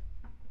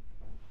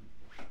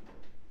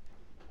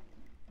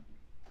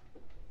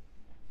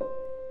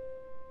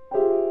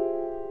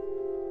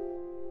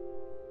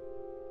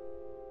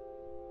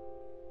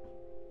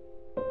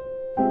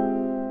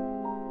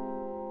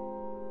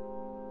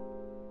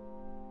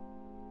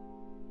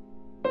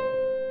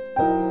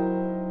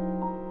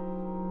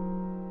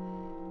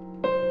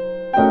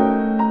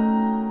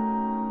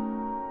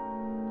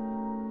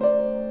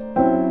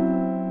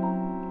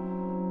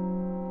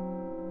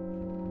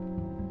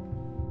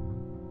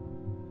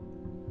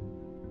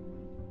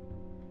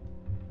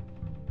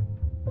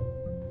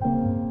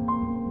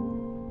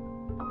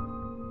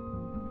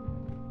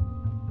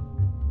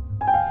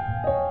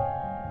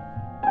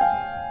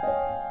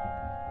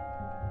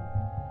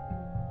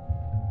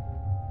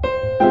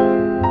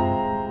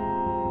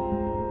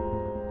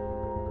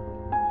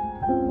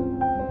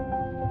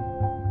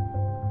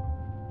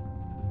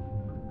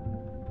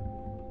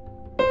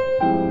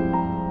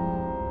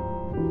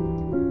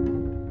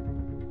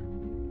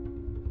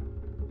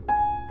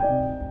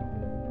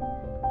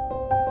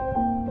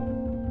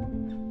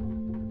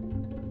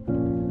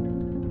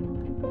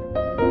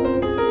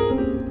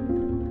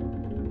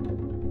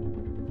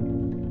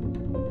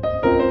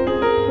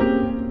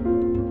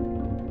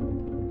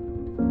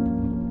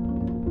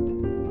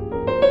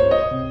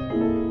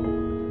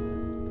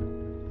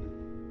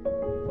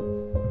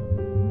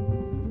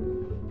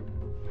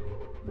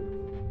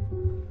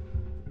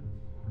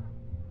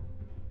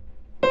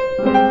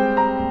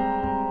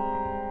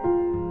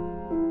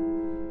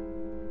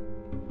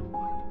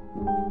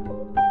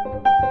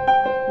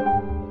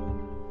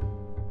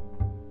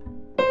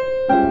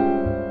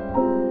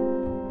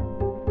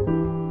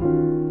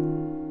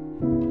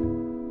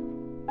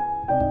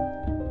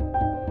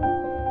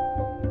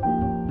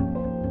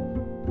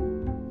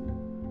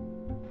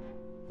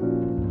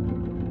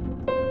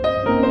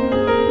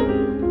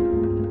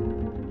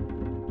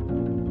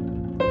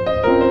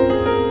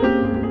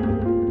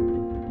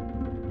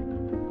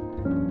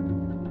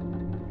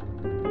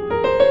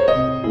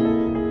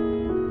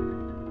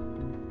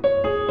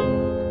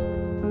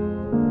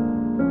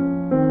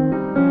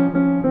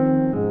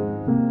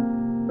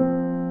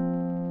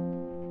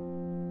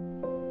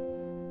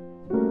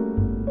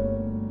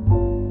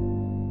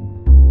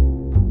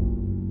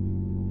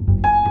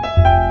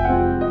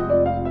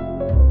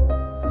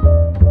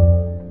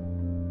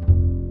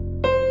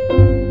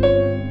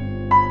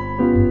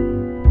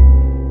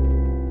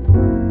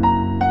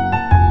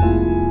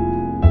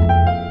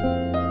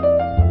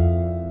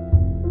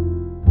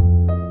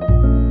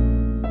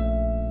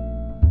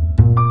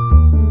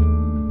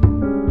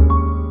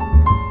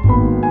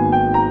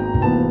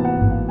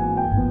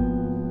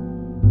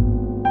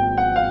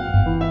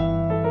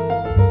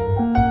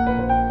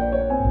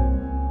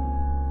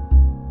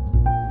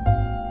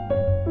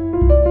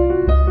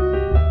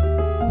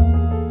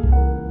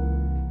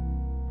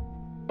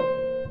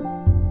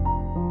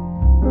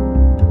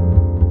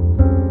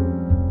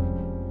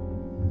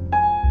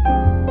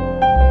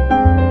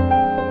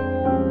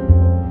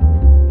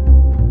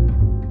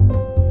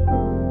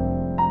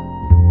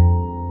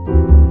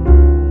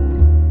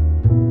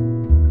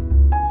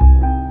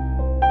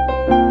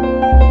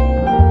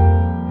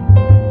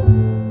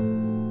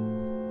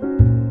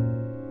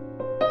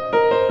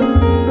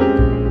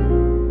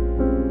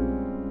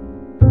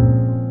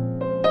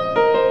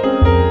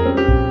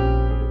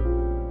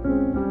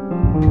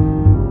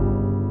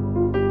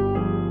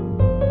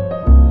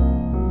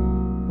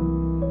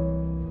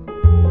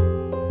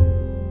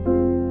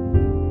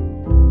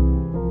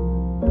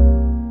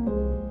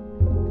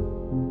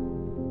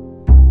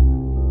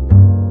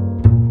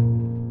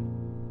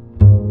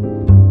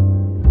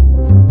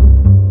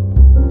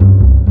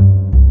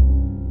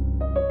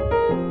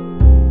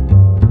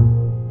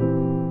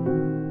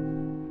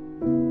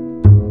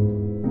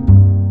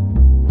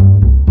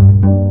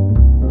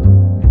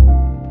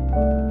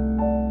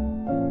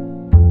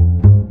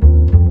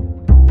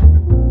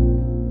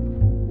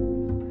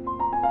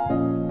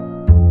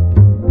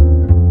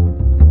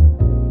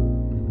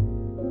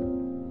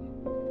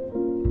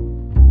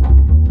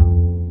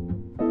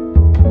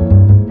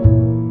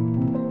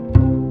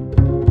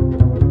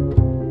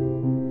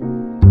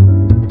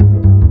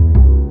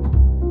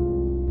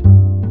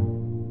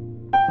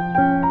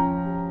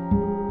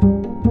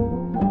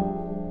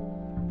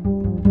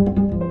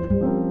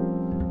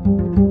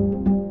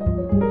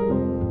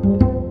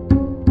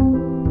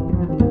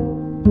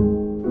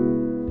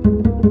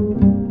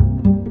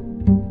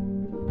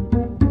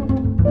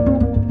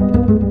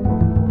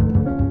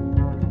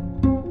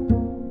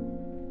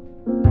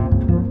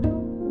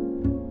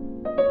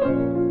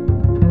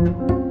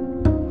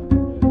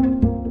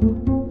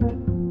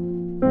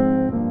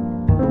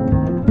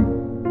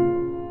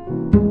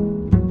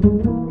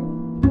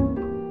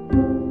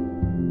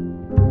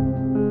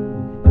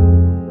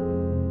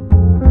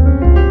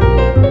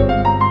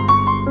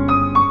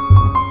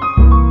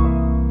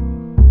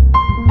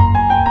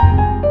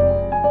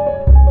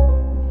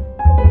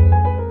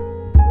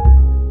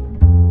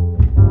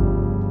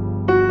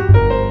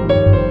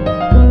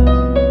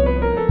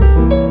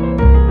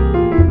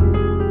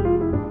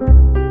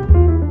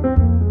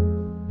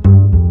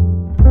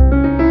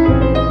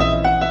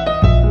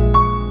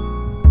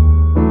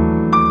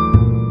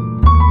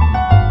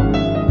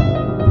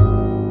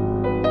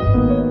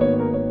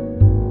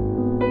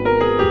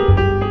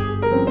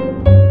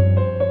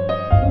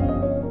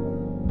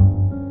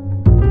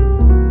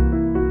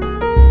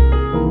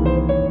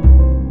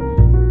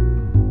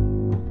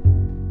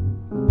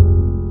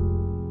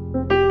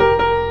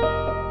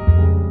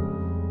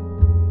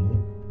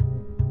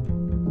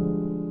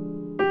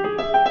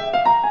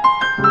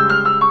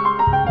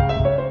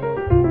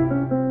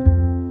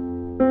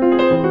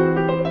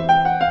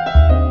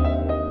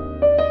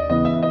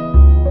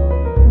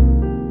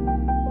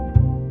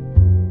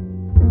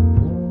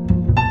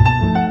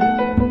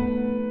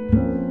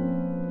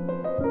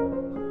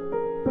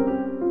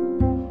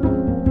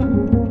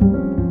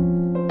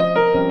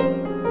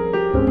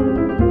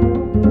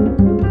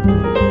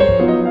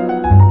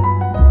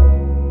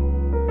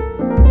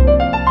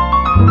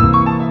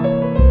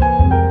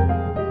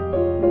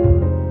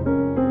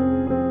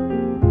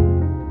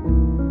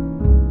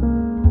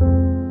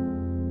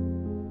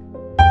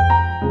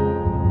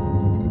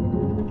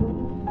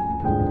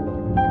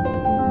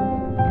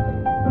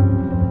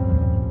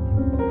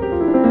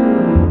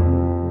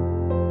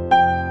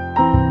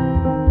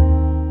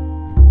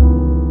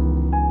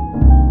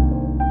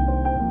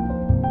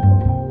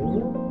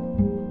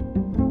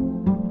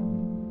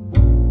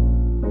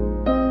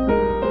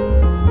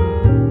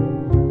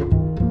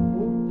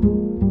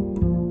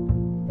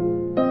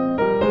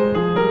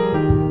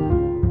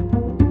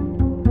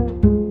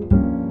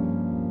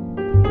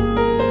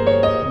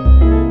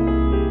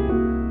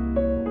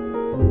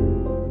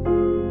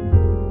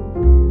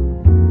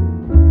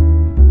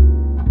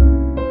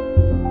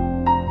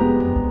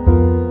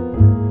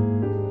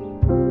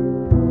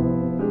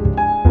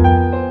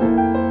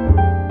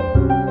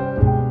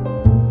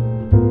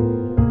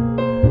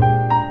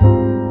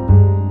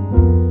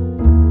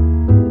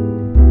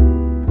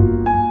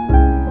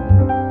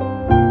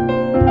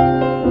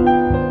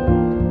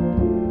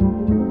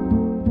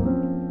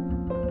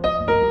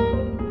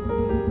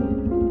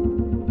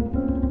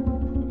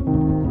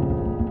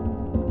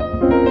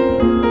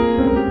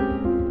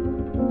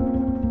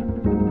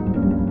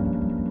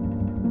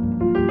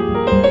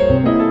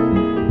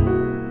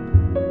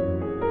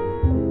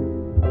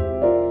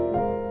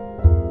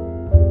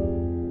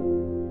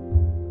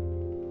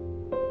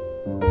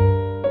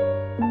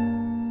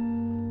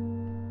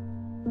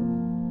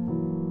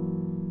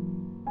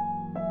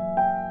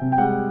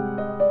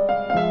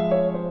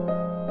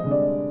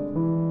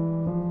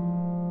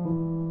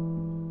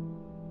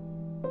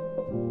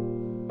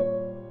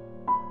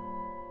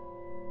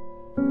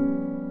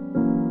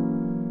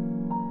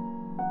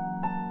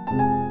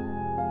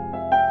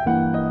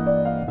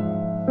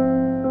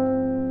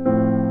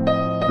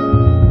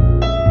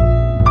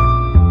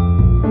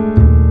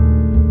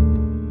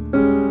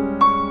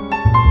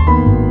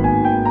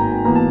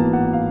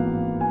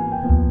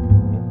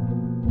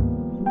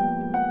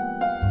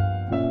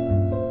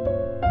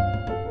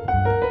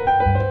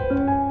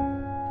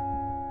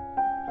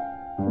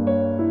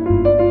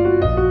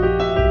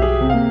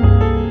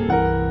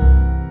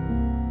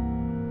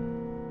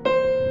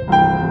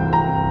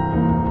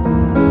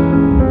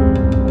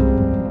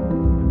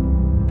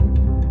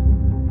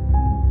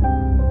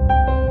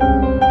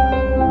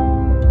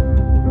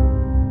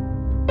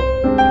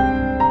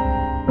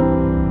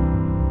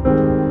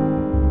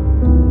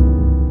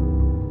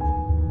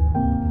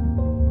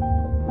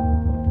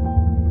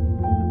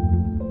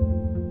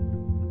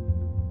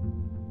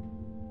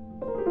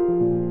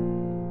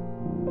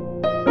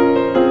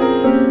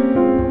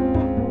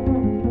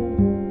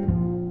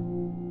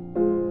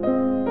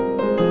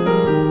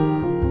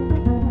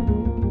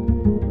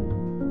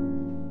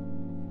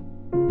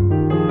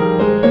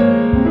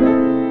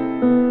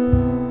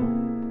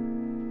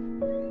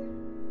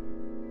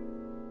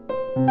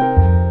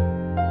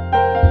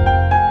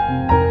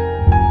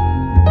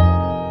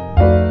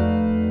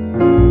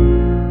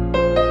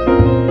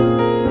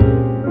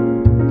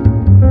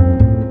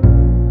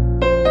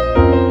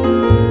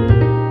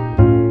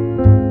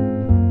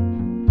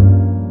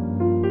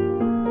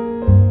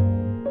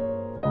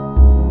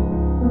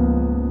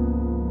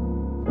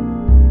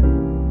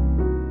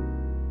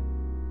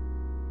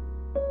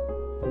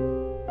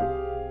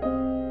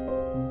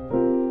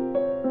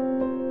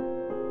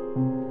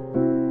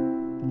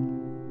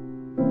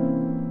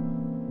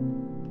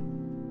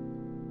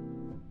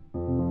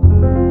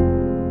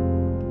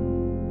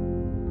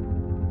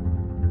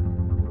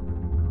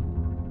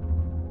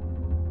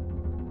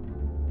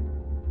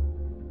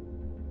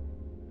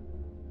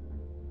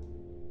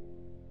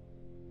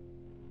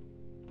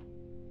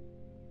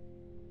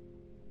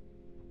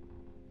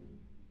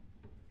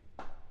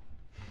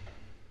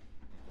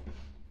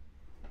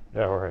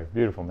 Yeah, Jorge,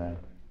 beautiful, man.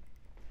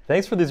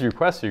 Thanks for these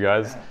requests, you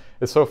guys. Yeah.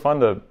 It's so fun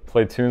to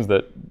play tunes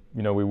that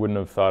we wouldn't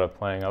have thought of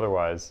playing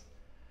otherwise.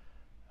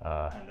 And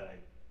I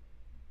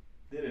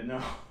didn't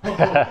know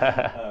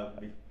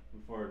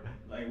before.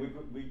 Like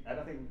I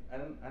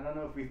don't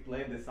know if we've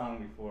played this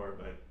song before,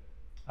 but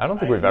I don't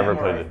think we've ever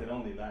played it.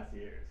 Only last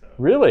year. So.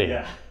 Really?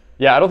 Yeah.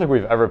 Yeah, I don't think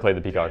we've ever played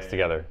the Peacocks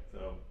together.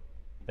 So.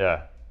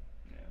 Yeah.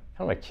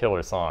 Kind of a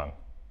killer song.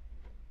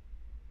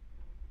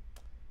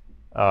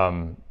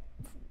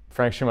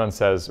 Frank Schumann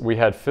says, we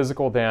had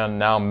physical Dan,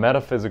 now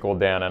metaphysical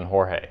Dan and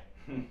Jorge.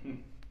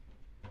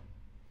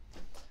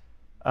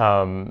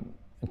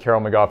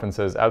 Carol McGoffin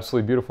says,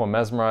 absolutely beautiful and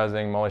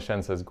mesmerizing. Molly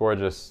Shen says,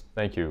 gorgeous.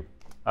 Thank you.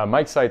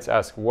 Mike Seitz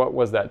asks, what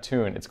was that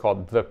tune? It's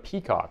called The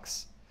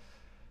Peacocks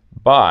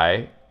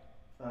by...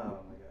 Oh,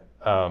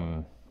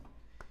 my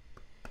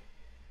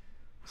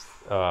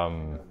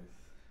God.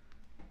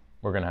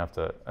 We're going to have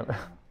to...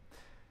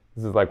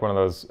 This is like one of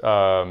those...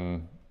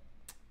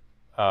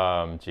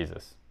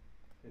 Jesus.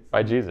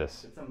 By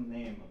Jesus. It's a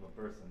name of a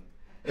person.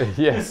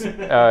 Yes.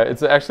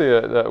 It's actually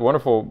a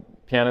wonderful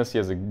pianist. He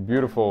has a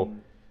beautiful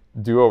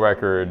duo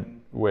record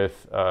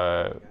with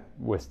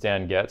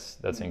Stan Getz.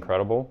 That's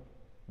incredible.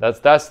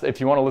 That's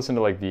if you want to listen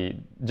to like the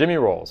Jimmy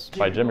Rolls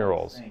by Jimmy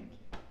Rolls.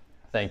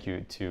 Thank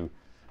you to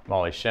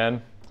Molly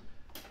Shen.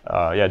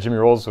 Yeah, Jimmy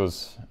Rolls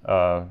was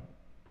an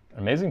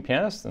amazing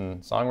pianist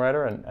and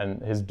songwriter,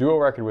 and his duo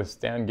record with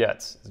Stan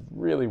Getz is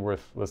really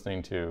worth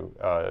listening to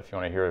if you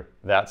want to hear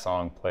that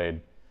song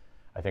played,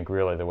 I think,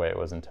 really the way it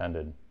was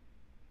intended.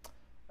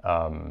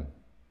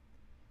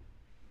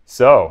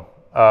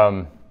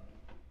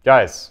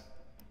 Guys,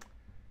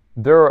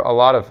 there are a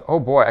lot of, oh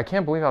boy, I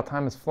can't believe how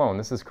time has flown.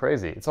 This is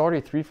crazy. It's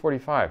already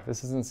 3:45.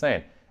 This is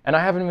insane. And I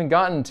haven't even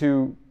gotten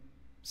to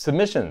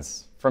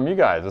submissions from you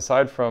guys,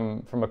 aside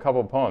from a couple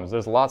of poems.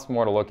 There's lots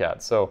more to look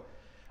at. So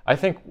I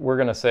think we're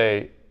going to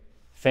say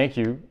thank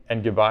you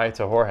and goodbye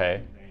to Jorge.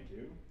 Thank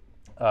you.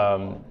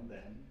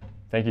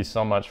 Thank you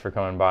so much for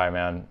coming by,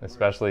 man,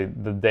 especially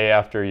the day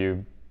after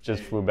you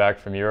just flew back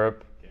from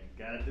Europe.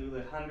 Gotta do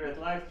the 100th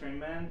live stream,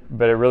 man.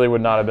 But it really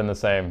would not have been the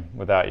same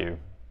without you.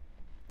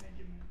 Thank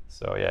you, man.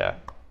 So yeah,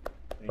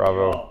 Thank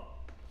bravo.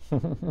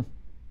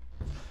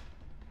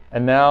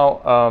 And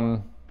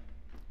now,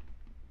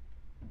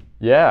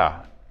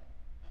 yeah.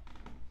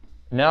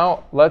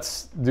 Now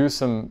let's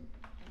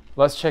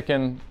check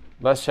in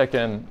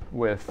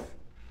with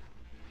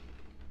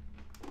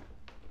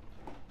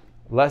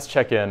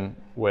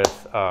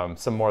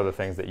some more of the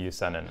things that you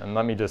sent in. And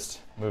let me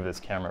just move this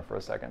camera for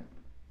a second.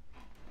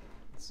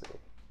 Let's see.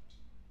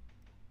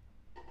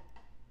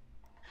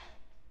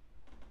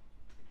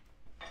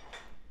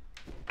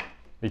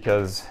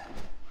 Because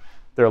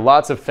there are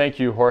lots of thank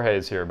you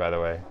Jorge's here, by the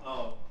way.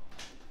 Oh,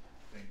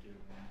 thank you,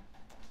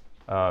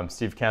 man.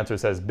 Steve Cantor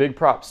says, big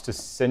props to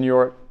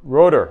Senor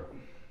Roeder.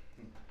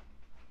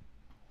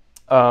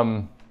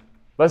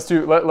 Let's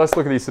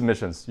look at these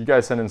submissions. You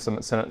guys sent in some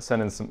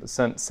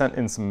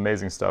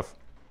amazing stuff.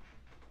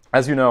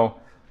 As you know,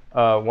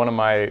 one of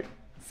my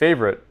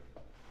favorite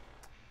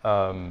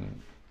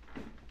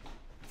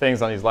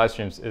things on these live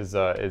streams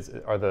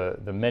are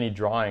the many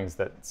drawings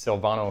that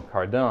Silvano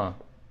Cardin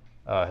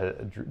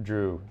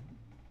drew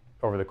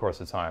over the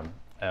course of time.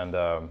 And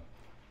I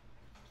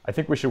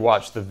think we should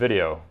watch the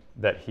video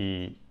that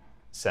he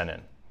sent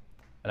in.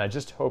 And I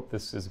just hope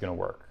this is going to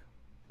work.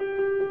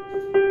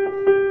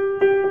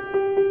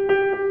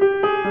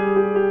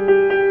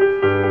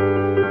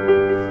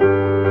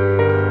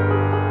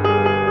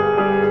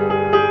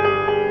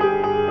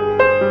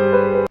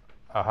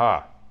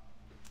 Aha.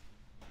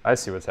 I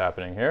see what's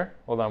happening here.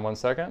 Hold on one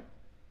second.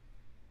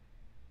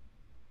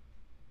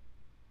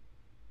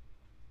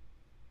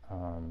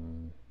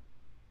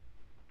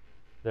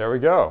 There we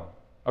go.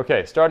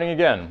 Okay, starting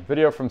again.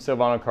 Video from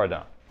Silvano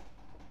Cardin.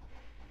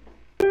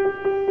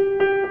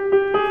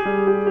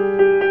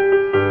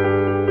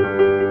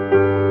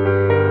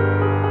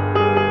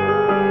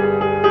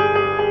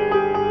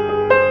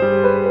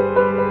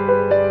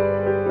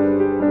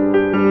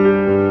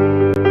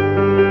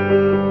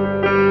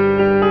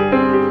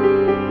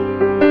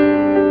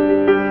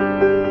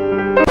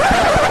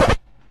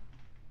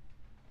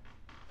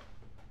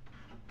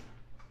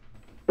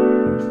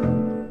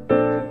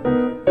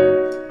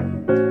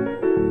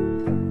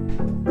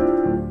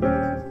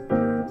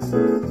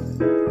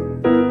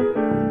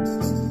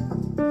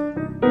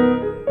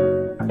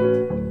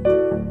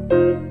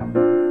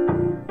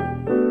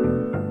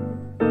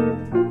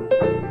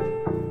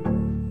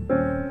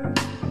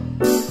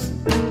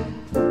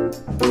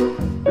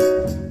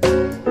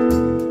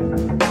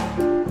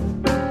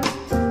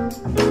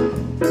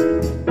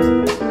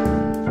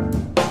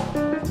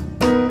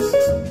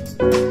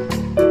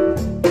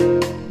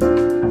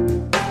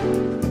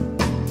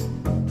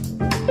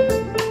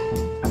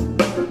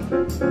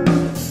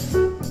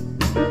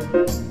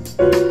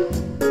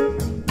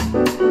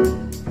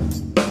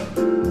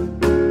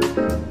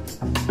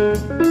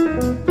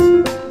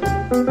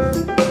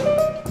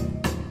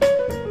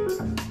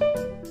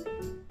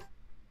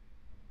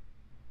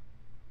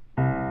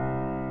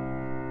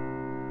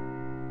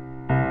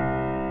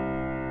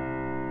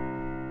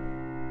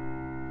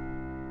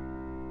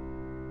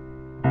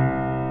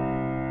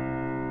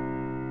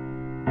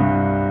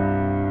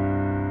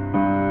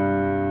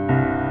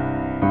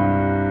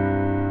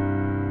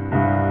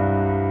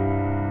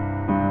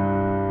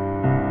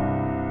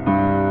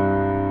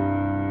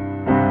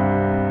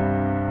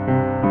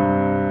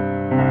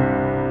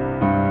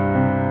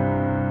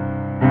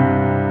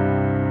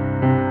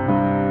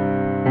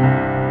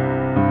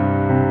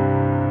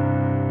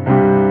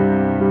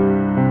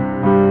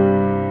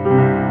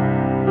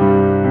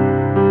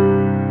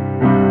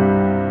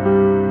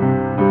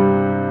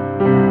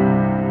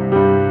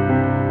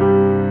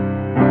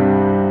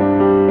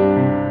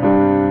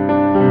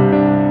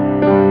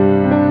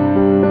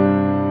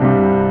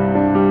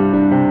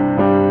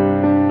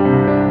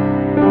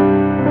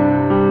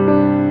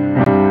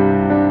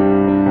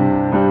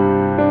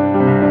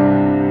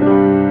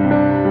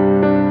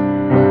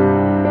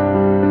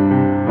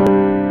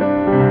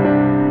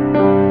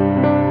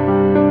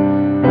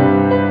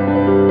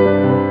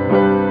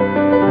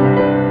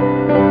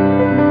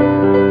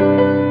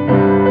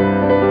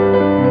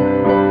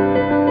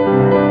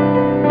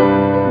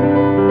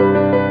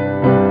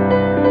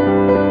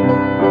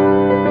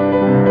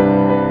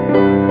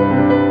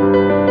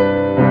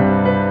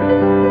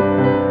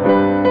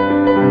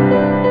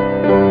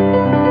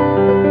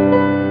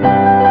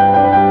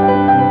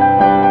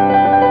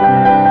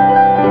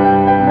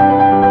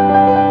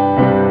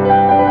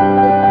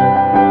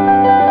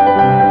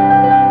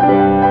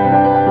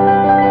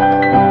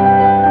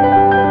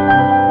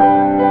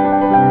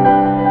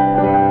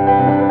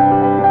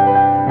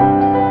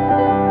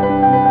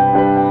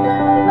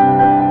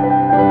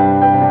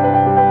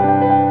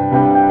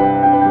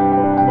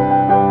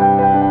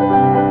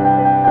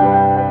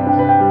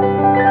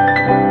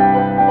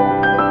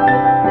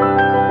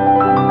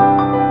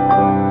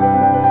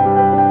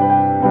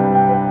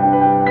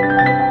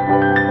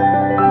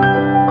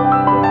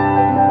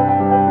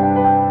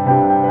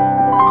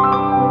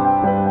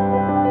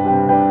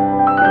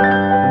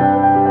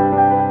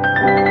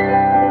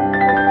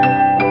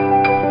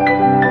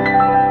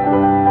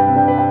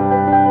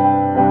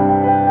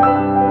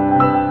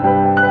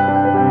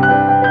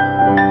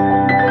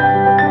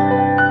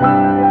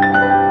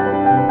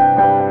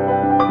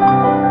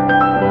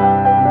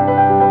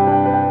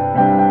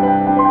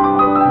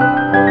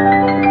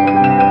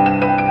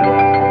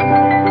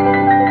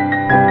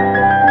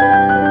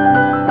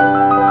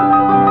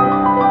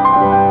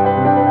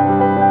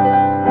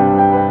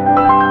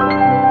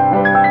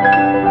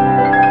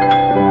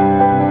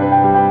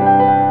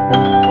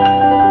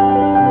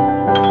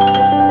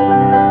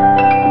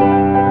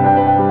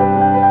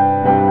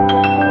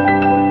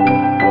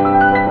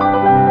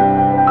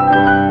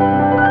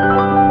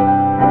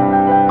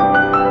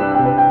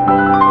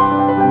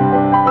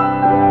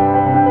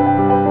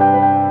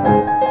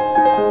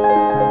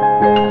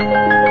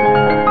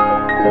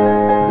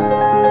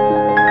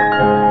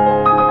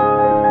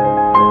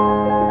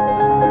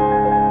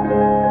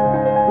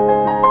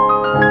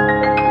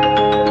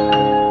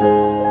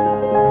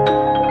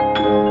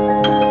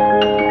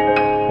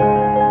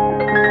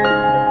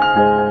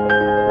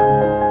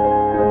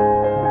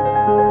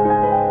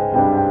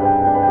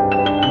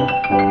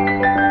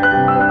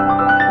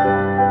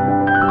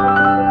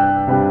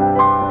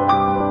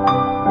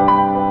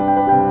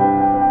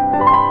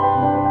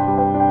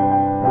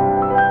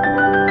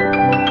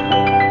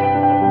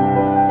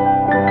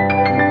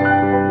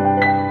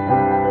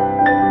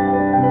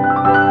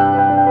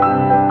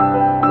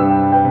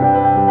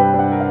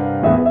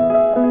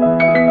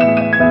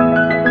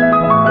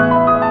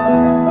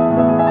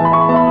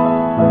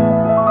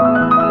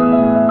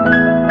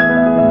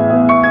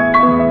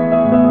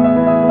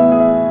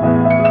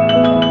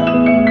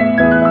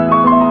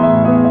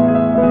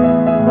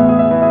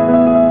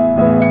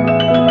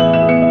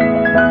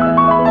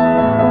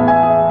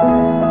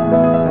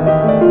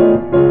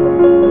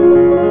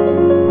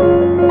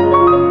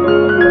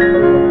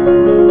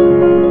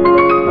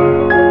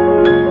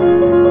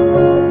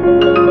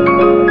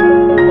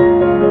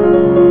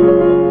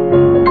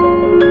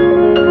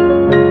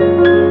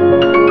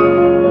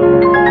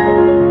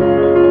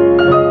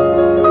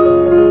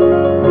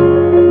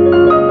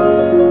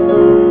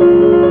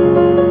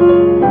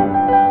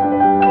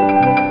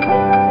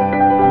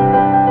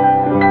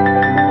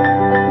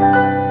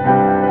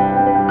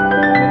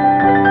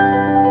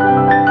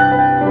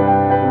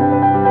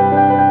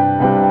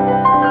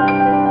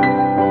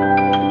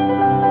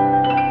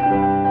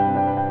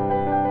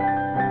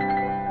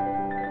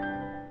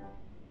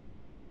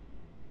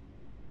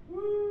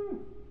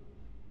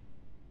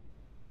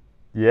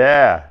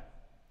 Yeah.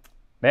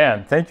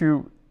 Man, thank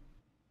you.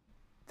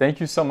 Thank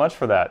you so much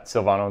for that,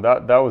 Silvano.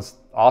 That was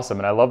awesome,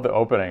 and I love the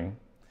opening.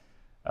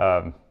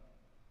 He's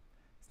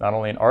not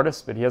only an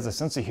artist, but he has a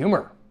sense of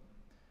humor.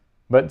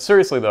 But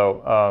seriously,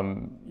 though,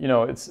 you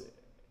know, it's,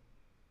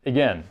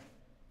 again,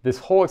 this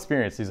whole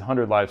experience, these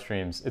 100 live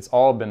streams, it's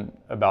all been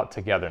about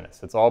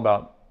togetherness.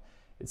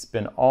 It's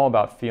been all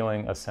about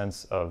feeling a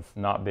sense of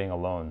not being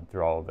alone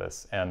through all of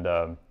this. And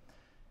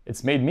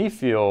it's made me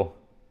feel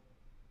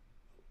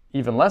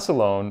even less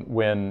alone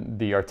when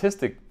the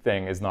artistic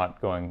thing is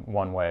not going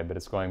one way, but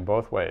it's going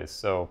both ways.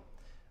 So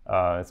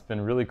it's been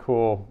really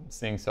cool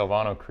seeing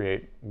Silvano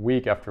create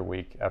week after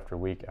week after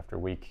week after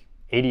week.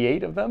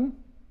 88 of them?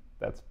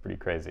 That's pretty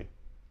crazy.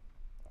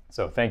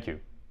 So thank you.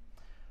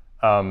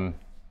 A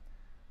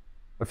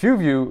few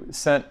of you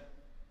sent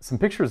some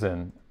pictures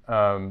in,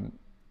 and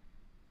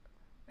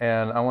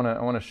I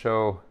want to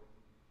show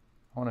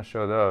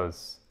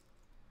those.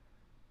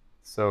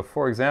 So,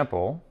 for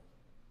example,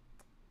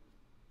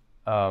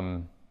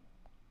 Ron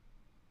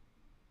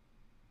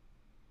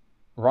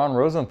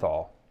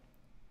Rosenthal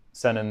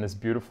sent in this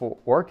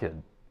beautiful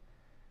orchid.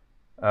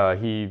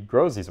 He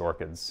grows these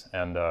orchids,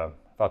 and I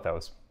thought that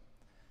was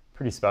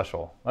pretty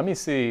special. Let me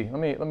see.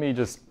 Let me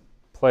just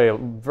play a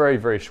very,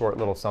 very short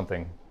little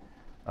something,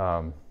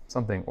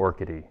 something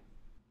orchidy.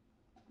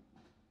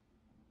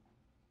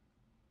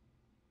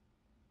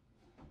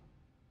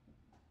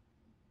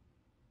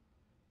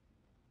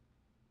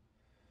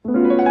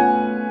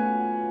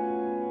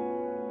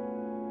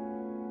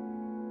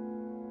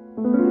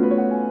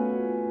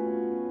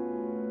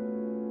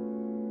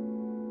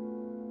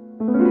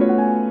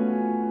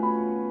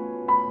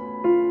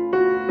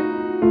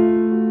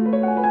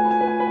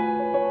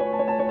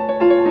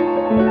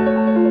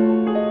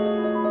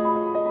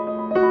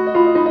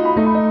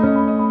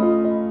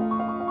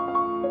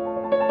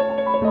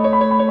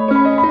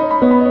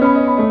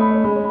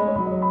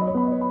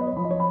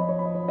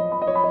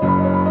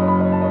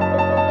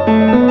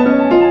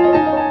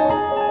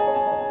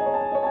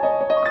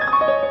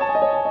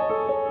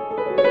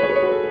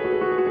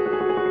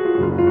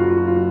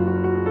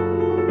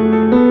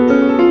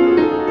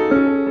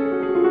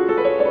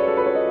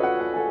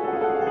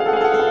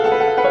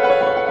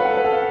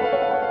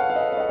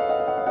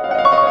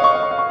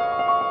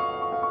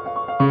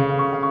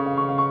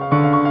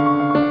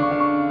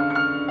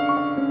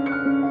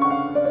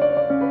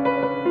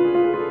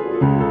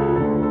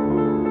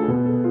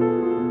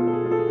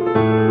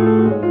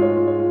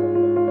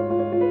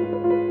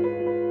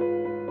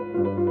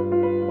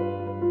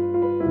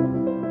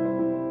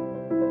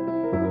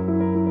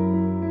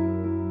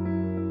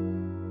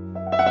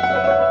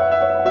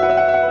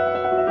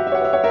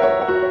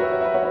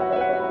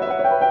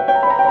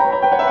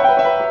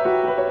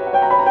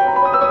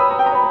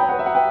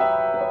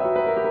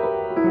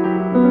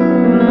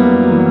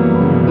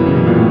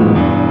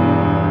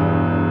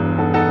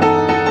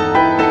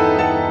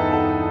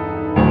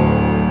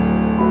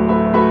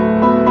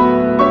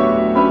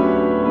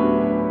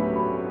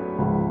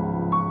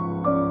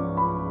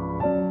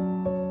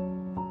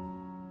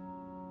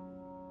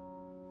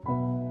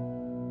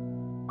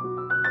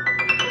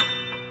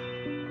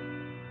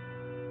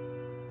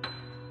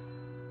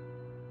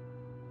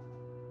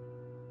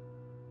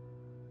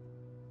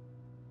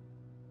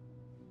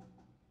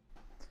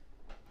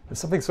 There's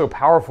something so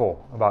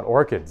powerful about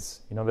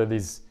orchids. You know, they're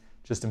these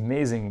just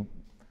amazing,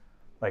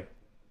 like,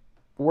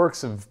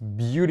 works of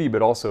beauty,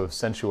 but also of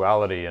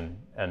sensuality, and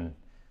they're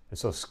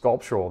so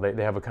sculptural.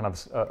 They have a kind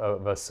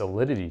of a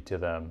solidity to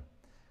them.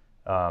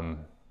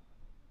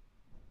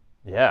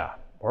 Yeah,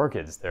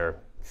 orchids,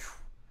 they're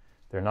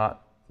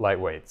not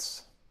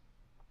lightweights,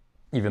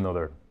 even though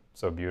they're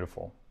so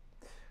beautiful.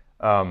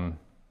 Pascal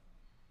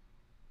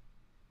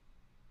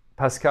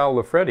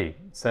Lafredi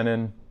sent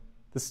in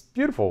this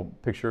beautiful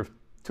picture of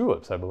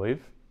tulips, I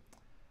believe.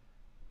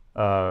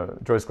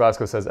 Joyce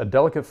Glasgow says, a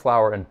delicate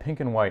flower in pink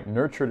and white,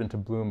 nurtured into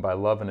bloom by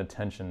love and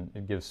attention,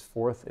 it gives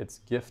forth its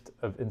gift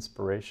of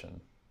inspiration.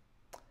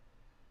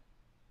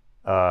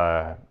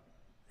 Yeah,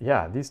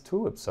 these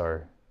tulips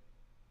are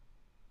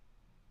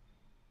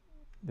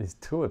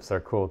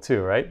cool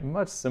too, right?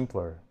 Much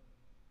simpler.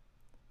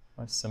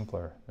 Much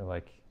simpler. They're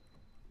like...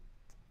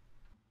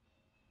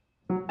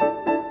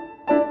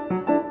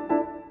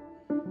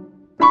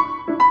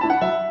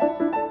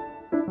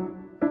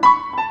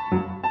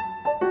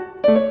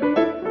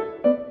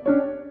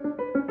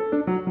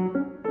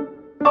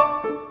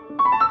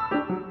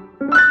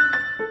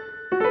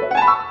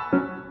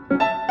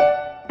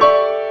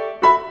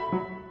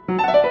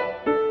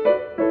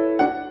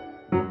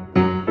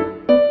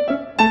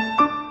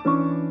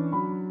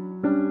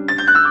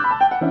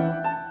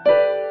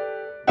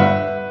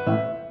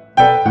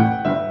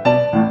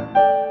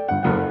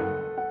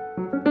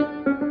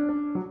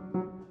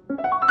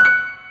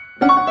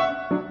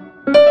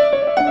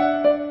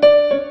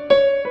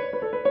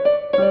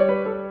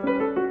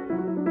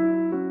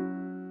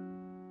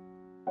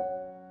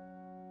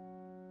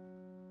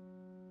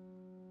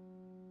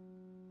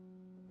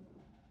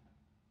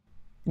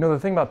 You know, the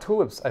thing about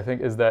tulips, I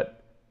think, is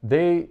that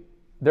they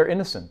they're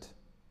innocent.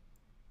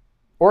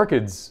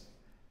 Orchids,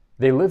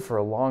 they live for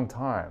a long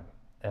time,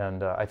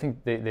 and I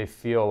think they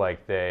feel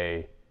like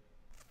they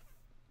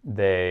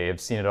have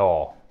seen it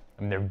all.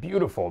 I mean, they're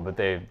beautiful, but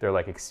they're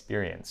like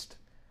experienced.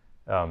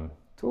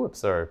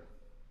 Tulips are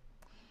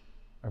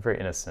very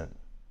innocent.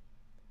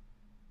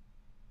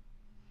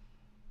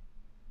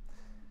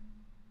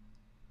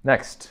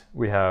 Next,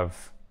 we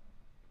have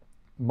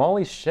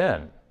Molly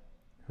Shen,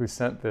 who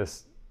sent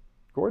this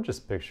gorgeous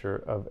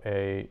picture of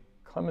a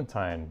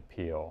clementine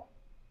peel.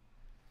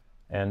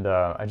 And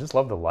I just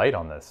love the light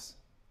on this.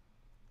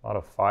 A lot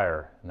of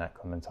fire in that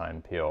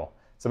clementine peel.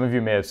 Some of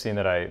you may have seen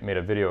that I made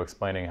a video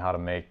explaining how to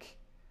make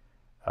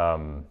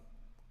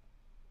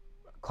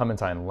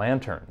clementine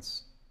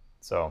lanterns.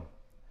 So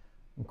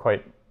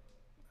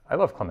I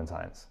love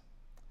clementines.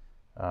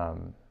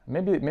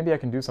 Maybe I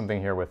can do something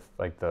here with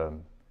like the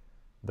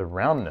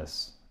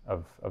roundness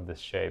of this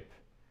shape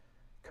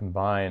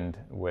combined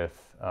with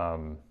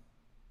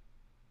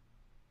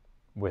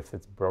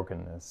its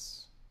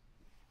brokenness.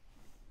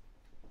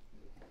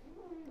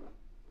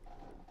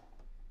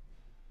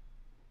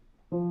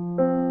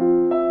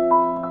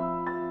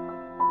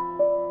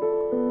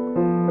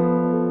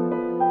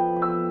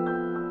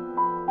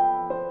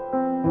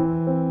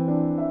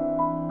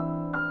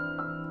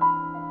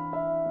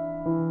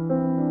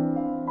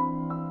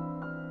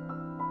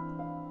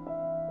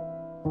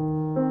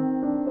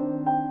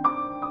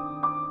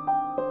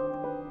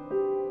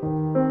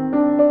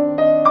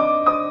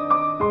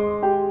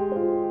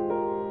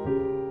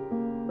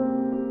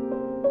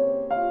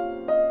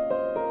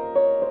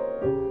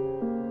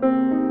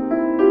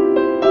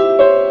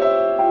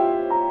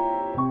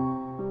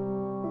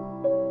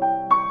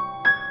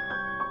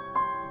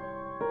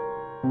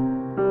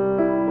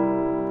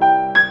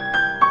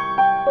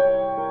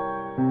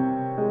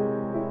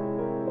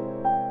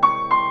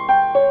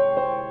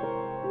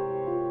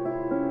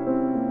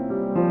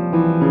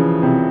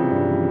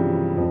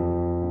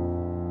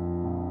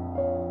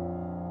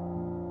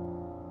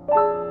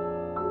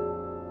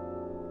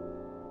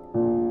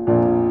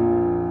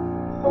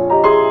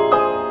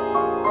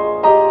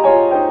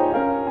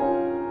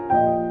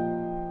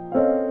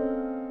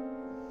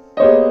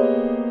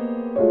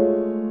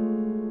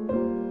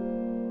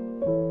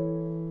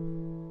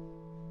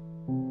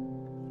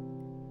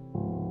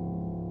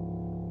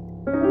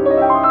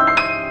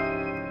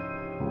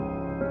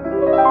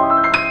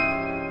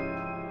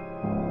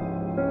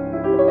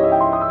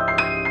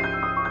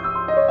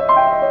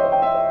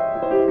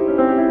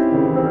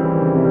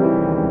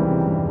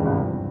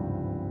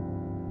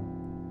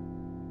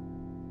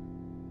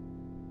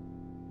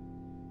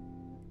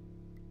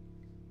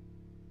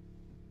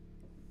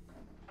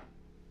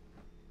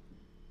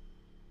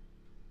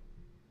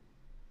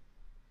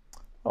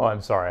 Oh,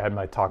 I'm sorry, I had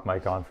my talk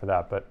mic on for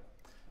that, but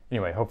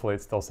anyway, hopefully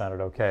it still sounded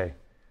okay.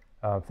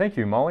 Thank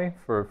you, Molly,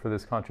 for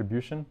this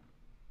contribution.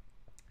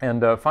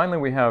 And finally,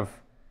 we have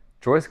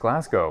Joyce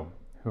Glasgow,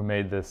 who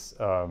made this,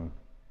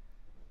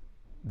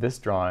 this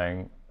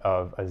drawing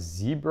of a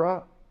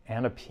zebra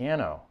and a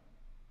piano.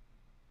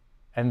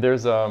 And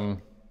there's a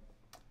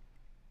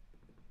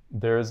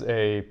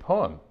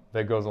poem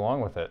that goes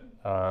along with it.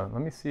 Let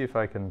me see if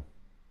I can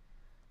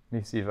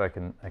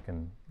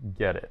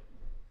get it.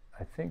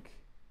 I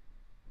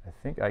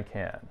think I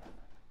can.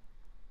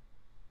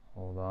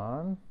 Hold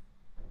on.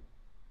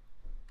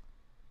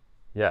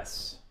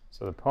 Yes.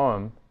 So the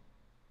poem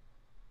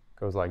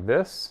goes like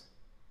this.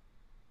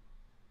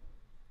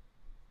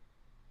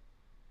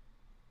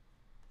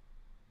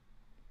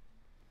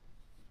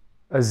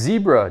 A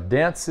zebra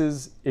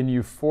dances in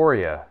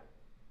euphoria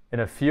in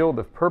a field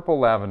of purple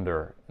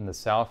lavender in the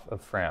south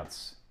of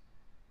France.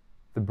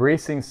 The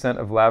bracing scent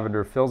of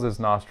lavender fills his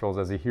nostrils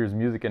as he hears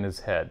music in his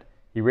head.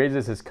 He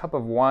raises his cup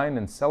of wine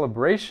in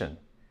celebration,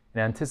 in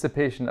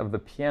anticipation of the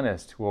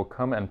pianist who will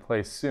come and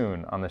play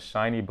soon on the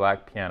shiny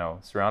black piano,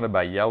 surrounded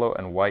by yellow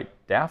and white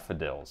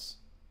daffodils.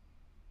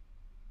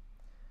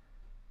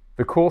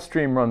 The cool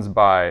stream runs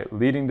by,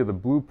 leading to the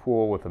blue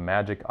pool with a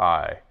magic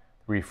eye.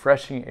 The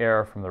refreshing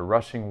air from the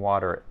rushing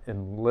water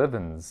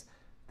enlivens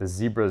the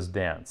zebra's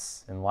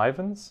dance.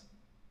 Enlivens?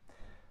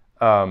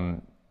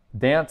 Dance,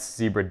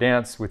 zebra,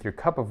 dance with your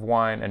cup of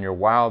wine and your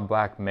wild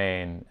black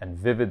mane and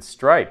vivid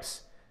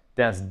stripes.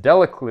 Dance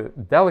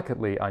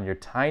delicately on your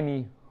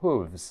tiny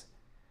hooves.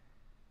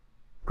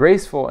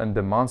 Graceful and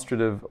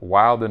demonstrative,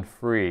 wild and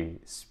free,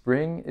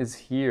 spring is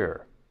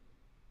here.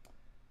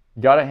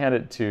 You gotta hand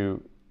it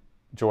to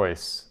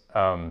Joyce.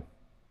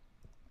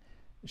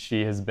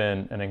 She has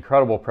been an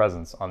incredible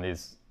presence on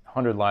these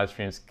 100 live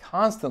streams,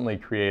 constantly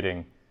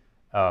creating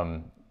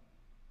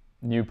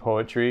new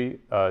poetry,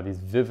 these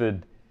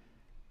vivid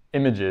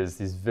images,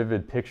 these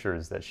vivid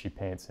pictures that she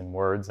paints in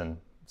words and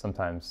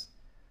sometimes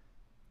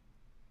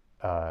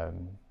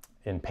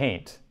in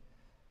paint.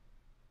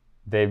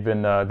 They've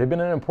been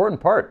an important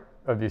part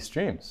of these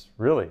streams.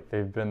 Really,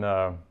 they've been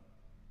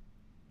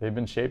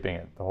shaping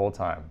it the whole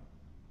time.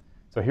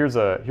 So here's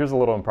a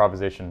little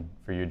improvisation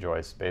for you,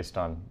 Joyce, based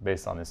on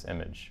this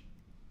image.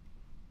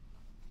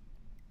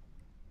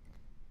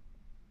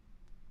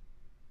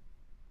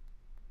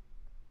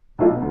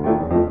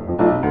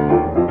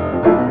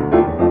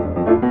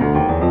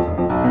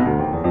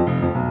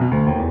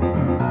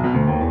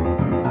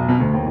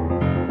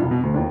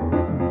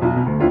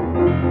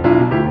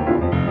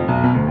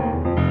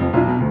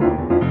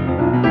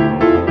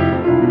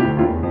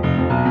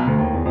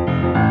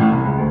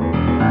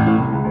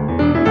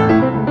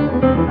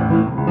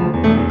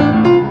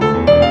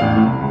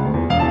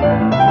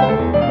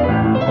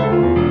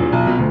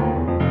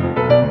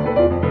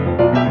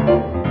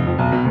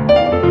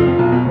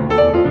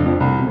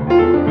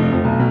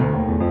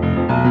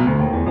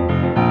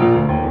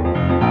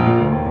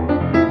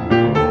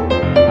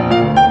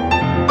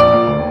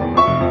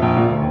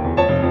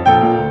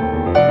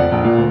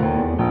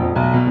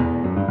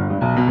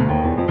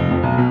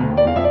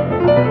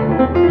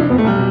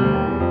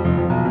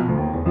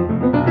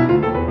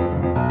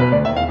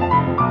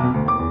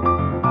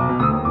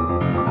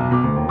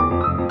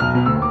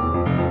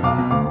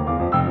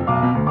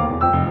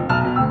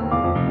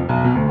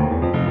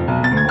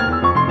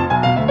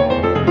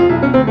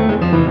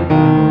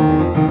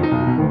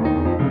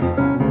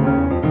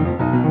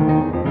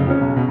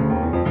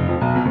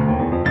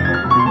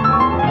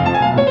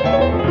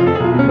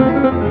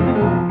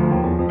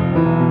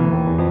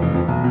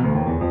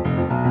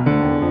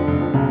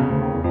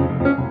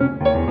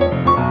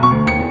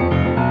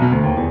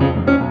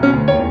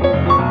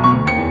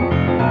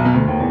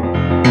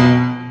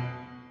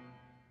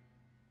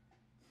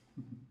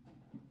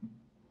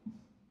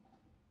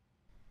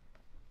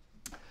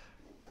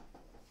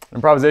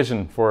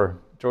 Improvisation for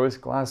Joyce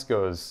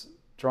Glasgow's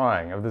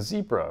drawing of the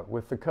zebra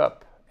with the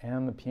cup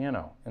and the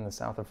piano in the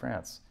south of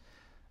France.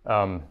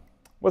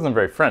 Wasn't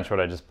very French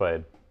what I just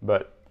played,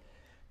 but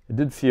it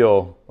did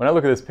feel, when I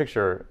look at this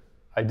picture,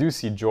 I do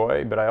see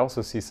joy, but I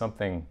also see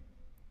something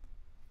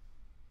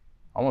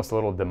almost a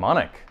little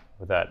demonic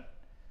with that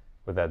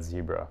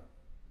zebra.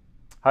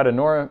 Hi to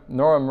Nora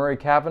Murray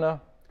Kavanagh.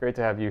 Great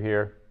to have you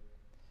here.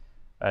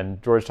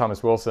 And George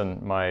Thomas Wilson,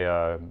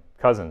 my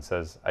cousin,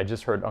 says, I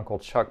just heard Uncle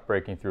Chuck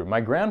breaking through.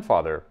 My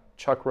grandfather,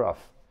 Chuck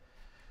Ruff,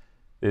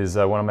 is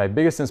one of my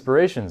biggest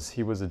inspirations.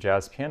 He was a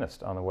jazz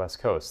pianist on the West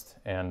Coast.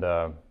 And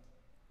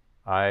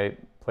I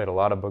played a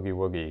lot of boogie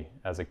woogie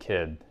as a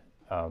kid,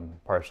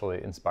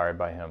 partially inspired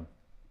by him.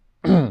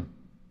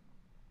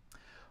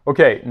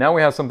 Okay, now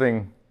we have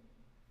something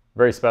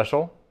very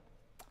special.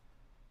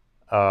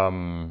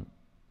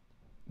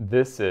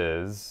 This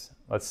is,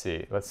 let's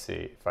see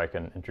if I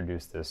can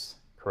introduce this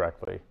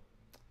correctly.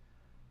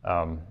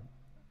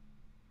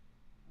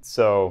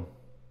 So,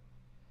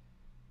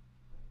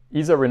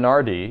 Isa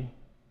Renardi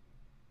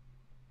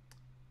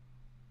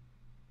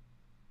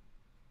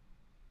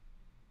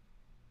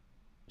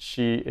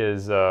she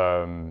is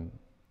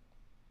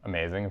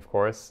amazing, of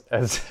course,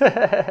 as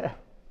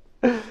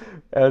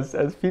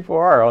as people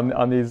are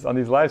on these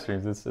live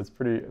streams. It's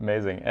pretty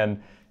amazing.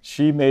 And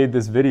she made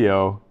this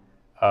video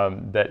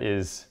that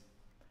is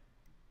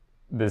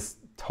this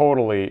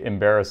totally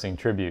embarrassing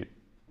tribute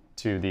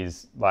to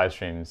these live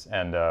streams,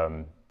 and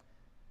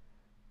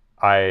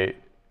I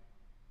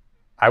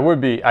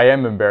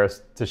am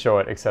embarrassed to show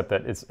it, except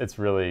that it's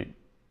really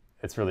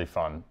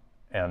fun,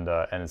 and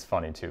it's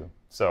funny too.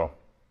 So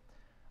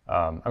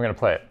I'm going to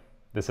play it.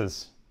 This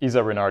is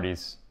Isa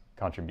Renardi's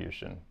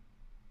contribution.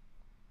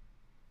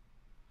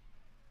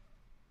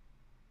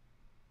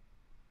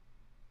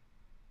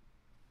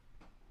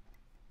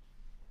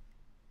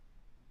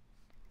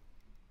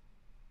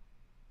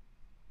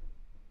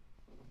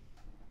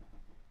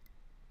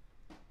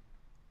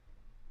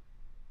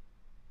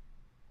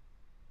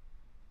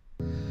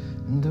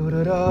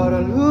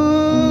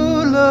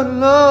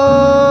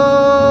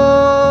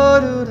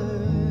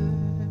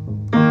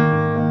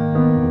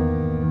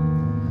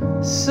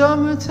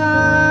 Summertime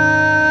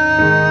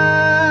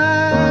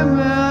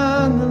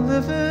and the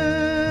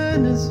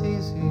living is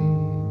easy.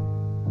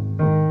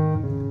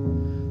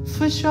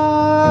 Fish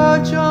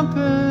are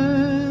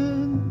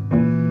jumping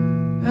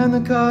and the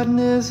garden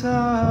is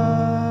high.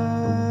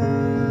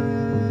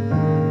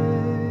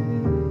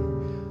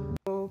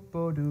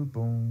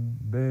 Bo-do-boom,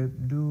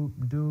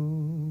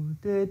 babe-doop-doo,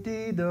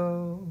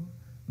 de-dee-do.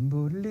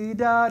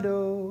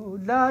 Boodly-da-do,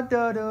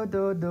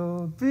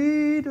 la-da-do-do-do,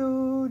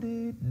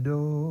 be-do-dee-do,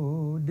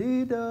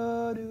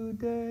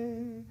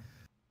 dee-da-do-day.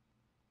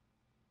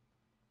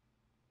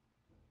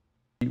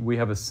 We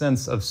have a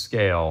sense of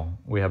scale.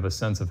 We have a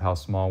sense of how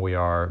small we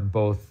are,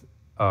 both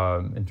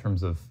in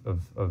terms of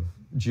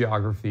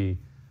geography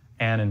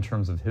and in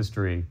terms of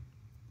history.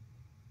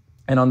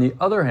 And on the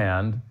other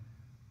hand,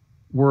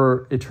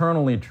 we're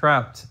eternally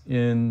trapped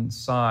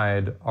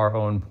inside our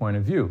own point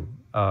of view.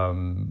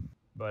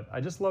 But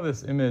I just love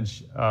this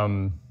image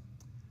of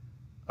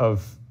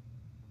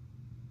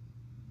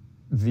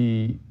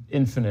the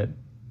infinite,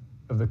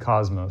 of the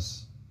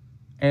cosmos,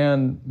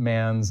 and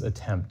man's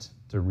attempt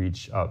to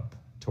reach up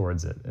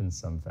towards it in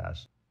some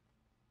fashion.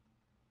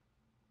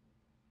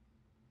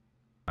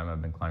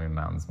 I've been climbing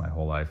mountains my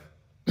whole life,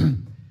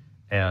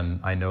 and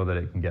I know that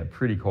it can get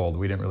pretty cold.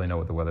 We didn't really know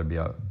what the weather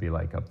would be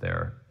like up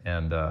there,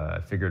 and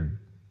I figured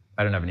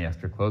I didn't have any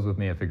extra clothes with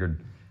me. I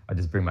figured I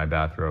just bring my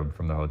bathrobe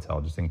from the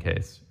hotel just in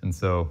case. And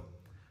so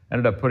I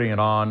ended up putting it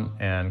on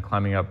and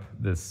climbing up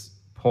this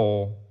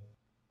pole.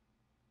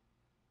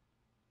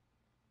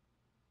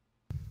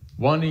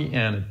 1E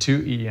and a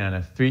 2E and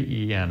a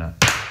 3E and a,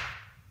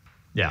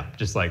 yeah,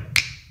 just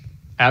like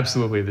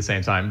absolutely at the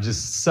same time.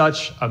 Just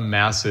such a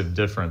massive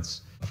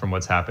difference from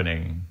what's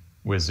happening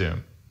with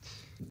Zoom.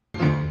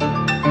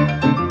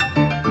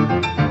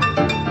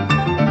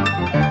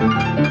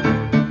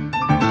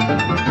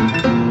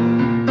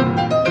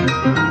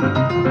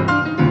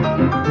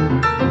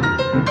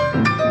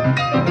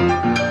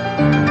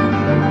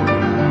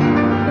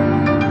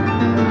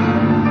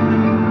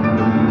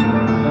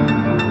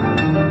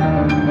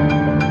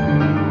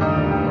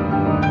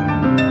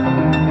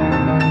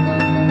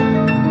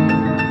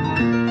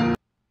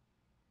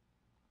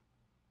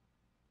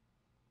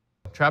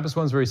 Trappist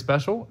one's very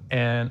special,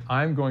 and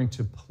I'm going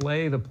to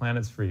play the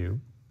planets for you.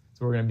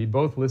 So we're going to be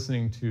both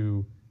listening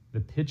to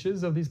the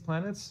pitches of these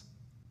planets.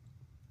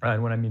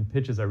 And when I mean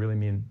pitches, I really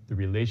mean the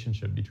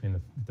relationship between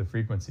the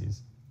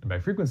frequencies. And by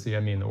frequency, I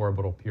mean the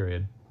orbital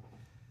period.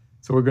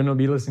 So we're going to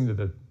be listening to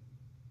the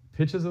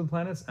pitches of the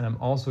planets, and I'm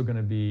also going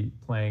to be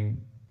playing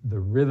the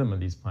rhythm of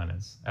these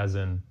planets, as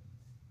in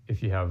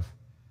if you have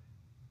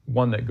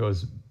one that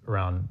goes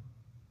around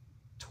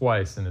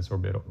twice in this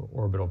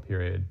orbital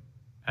period,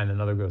 and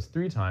another goes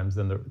 3 times,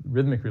 then the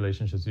rhythmic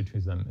relationships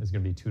between them is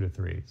going to be 2 to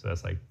 3. So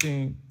that's like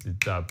ding,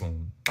 da,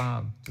 boom,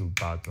 bam, do,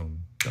 ba, boom,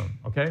 boom.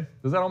 Okay?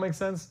 Does that all make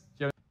sense?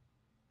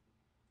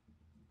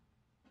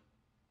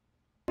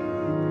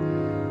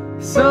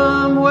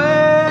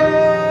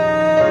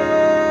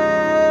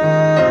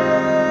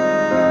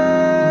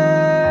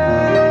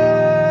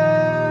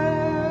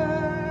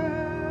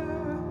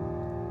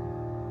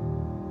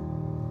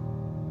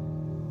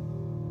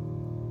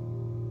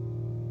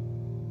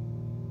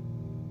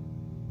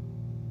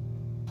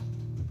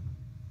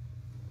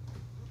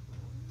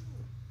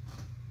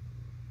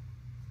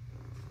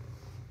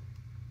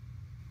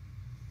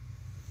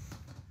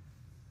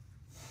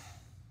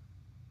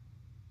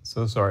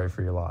 So sorry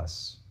for your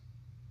loss,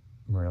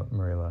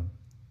 Marilla.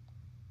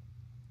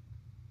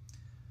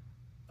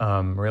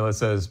 Marilla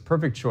says,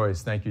 perfect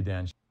choice. Thank you,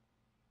 Dan.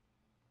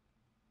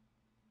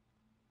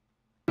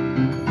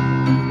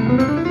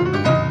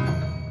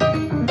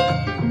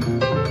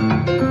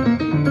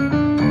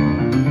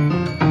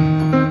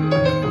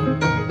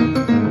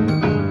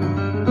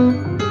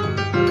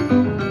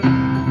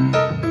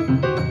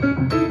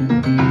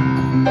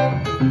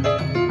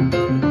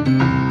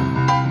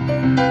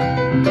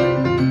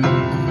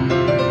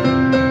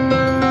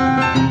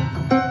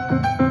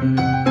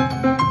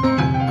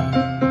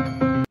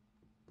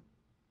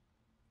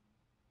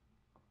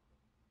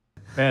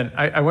 Man,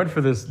 I went for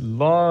this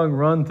long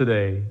run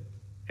today,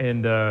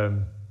 and I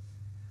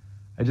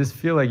just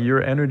feel like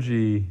your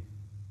energy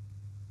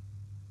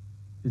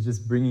is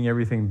just bringing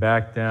everything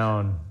back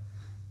down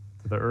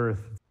to the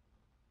earth.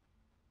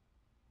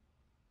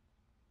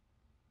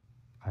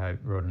 I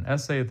wrote an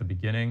essay at the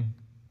beginning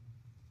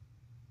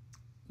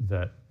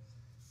that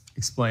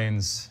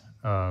explains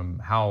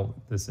how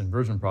this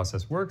inversion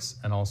process works,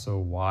 and also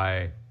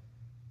why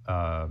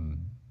I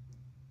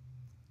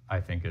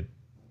think it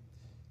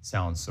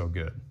sounds so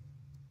good,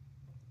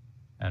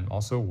 and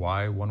also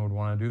why one would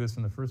want to do this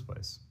in the first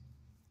place.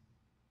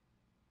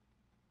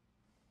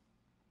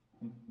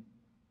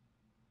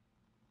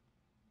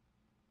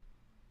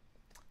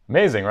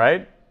 Amazing,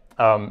 right?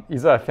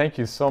 Isa, thank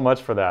you so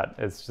much for that.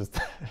 It's just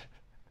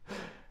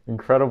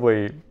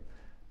incredibly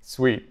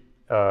sweet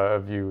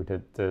of you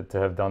to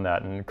have done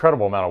that. An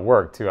incredible amount of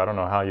work, too. I don't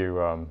know how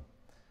you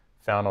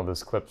found all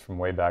those clips from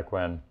way back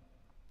when.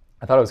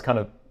 I thought it was kind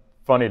of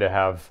funny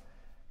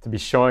to be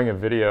showing a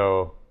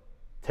video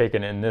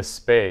taken in this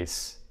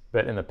space,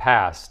 but in the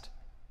past,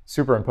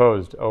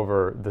 superimposed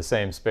over the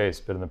same space,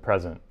 but in the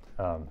present.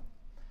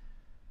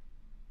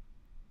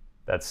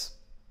 That's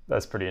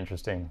pretty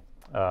interesting.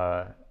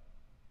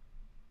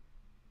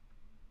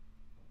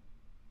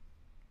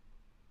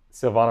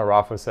 Silvana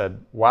Rafa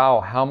said, wow,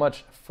 how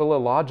much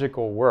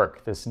philological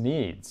work this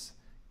needs.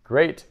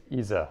 Great,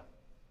 Isa.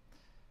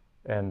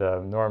 And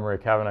Nora Maria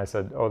Kavanagh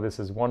said, oh, this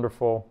is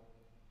wonderful.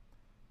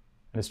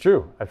 And it's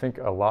true. I think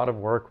a lot of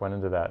work went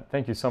into that.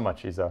 Thank you so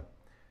much, Isa.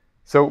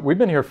 So we've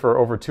been here for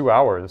over 2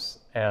 hours,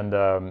 and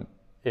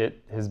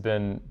it has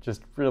been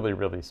just really,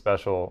 really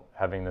special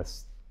having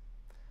this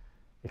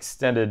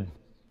extended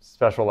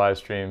special live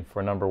stream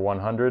for number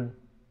 100.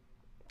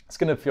 It's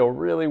going to feel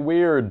really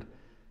weird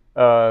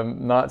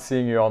not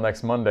seeing you all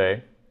next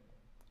Monday,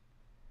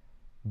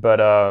 but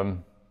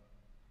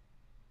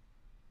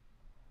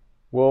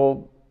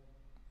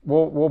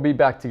we'll be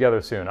back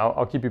together soon.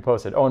 I'll keep you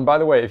posted. Oh, and by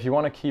the way, if you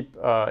want to keep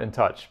in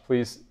touch,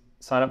 please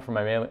sign up for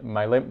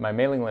my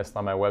mailing list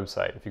on my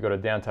website. If you go to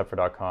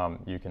dantepfer.com,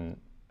 you can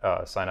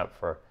sign up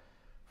for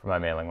my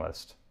mailing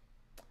list,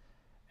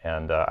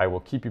 and I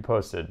will keep you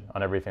posted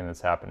on everything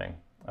that's happening.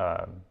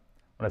 I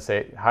want to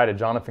say hi to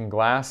Jonathan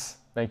Glass.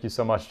 Thank you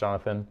so much,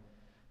 Jonathan,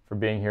 for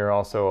being here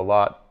also a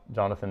lot.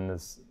 Jonathan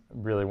is a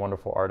really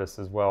wonderful artist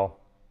as well.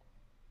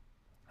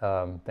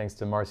 Thanks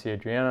to Marcy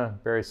Adriana,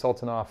 Barry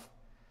Sultanoff,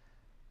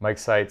 Mike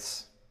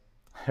Seitz,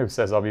 who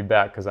says, I'll be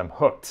back because I'm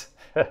hooked.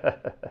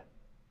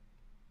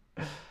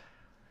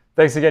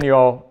 Thanks again, you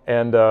all,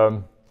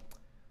 and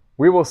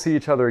we will see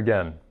each other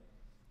again,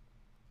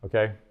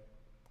 okay?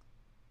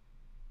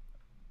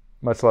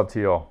 Much love to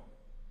you all.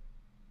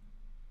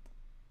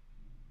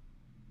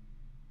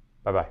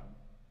 Bye-bye.